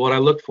this is what I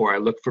look for. I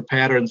look for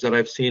patterns that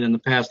I've seen in the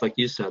past, like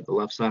you said, the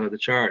left side of the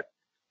chart,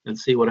 and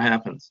see what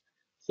happens.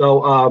 So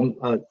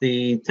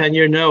the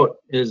 10-year note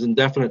is in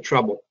definite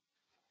trouble,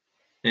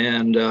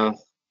 and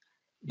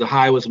the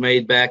high was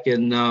made back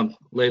in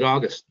late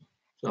August.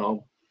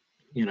 So,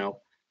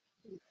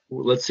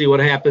 let's see what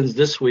happens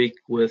this week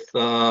with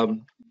the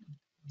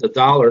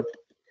dollar.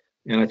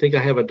 And I think I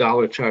have a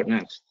dollar chart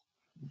next.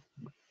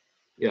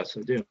 Yes,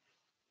 I do.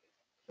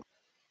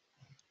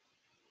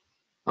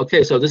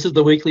 Okay, so this is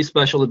the weekly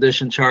special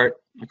edition chart.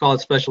 I call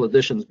it special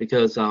editions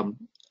because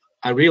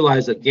I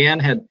realized that Gann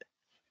had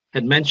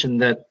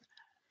mentioned that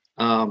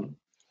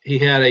he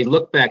had a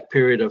look back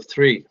period of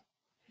 3.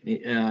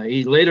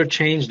 He later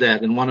changed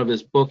that in one of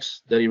his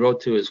books that he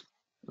wrote to his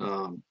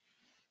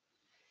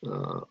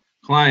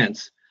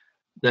clients,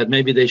 that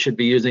maybe they should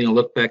be using a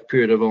look back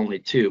period of only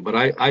 2, but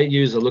I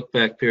use a look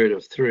back period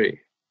of 3,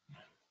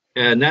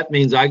 and that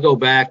means I go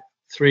back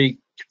three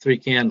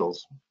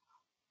candles,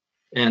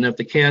 and if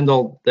the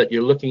candle that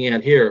you're looking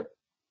at here,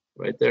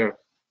 right there,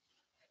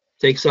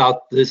 takes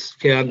out this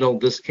candle,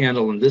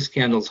 and this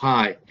candle's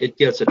high, it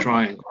gets a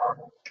triangle.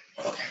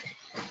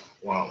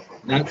 Wow.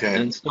 Okay.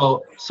 And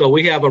so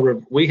we have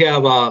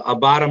a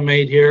bottom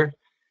made here.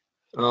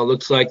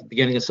 Looks like the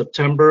beginning of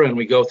September, and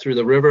we go through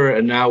the river,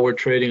 and now we're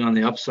trading on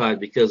the upside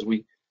because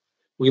we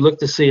look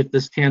to see if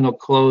this candle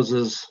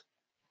closes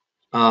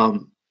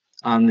on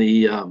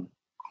the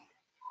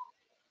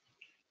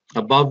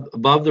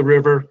above the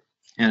river,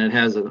 and it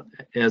has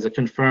a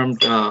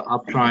confirmed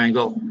up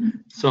triangle.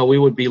 So we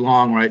would be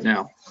long right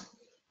now.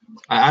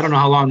 I don't know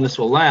how long this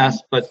will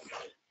last, but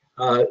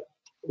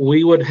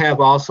we would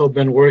have also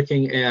been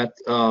working at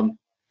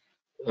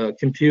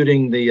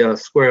computing the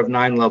square of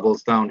 9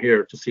 levels down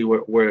here to see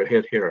where it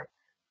hit here.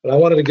 But I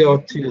wanted to go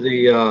to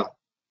the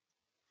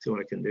see what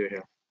I can do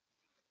here.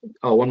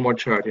 Oh, one more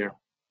chart here.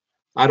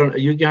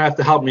 You have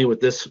to help me with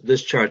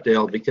this chart,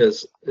 Dale,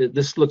 because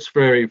this looks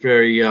very,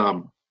 very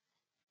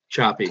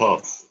choppy.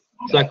 Tough.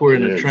 It's like we're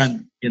in a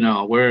trend.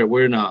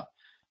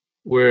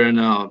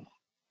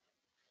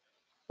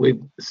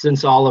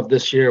 Since all of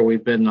this year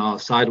we've been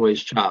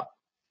sideways chop.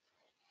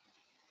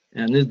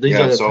 And these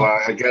are so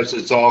I guess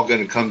it's all going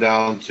to come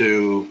down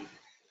to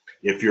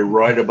if you're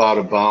right about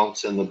a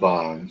bounce in the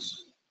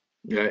bonds,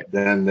 right,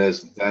 then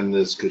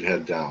this could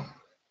head down.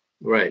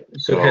 Right,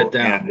 it could head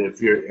down. And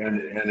if you're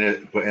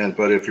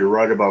but if you're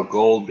right about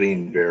gold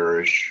being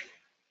bearish,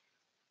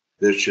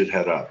 this should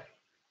head up.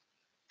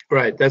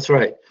 Right, that's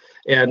right.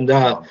 And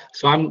so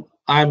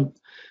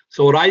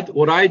what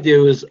I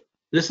do is,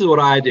 this is what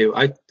I do.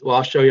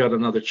 I'll show you on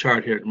another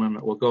chart here in a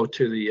moment. We'll go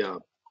to the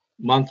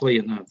monthly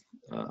and the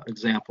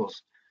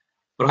examples.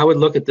 But I would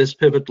look at this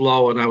pivot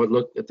low, and I would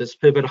look at this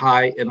pivot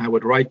high, and I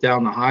would write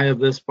down the high of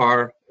this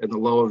bar and the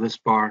low of this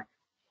bar,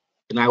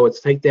 and I would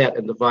take that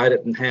and divide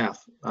it in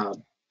half.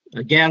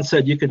 Gann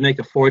said you could make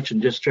a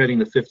fortune just trading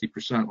the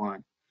 50%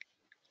 line.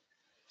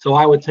 So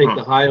I would take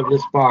the high of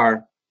this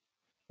bar,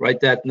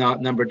 write that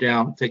number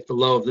down, take the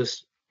low of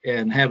this,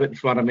 and have it in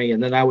front of me,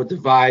 and then I would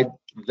divide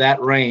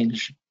that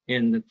range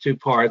into two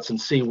parts and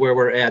see where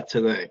we're at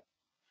today.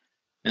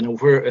 And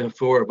if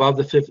we're above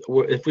the 50,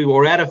 if we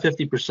were at a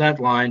 50%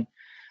 line,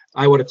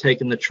 I would have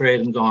taken the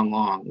trade and gone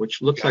long,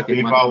 which looks like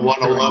it might be about be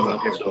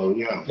 111. So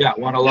yeah. Yeah,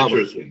 111.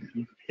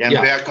 Interesting. And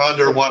back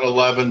under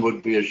 111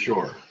 would be a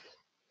short.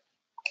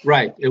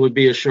 Right, it would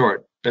be a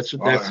short. That's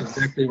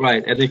exactly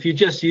right. And if you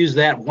just use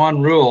that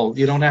one rule,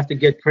 you don't have to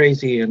get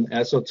crazy and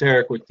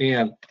esoteric with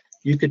Gann.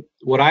 You could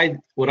what I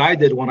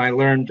did when I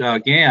learned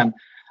Gann,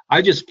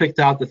 I just picked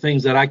out the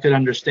things that I could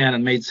understand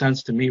and made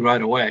sense to me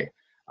right away.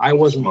 I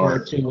wasn't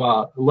going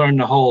to learn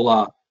the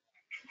whole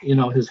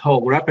his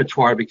whole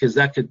repertoire, because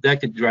that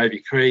could drive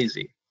you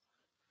crazy.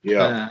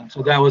 Yeah.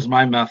 So that was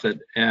my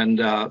method. And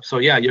so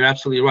yeah, you're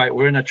absolutely right.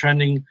 We're in a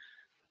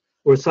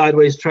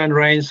sideways trend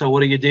range. So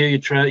what do?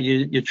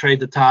 You trade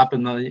the top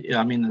and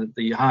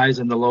the highs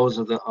and the lows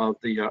of the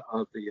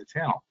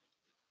channel.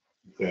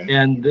 Okay.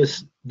 And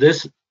this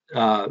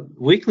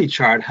weekly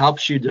chart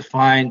helps you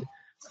define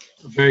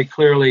very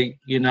clearly.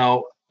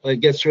 It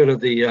gets rid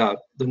of the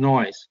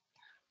noise,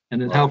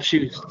 and it helps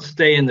you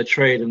stay in the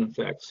trade in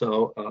effect.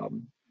 So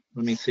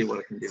let me see what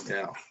I can do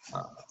now.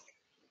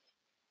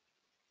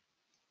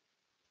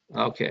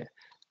 Okay.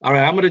 All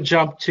right. I'm going to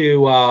jump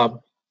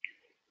to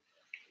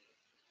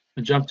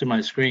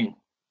my screen.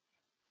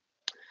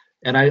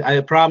 And I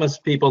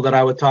promised people that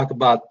I would talk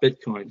about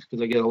Bitcoins, because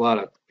I get a lot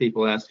of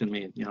people asking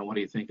me, what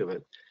do you think of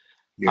it?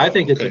 Yeah, I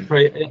think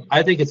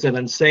it's an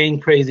insane,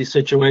 crazy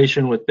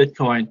situation with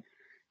Bitcoin,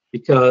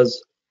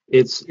 because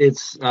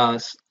it's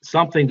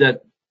something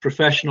that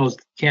professionals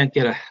can't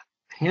get a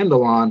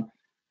handle on.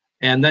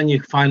 And then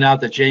you find out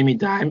that Jamie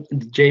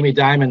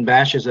Dimon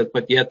bashes it,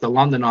 but yet the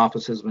London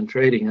office has been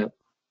trading it.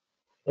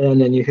 And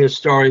then you hear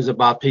stories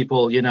about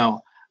people,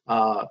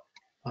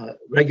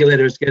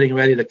 regulators getting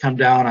ready to come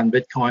down on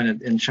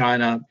Bitcoin in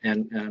China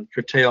and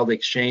curtail the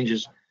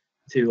exchanges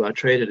to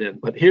trade it in.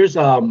 But here's,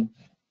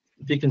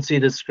 if you can see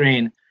the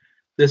screen,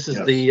 this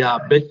is the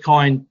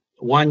Bitcoin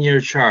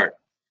 1-year chart.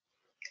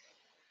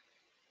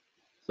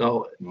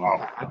 So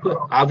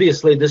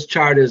obviously this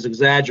chart is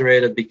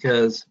exaggerated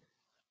because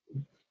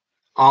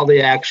all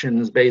the action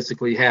has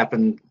basically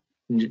happened,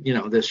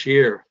 this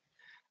year.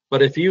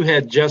 But if you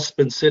had just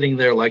been sitting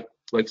there like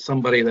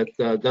somebody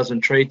that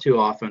doesn't trade too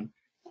often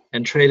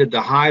and traded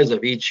the highs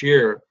of each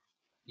year,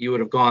 you would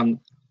have gone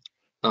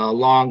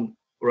long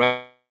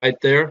right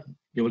there.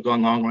 You would have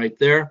gone long right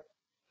there.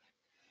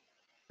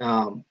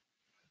 And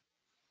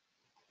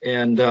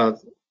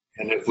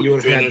if we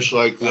finish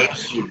like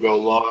this, you go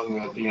long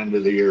at the end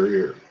of the year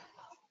here.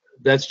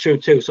 That's true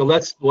too. So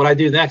what I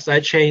do next, I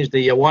change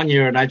the 1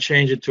 year and I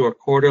change it to a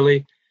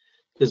quarterly,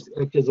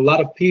 because a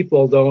lot of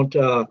people don't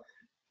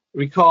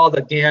recall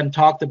that Gann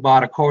talked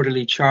about a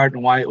quarterly chart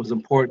and why it was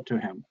important to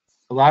him.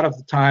 A lot of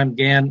the time,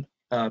 Gann,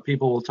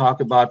 people will talk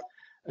about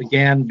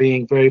Gann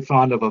being very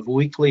fond of a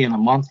weekly and a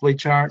monthly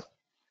chart,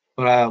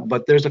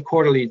 but there's a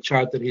quarterly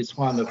chart that he's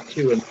fond of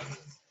too. And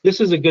this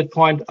is a good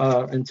point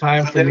in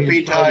time for me. Can it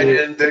be tied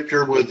in,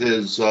 Victor, with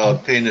his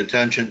paying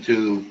attention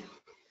to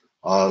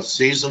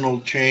seasonal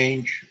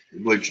change,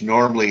 which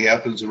normally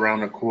happens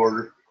around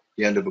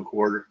the end of a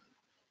quarter?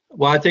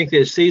 Well, I think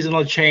the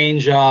seasonal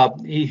change,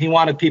 he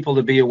wanted people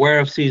to be aware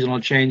of seasonal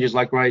changes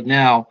like right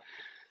now,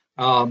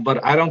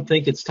 but I don't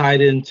think it's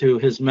tied into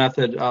his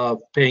method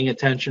of paying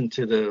attention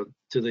to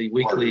the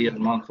weekly and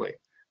monthly.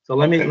 So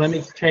let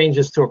me change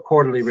this to a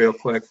quarterly real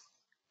quick.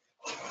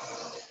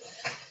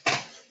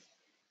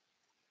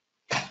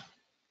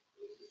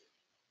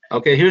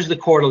 Okay, here's the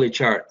quarterly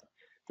chart.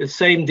 The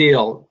same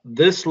deal.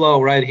 This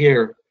low right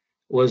here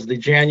was the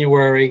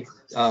January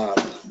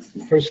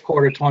first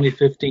quarter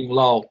 2015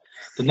 low.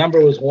 The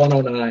number was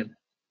 109.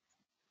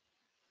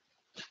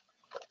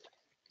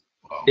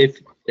 If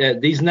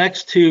these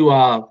next two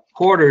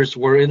quarters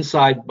were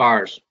inside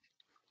bars.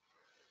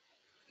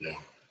 Yeah.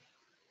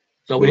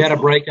 So we had a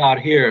breakout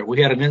here.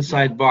 We had an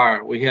inside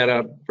bar. We had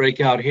a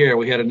breakout here.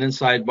 We had an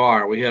inside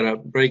bar. We had a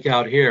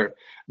breakout here.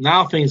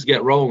 Now things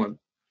get rolling,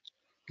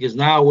 because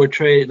now we're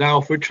trading. Now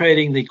if we're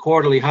trading the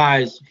quarterly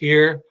highs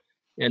here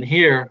and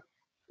here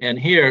and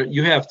here,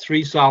 you have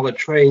 3 solid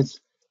trades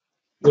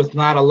with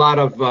not a lot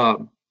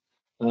of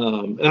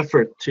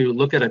effort to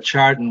look at a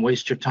chart and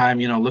waste your time,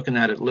 looking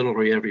at it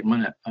literally every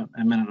minute,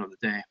 a minute of the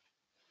day.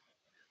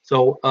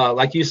 So,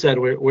 like you said,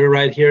 we're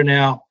right here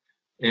now,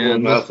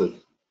 and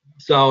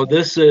so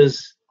this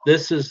is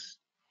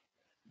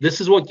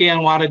what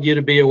Gann wanted you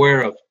to be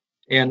aware of,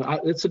 and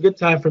it's a good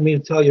time for me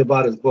to tell you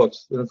about his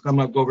books. I'm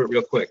gonna go over it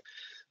real quick,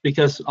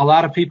 because a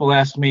lot of people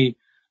ask me,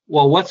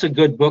 well, what's a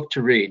good book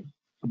to read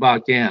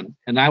about Gann?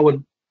 And I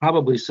would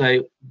probably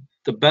say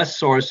the best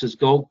source is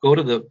go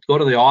to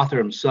the author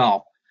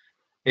himself.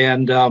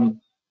 And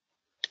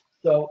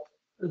so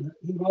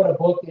he wrote a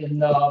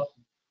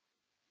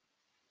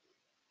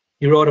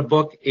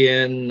book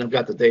in I've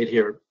got the date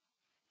here,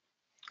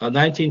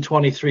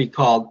 1923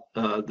 called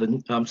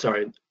I'm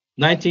sorry,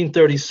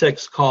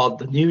 1936 called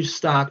The New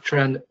Stock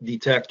Trend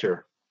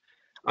Detector.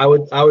 I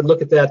would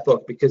look at that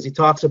book because he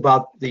talks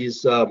about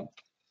these the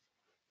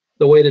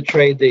way to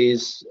trade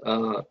these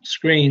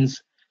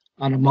screens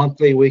on a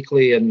monthly,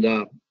 weekly,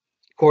 and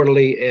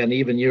quarterly, and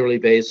even yearly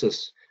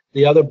basis.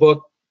 The other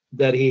book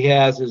that he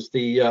has is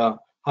the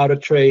How to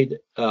Trade,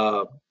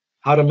 How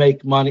to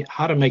Make Money,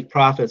 How to Make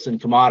Profits in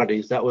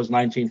Commodities. That was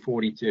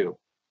 1942.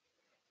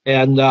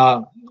 And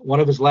one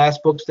of his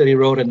last books that he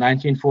wrote in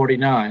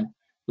 1949,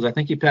 because I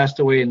think he passed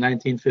away in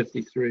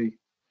 1953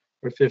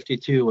 or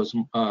 52, was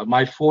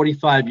My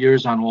 45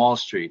 Years on Wall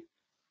Street.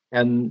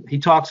 And he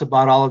talks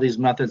about all of these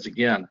methods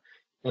again.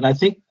 And I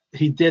think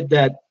he did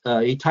that,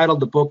 he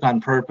titled the book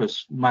on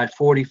purpose, My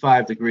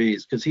 45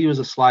 Degrees, because he was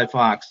a sly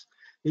fox.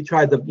 He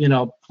tried to, you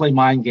know, play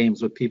mind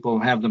games with people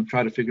and have them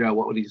try to figure out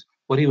what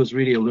he was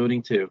really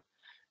alluding to.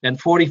 And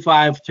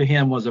 45 to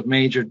him was a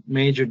major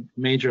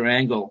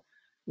angle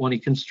when he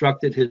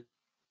constructed his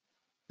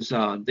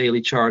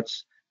daily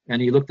charts,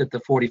 and he looked at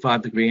the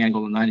 45-degree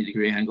angle, the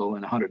 90-degree angle,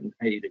 and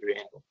 180-degree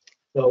angle.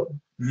 So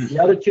the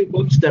other two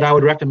books that I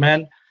would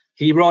recommend,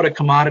 he wrote a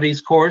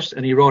commodities course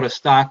and he wrote a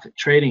stock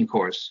trading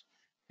course.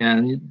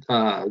 And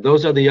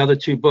those are the other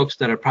two books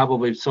that are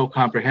probably so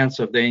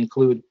comprehensive. They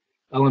include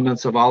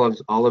elements of all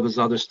of his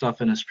other stuff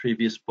in his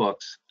previous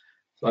books.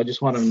 So I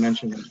just wanted to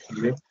mention that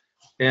to you.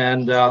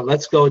 And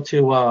let's go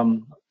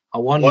to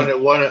one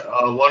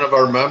of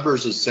our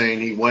members is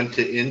saying he went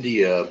to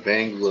India,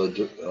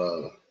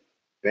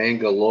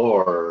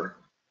 Bangalore,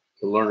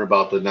 to learn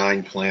about the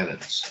 9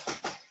 planets.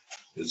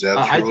 Is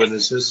that true in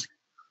his history?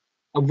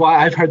 Well,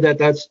 I've heard that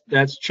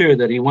that's true,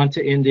 that he went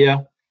to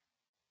India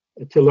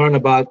to learn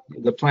about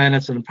the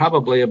planets and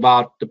probably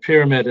about the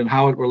pyramid and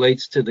how it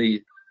relates to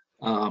the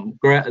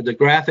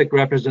graphic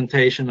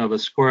representation of a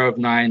square of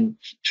 9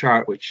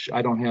 chart, which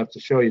I don't have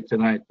to show you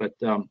tonight, but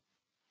wow.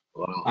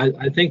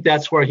 I think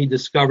that's where he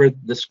discovered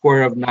the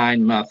square of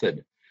 9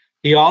 method.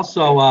 He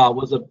also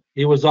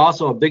was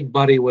also a big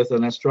buddy with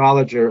an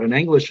astrologer, an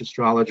English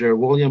astrologer,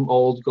 William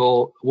Gold.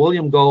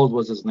 William Gold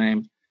was his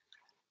name,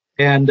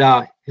 and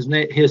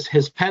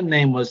his pen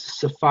name was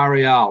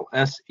Sepharial,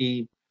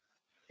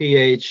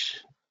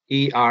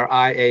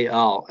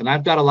 Sepherial, and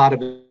I've got a lot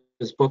of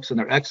his books, and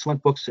they're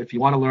excellent books if you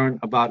want to learn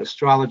about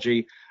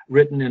astrology,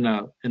 written in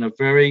a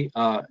very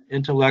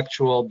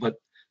intellectual but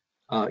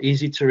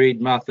easy to read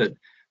method.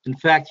 In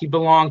fact, he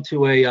belonged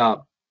to an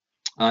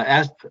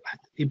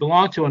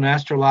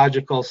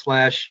astrological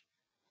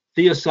 /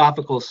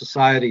 theosophical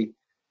society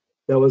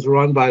that was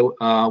run by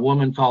a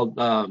woman called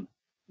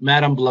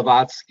Madame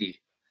Blavatsky,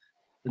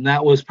 and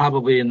that was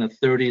probably in the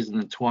 30s and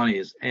the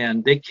 20s.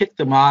 And they kicked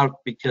him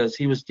out because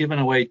he was giving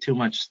away too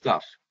much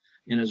stuff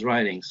in his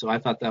writing. So I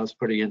thought that was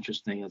pretty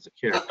interesting as a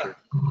character.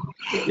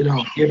 You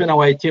know, giving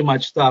away too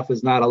much stuff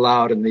is not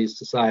allowed in these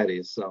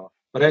societies. So,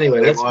 but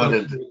anyway, they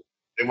wanted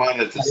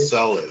to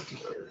sell it.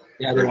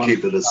 Or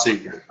keep it a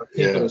secret.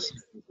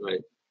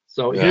 Right.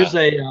 So here's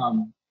a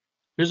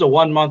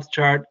 1 month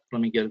chart.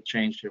 Let me get it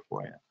changed here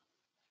for you.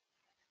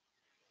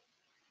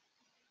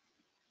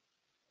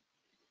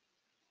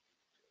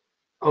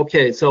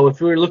 Okay, so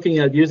if we were looking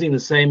at using the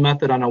same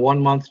method on a 1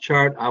 month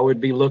chart, I would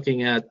be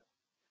looking at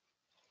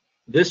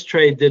this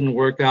trade didn't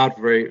work out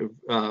very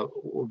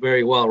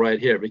well right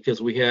here because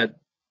we had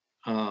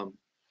a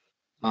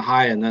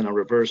high and then a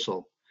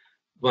reversal.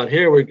 But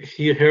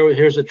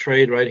here's a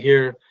trade right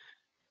here.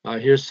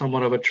 Here's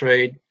somewhat of a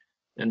trade,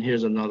 and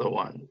here's another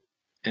one,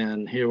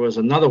 and here was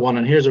another one,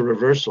 and here's a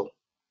reversal.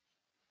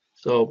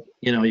 So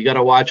you know you got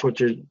to watch what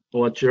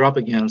you're up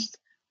against,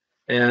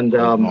 and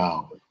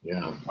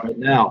right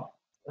now,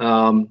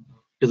 because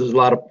there's a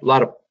lot of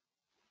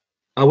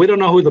we don't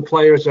know who the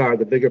players are,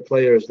 the bigger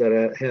players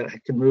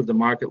that can move the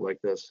market like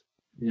this,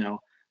 you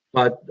know.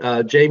 But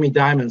Jamie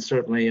Dimon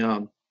certainly.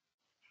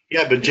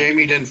 Yeah, but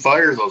Jamie didn't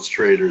fire those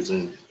traders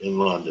in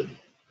London.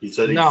 He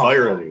said he'd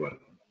fire anyone.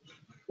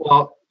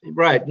 Well,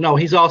 right. No,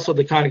 he's also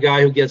the kind of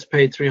guy who gets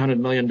paid $300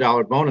 million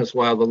bonus,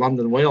 while the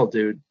London Whale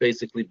dude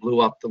basically blew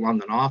up the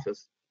London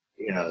office.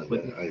 Yeah,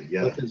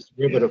 with his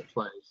derivative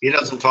plays. He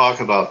doesn't talk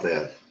about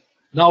that.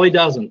 No, he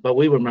doesn't, but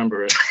we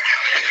remember it.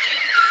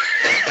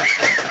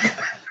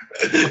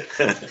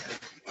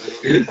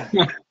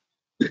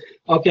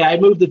 Okay, I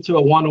moved it to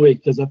a 1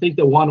 week because I think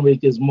the 1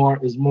 week is more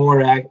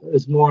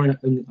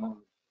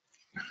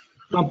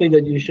something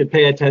that you should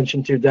pay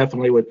attention to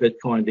definitely with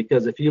Bitcoin,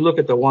 because if you look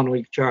at the 1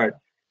 week chart,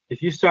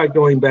 if you start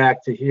going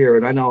back to here,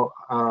 and I know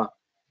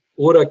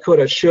woulda,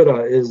 coulda,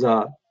 shoulda is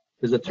a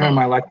term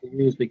I like to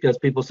use because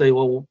people say,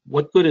 well,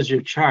 what good is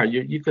your chart?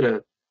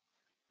 You're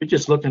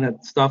just looking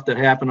at stuff that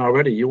happened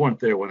already. You weren't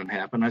there when it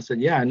happened. I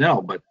said, yeah, I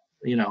know, but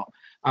you know,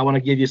 I want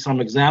to give you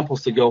some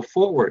examples to go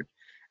forward.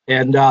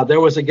 And there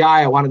was a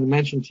guy I wanted to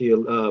mention to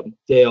you,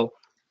 Dale.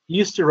 He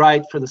used to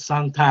write for the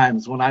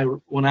Sun-Times when I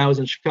was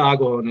in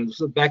Chicago, and it was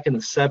back in the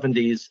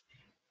 70s.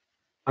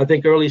 I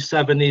think early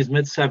 70s,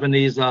 mid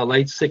 70s,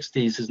 late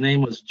 60s. His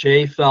name was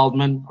Jay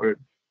Feldman, or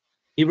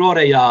he wrote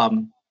a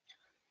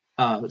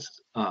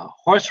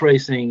horse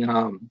racing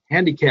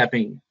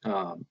handicapping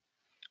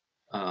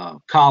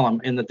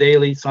column in the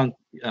Daily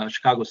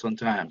Chicago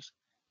Sun-Times.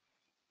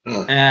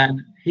 Huh.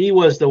 And he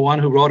was the one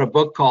who wrote a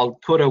book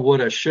called Coulda,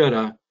 Woulda,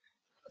 Shoulda.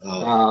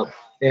 And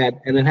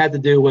it had to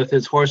do with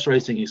his horse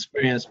racing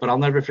experience. But I'll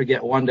never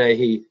forget one day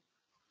he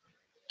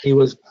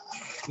was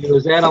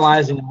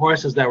analyzing the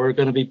horses that were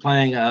going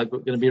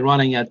to be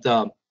running at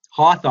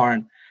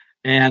Hawthorne,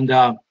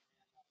 and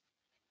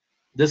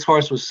this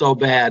horse was so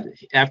bad.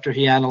 After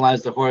he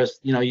analyzed the horse,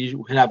 you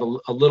would have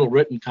a little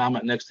written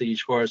comment next to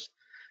each horse,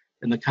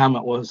 and the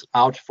comment was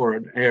 "out for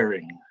an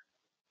airing."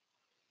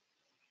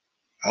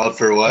 Out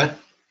for what?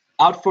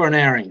 Out for an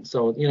airing.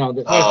 So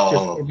the horse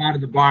just came out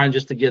of the barn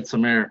just to get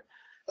some air.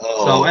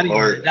 So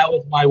anyway, that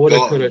was my woulda,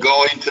 coulda.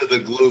 Going to the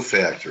glue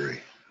factory.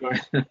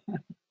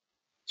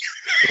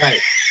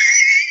 Right.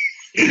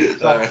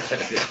 All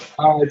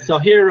right. So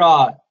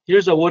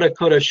here's a woulda,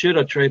 coulda,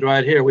 shoulda trade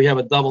right here. We have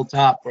a double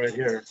top right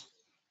here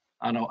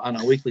on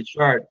a weekly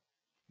chart,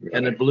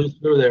 and it blew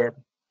through there,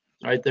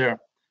 right there.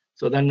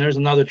 So then there's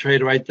another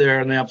trade right there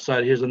on the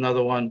upside. Here's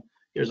another one.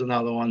 Here's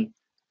another one.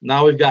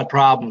 Now we've got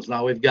problems.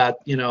 Now we've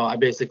got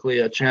basically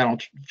a channel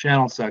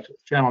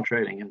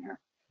trading in here.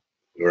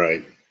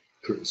 Right.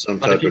 Some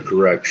type of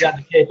correction. If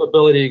you got the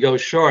capability to go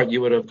short,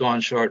 you would have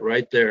gone short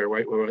right there,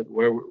 right where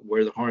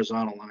the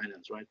horizontal line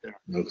is, right there.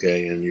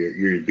 Okay, and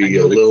you'd be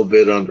a little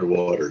bit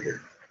underwater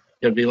here.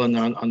 You'd be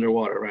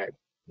underwater, right?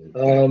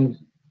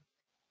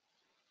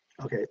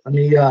 Okay, let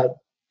me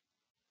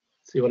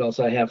see what else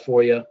I have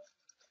for you.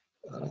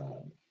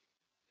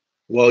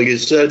 Well, you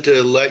said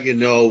to let you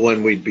know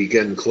when we'd be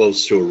getting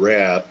close to a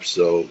wrap,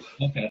 so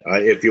okay.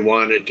 If you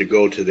wanted to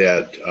go to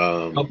that.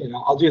 Okay,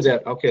 I'll do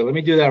that. Okay, let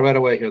me do that right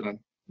away here then.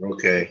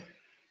 Okay.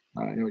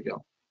 All right, here we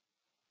go.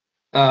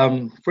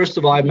 First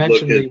of all, I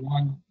mentioned the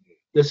one.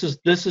 This is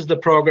the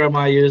program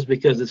I use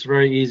because it's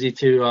very easy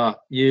to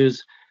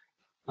use.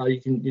 You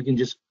can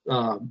just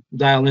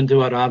dial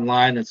into it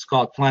online. It's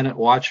called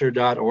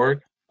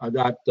planetwatcher.org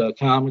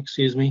 .com,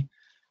 excuse me.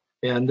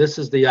 And this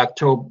is the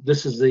October.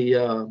 This is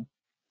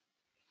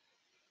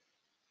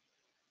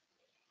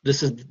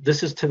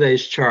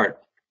today's chart.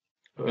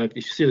 If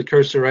you see the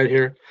cursor right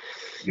here.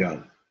 Yeah.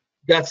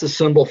 That's the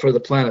symbol for the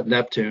planet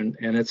Neptune,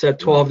 and it's at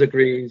 12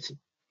 degrees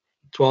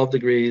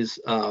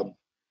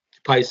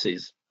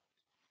Pisces.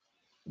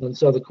 And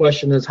so the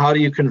question is, how do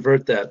you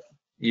convert that?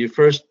 You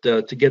first,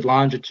 to get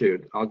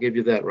longitude, I'll give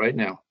you that right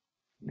now.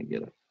 Let me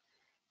get it.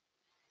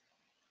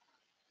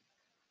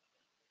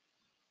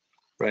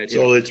 Right here.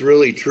 So it's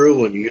really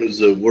true when you use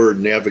the word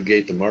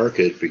navigate the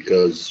market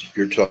because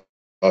you're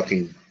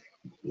talking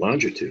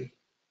longitude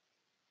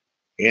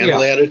and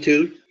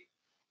latitude?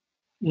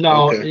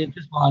 No, okay.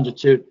 Just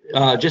longitude.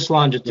 Just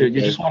longitude. Okay.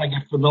 You just want to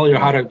get familiar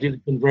how to do the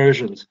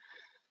conversions.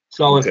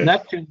 So if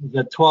Neptune is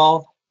at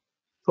 12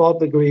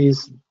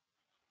 degrees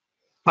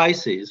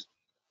Pisces,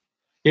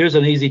 here's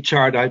an easy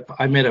chart. I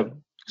made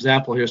an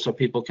example here so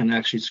people can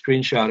actually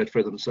screenshot it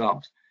for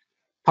themselves.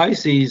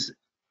 Pisces,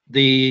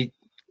 it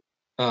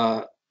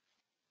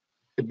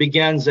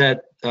begins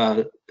at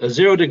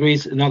 0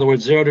 degrees. In other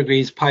words, 0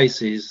 degrees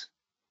Pisces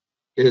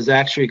is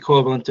actually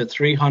equivalent to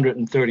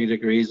 330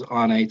 degrees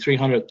on a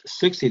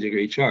 360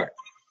 degree chart.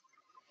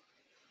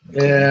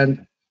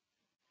 And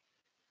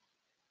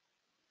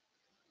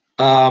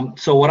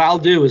so what I'll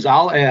do is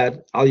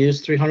I'll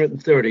use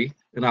 330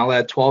 and I'll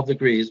add 12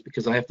 degrees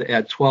because I have to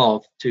add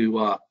 12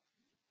 to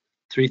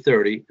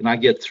 330 and I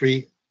get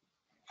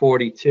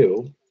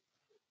 342.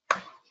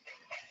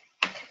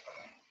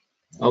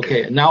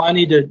 Okay, now I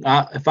need to,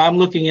 if I'm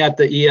looking at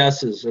the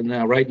ESs, and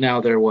right now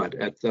they're what?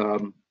 At,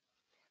 let's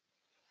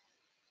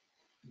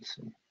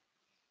see.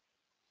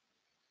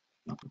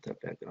 I'll put that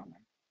back on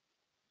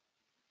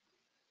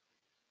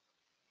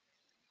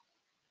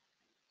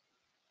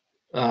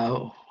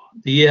there.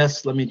 The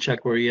ES, let me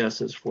check where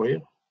ES is for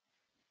you.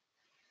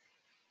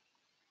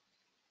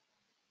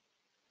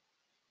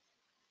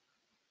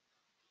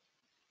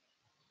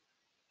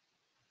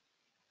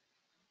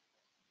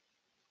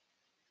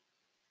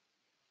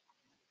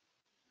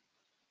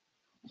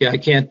 Yeah, I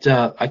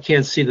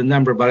can't see the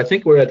number, but I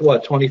think we're at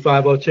what,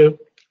 2502?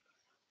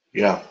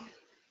 Yeah.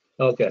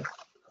 Okay.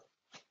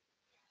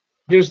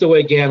 Here's the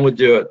way Gann would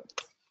do it.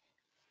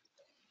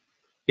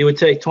 He would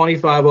take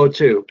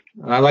 2502.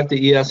 I like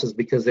the ESs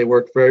because they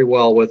work very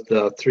well with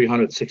the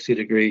 360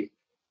 degree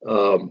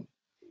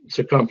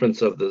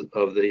circumference of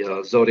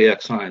the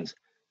zodiac signs.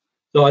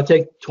 So I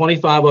take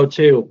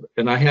 2502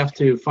 and I have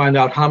to find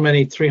out how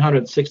many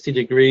 360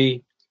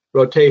 degree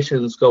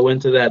rotations go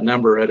into that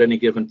number at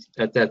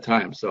that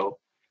time. So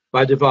if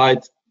I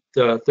divide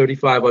the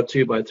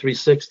 3502 by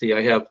 360,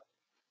 I have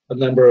a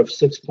number of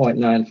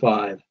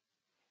 6.95.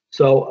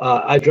 So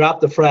I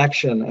drop the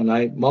fraction and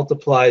I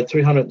multiply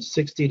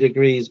 360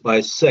 degrees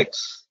by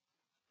 6.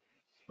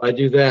 If I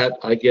do that,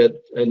 I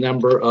get a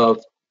number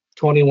of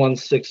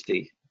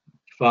 2160.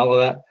 Follow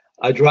that?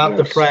 I drop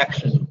the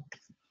fraction.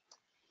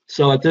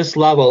 So at this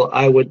level,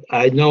 I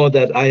know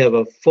that I have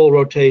a full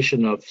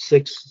rotation of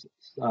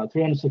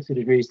 360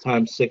 degrees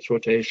times 6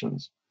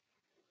 rotations.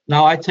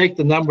 Now I take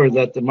the number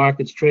that the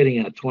market's trading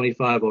at,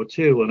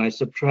 2502, and I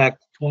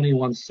subtract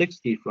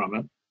 2160 from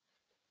it.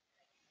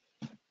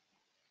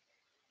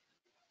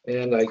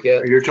 And I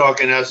get, You're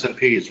talking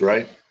S&Ps,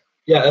 right?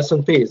 yeah,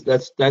 S&Ps.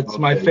 That's Okay,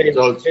 my so favorite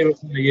one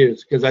to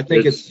use, because I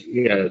think it's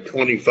yeah,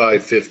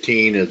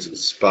 2515 is a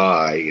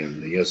SPY,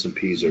 and the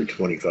S&Ps are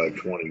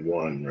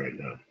 2521 right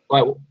now.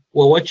 well,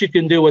 what you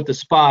can do with the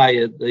SPY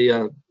is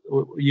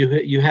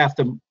you have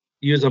to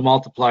use a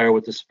multiplier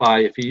with the SPY.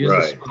 If you use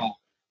the SPY,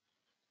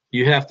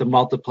 you have to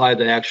multiply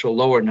the actual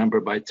lower number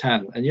by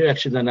 10, and you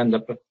actually then end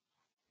up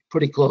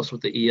pretty close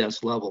with the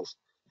ES levels.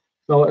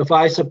 So if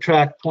I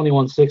subtract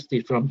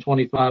 2160 from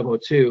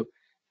 2502,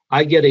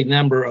 I get a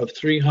number of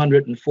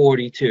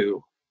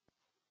 342.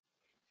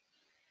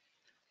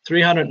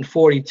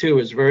 342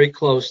 is very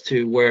close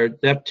to where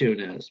Neptune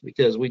is,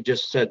 because we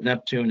just said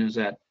Neptune is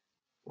at,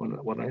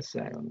 what did I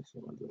say? Let me see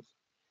what it is.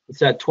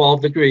 It's at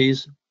 12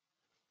 degrees.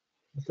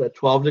 It's at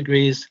 12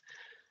 degrees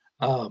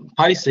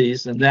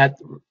Pisces, and that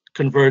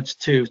converts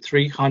to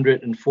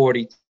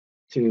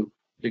 342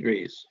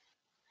 degrees.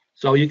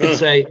 So you can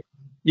say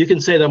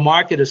the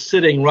market is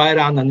sitting right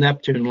on the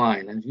Neptune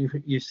line. And if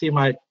you see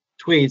my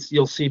tweets,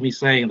 you'll see me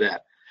saying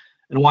that.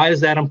 And why is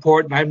that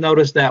important? I've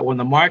noticed that when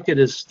the market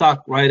is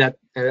stuck right at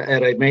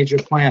a major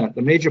planet,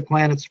 the major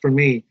planets for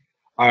me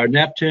are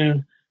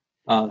Neptune,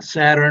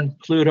 Saturn,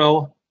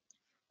 Pluto,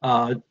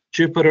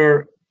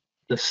 Jupiter,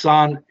 the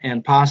Sun,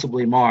 and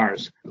possibly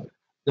Mars.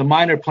 The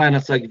minor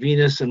planets like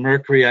Venus and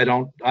Mercury, I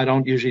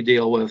don't usually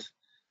deal with.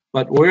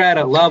 But we're at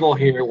a level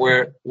here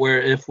where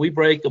if we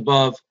break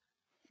above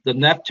the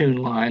Neptune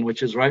line,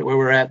 which is right where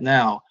we're at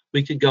now,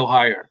 we could go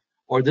higher,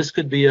 or this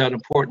could be an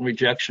important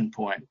rejection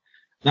point.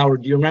 Now,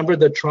 do you remember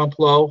the Trump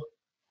low?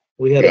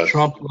 We had a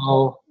Trump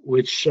low,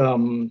 which I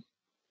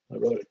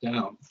wrote it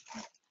down.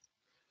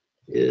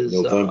 Is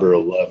November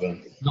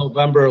 11th.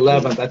 November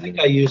 11th. I think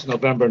I used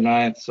November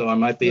 9th, so I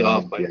might be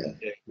off by a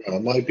day. No,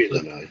 it might be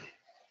the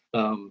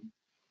 9th.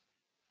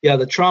 Yeah,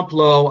 the Trump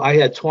low, I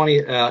had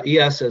 20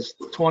 ES as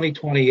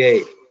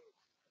 2028,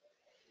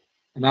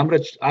 and I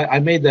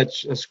made that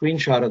a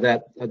screenshot of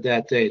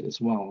that date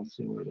as well. Let's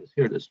see where it is.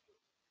 Here it is.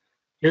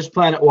 Here's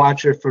Planet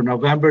Watcher for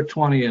November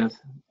 20th.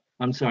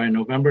 I'm sorry,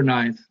 November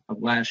 9th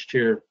of last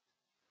year,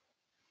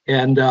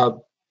 and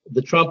the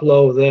Trump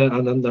low then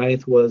on the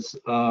 9th was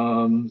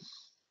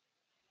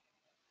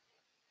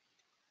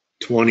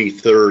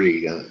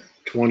 2030.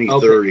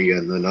 2030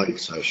 in the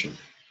night session.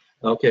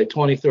 Okay,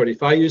 2030.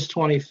 If I use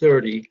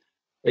 2030,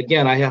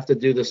 again, I have to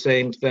do the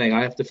same thing.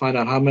 I have to find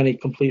out how many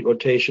complete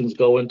rotations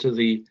go into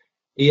the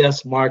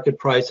ES market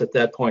price at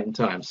that point in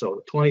time.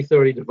 So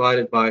 2030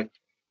 divided by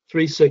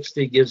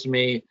 360 gives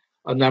me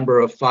a number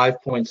of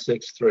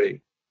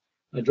 5.63.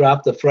 I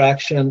drop the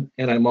fraction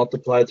and I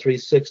multiply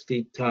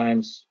 360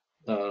 times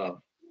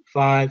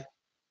 5,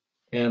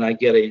 and I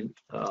get a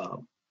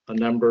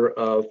number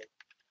of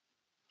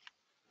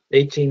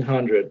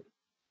 1800.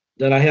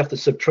 Then I have to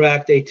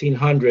subtract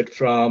 1800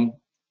 from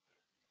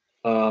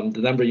the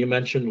number you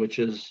mentioned, which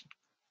is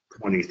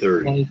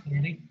 2030.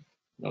 2030.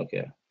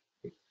 Okay,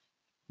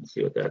 let's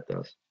see what that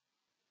does.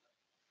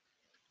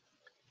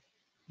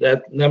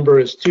 That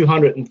number is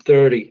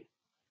 230.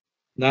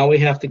 Now we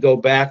have to go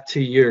back to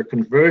your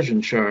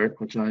conversion chart,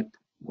 which I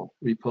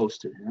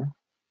reposted here.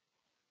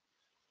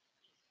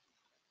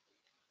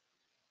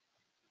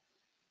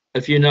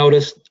 If you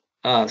notice,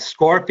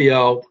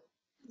 Scorpio,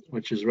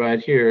 which is right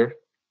here,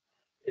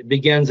 it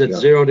begins at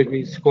 0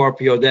 degrees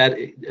Scorpio. That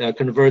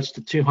converts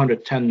to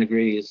 210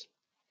 degrees.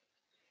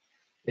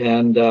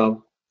 And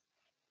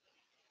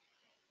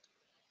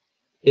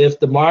if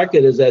the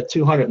market is at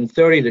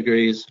 230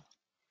 degrees,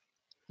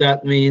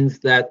 that means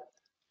that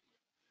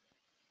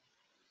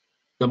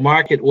the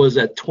market was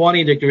at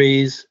 20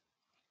 degrees.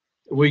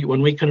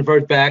 When we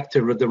convert back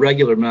to the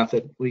regular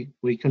method,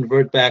 we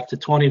convert back to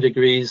 20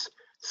 degrees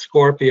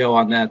Scorpio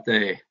on that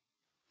day.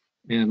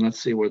 And let's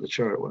see where the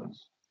chart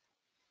was.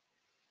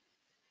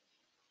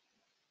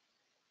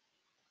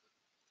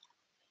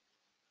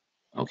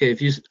 Okay,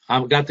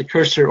 I've got the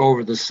cursor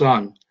over the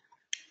sun.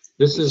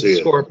 This is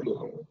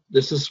Scorpio.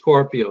 This is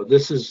Scorpio.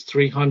 This is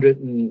 300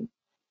 and,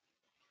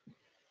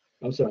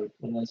 I'm sorry,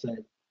 what did I say?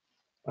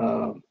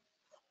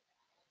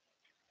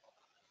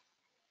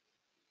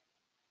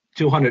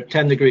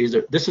 210 degrees.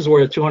 This is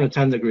where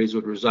 210 degrees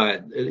would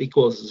reside. It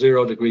equals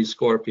 0 degrees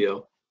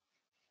Scorpio.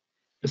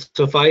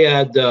 So if I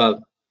add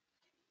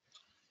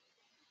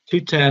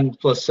 210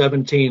 plus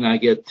 17, I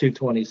get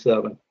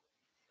 227.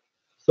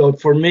 So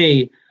for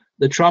me,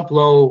 the Trump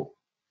low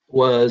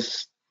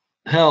was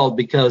held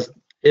because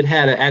it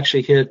had to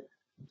actually hit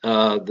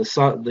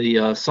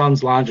the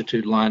sun's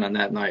longitude line on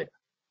that night.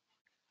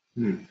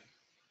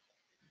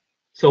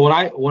 So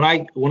when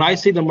I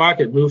see the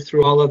market move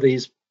through all of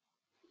these,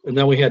 and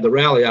then we had the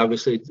rally,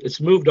 obviously it's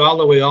moved all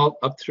the way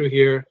up through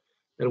here,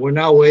 and we're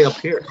now way up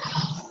here.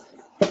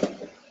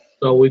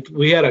 So we've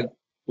had a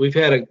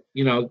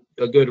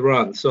good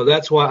run. So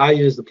that's why I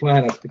use the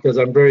planet, because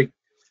I'm very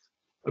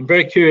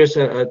curious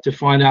to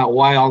find out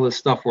why all this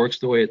stuff works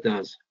the way it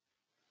does.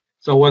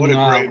 So when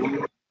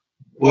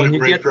What when a you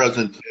great get,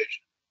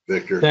 presentation,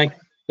 Victor.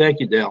 thank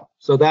you, Dale.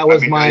 So that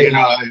was my. I've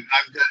got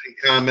any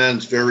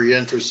comments. Very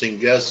interesting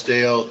guest,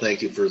 Dale.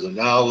 Thank you for the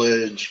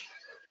knowledge,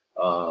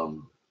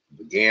 the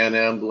GAN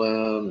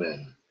emblem,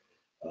 and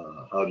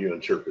how do you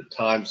interpret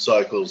time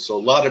cycles. So a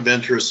lot of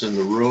interest in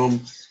the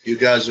room. You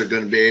guys are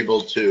going to be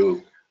able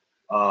to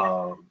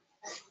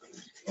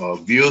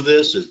view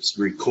this. It's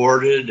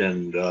recorded,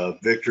 and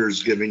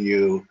Victor's giving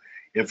you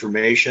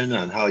information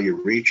on how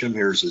you reach him.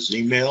 Here's his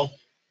email,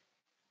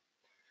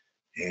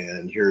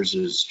 and here's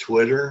his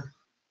Twitter.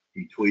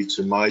 He tweets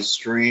in my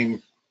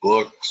stream,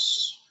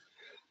 books,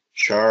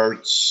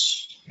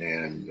 charts,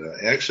 and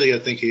actually I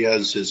think he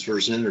has his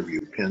first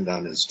interview pinned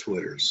on his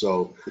Twitter.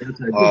 So thank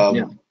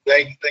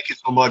you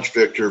so much,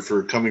 Victor,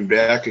 for coming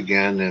back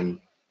again, and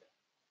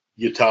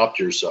you topped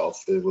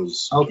yourself. It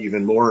was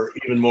even more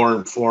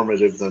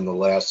informative than the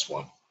last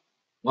one.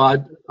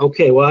 Well,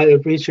 okay. Well, I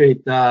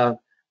appreciate the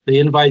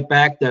invite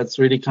back. That's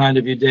really kind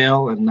of you,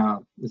 Dale,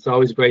 and it's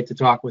always great to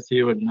talk with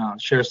you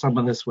and share some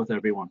of this with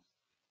everyone.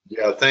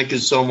 Yeah, thank you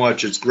so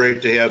much. It's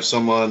great to have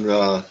someone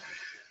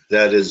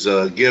that is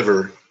a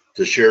giver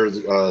to share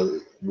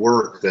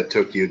work that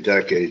took you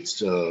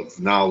decades of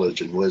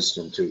knowledge and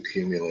wisdom to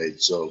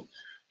accumulate. So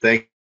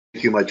thank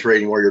you, my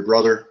trading warrior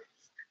brother.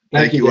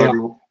 Thank you,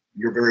 everyone.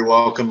 You're very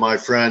welcome, my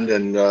friend,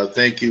 and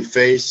thank you,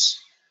 Face.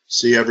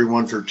 See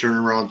everyone for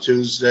Turnaround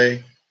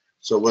Tuesday.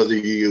 So whether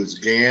you use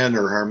GAN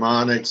or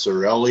harmonics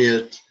or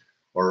Elliott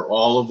or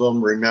all of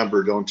them,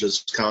 remember, don't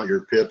just count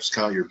your pips,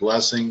 count your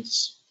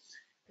blessings.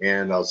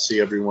 And I'll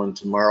see everyone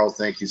tomorrow.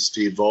 Thank you,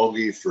 Steve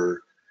Volge,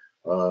 for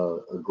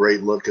a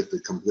great look at the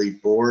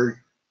complete board.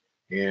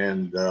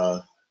 And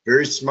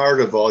very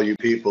smart of all you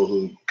people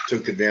who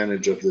took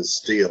advantage of this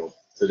deal.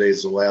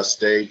 Today's the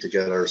last day to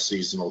get our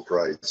seasonal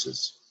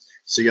prices.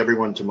 See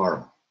everyone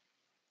tomorrow.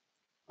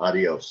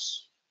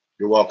 Adios.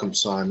 You're welcome,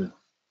 Simon.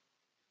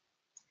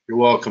 You're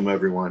welcome,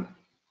 everyone.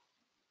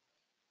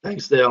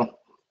 Thanks, Dale.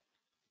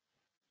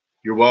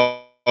 You're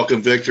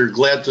welcome, Victor.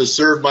 Glad to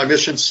serve. My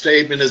mission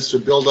statement is to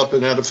build up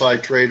and edify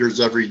traders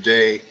every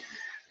day.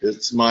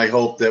 It's my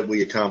hope that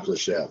we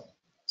accomplish that.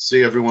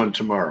 See everyone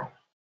tomorrow.